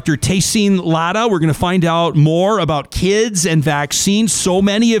talk to Dr. Taysine Latta. We're going to find out more about kids and vaccines. So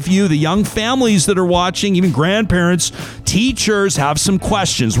many of you, the young families that are watching, even grandparents, teachers, have some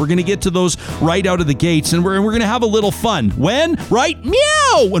questions. We're going to get to those right out of the gates, and we're going to have a little fun. When? Right?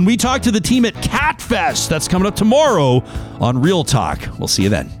 Meow! When we talk to the team at CatFest. That's coming up tomorrow on Real Talk. We'll see you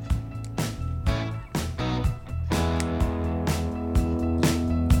then.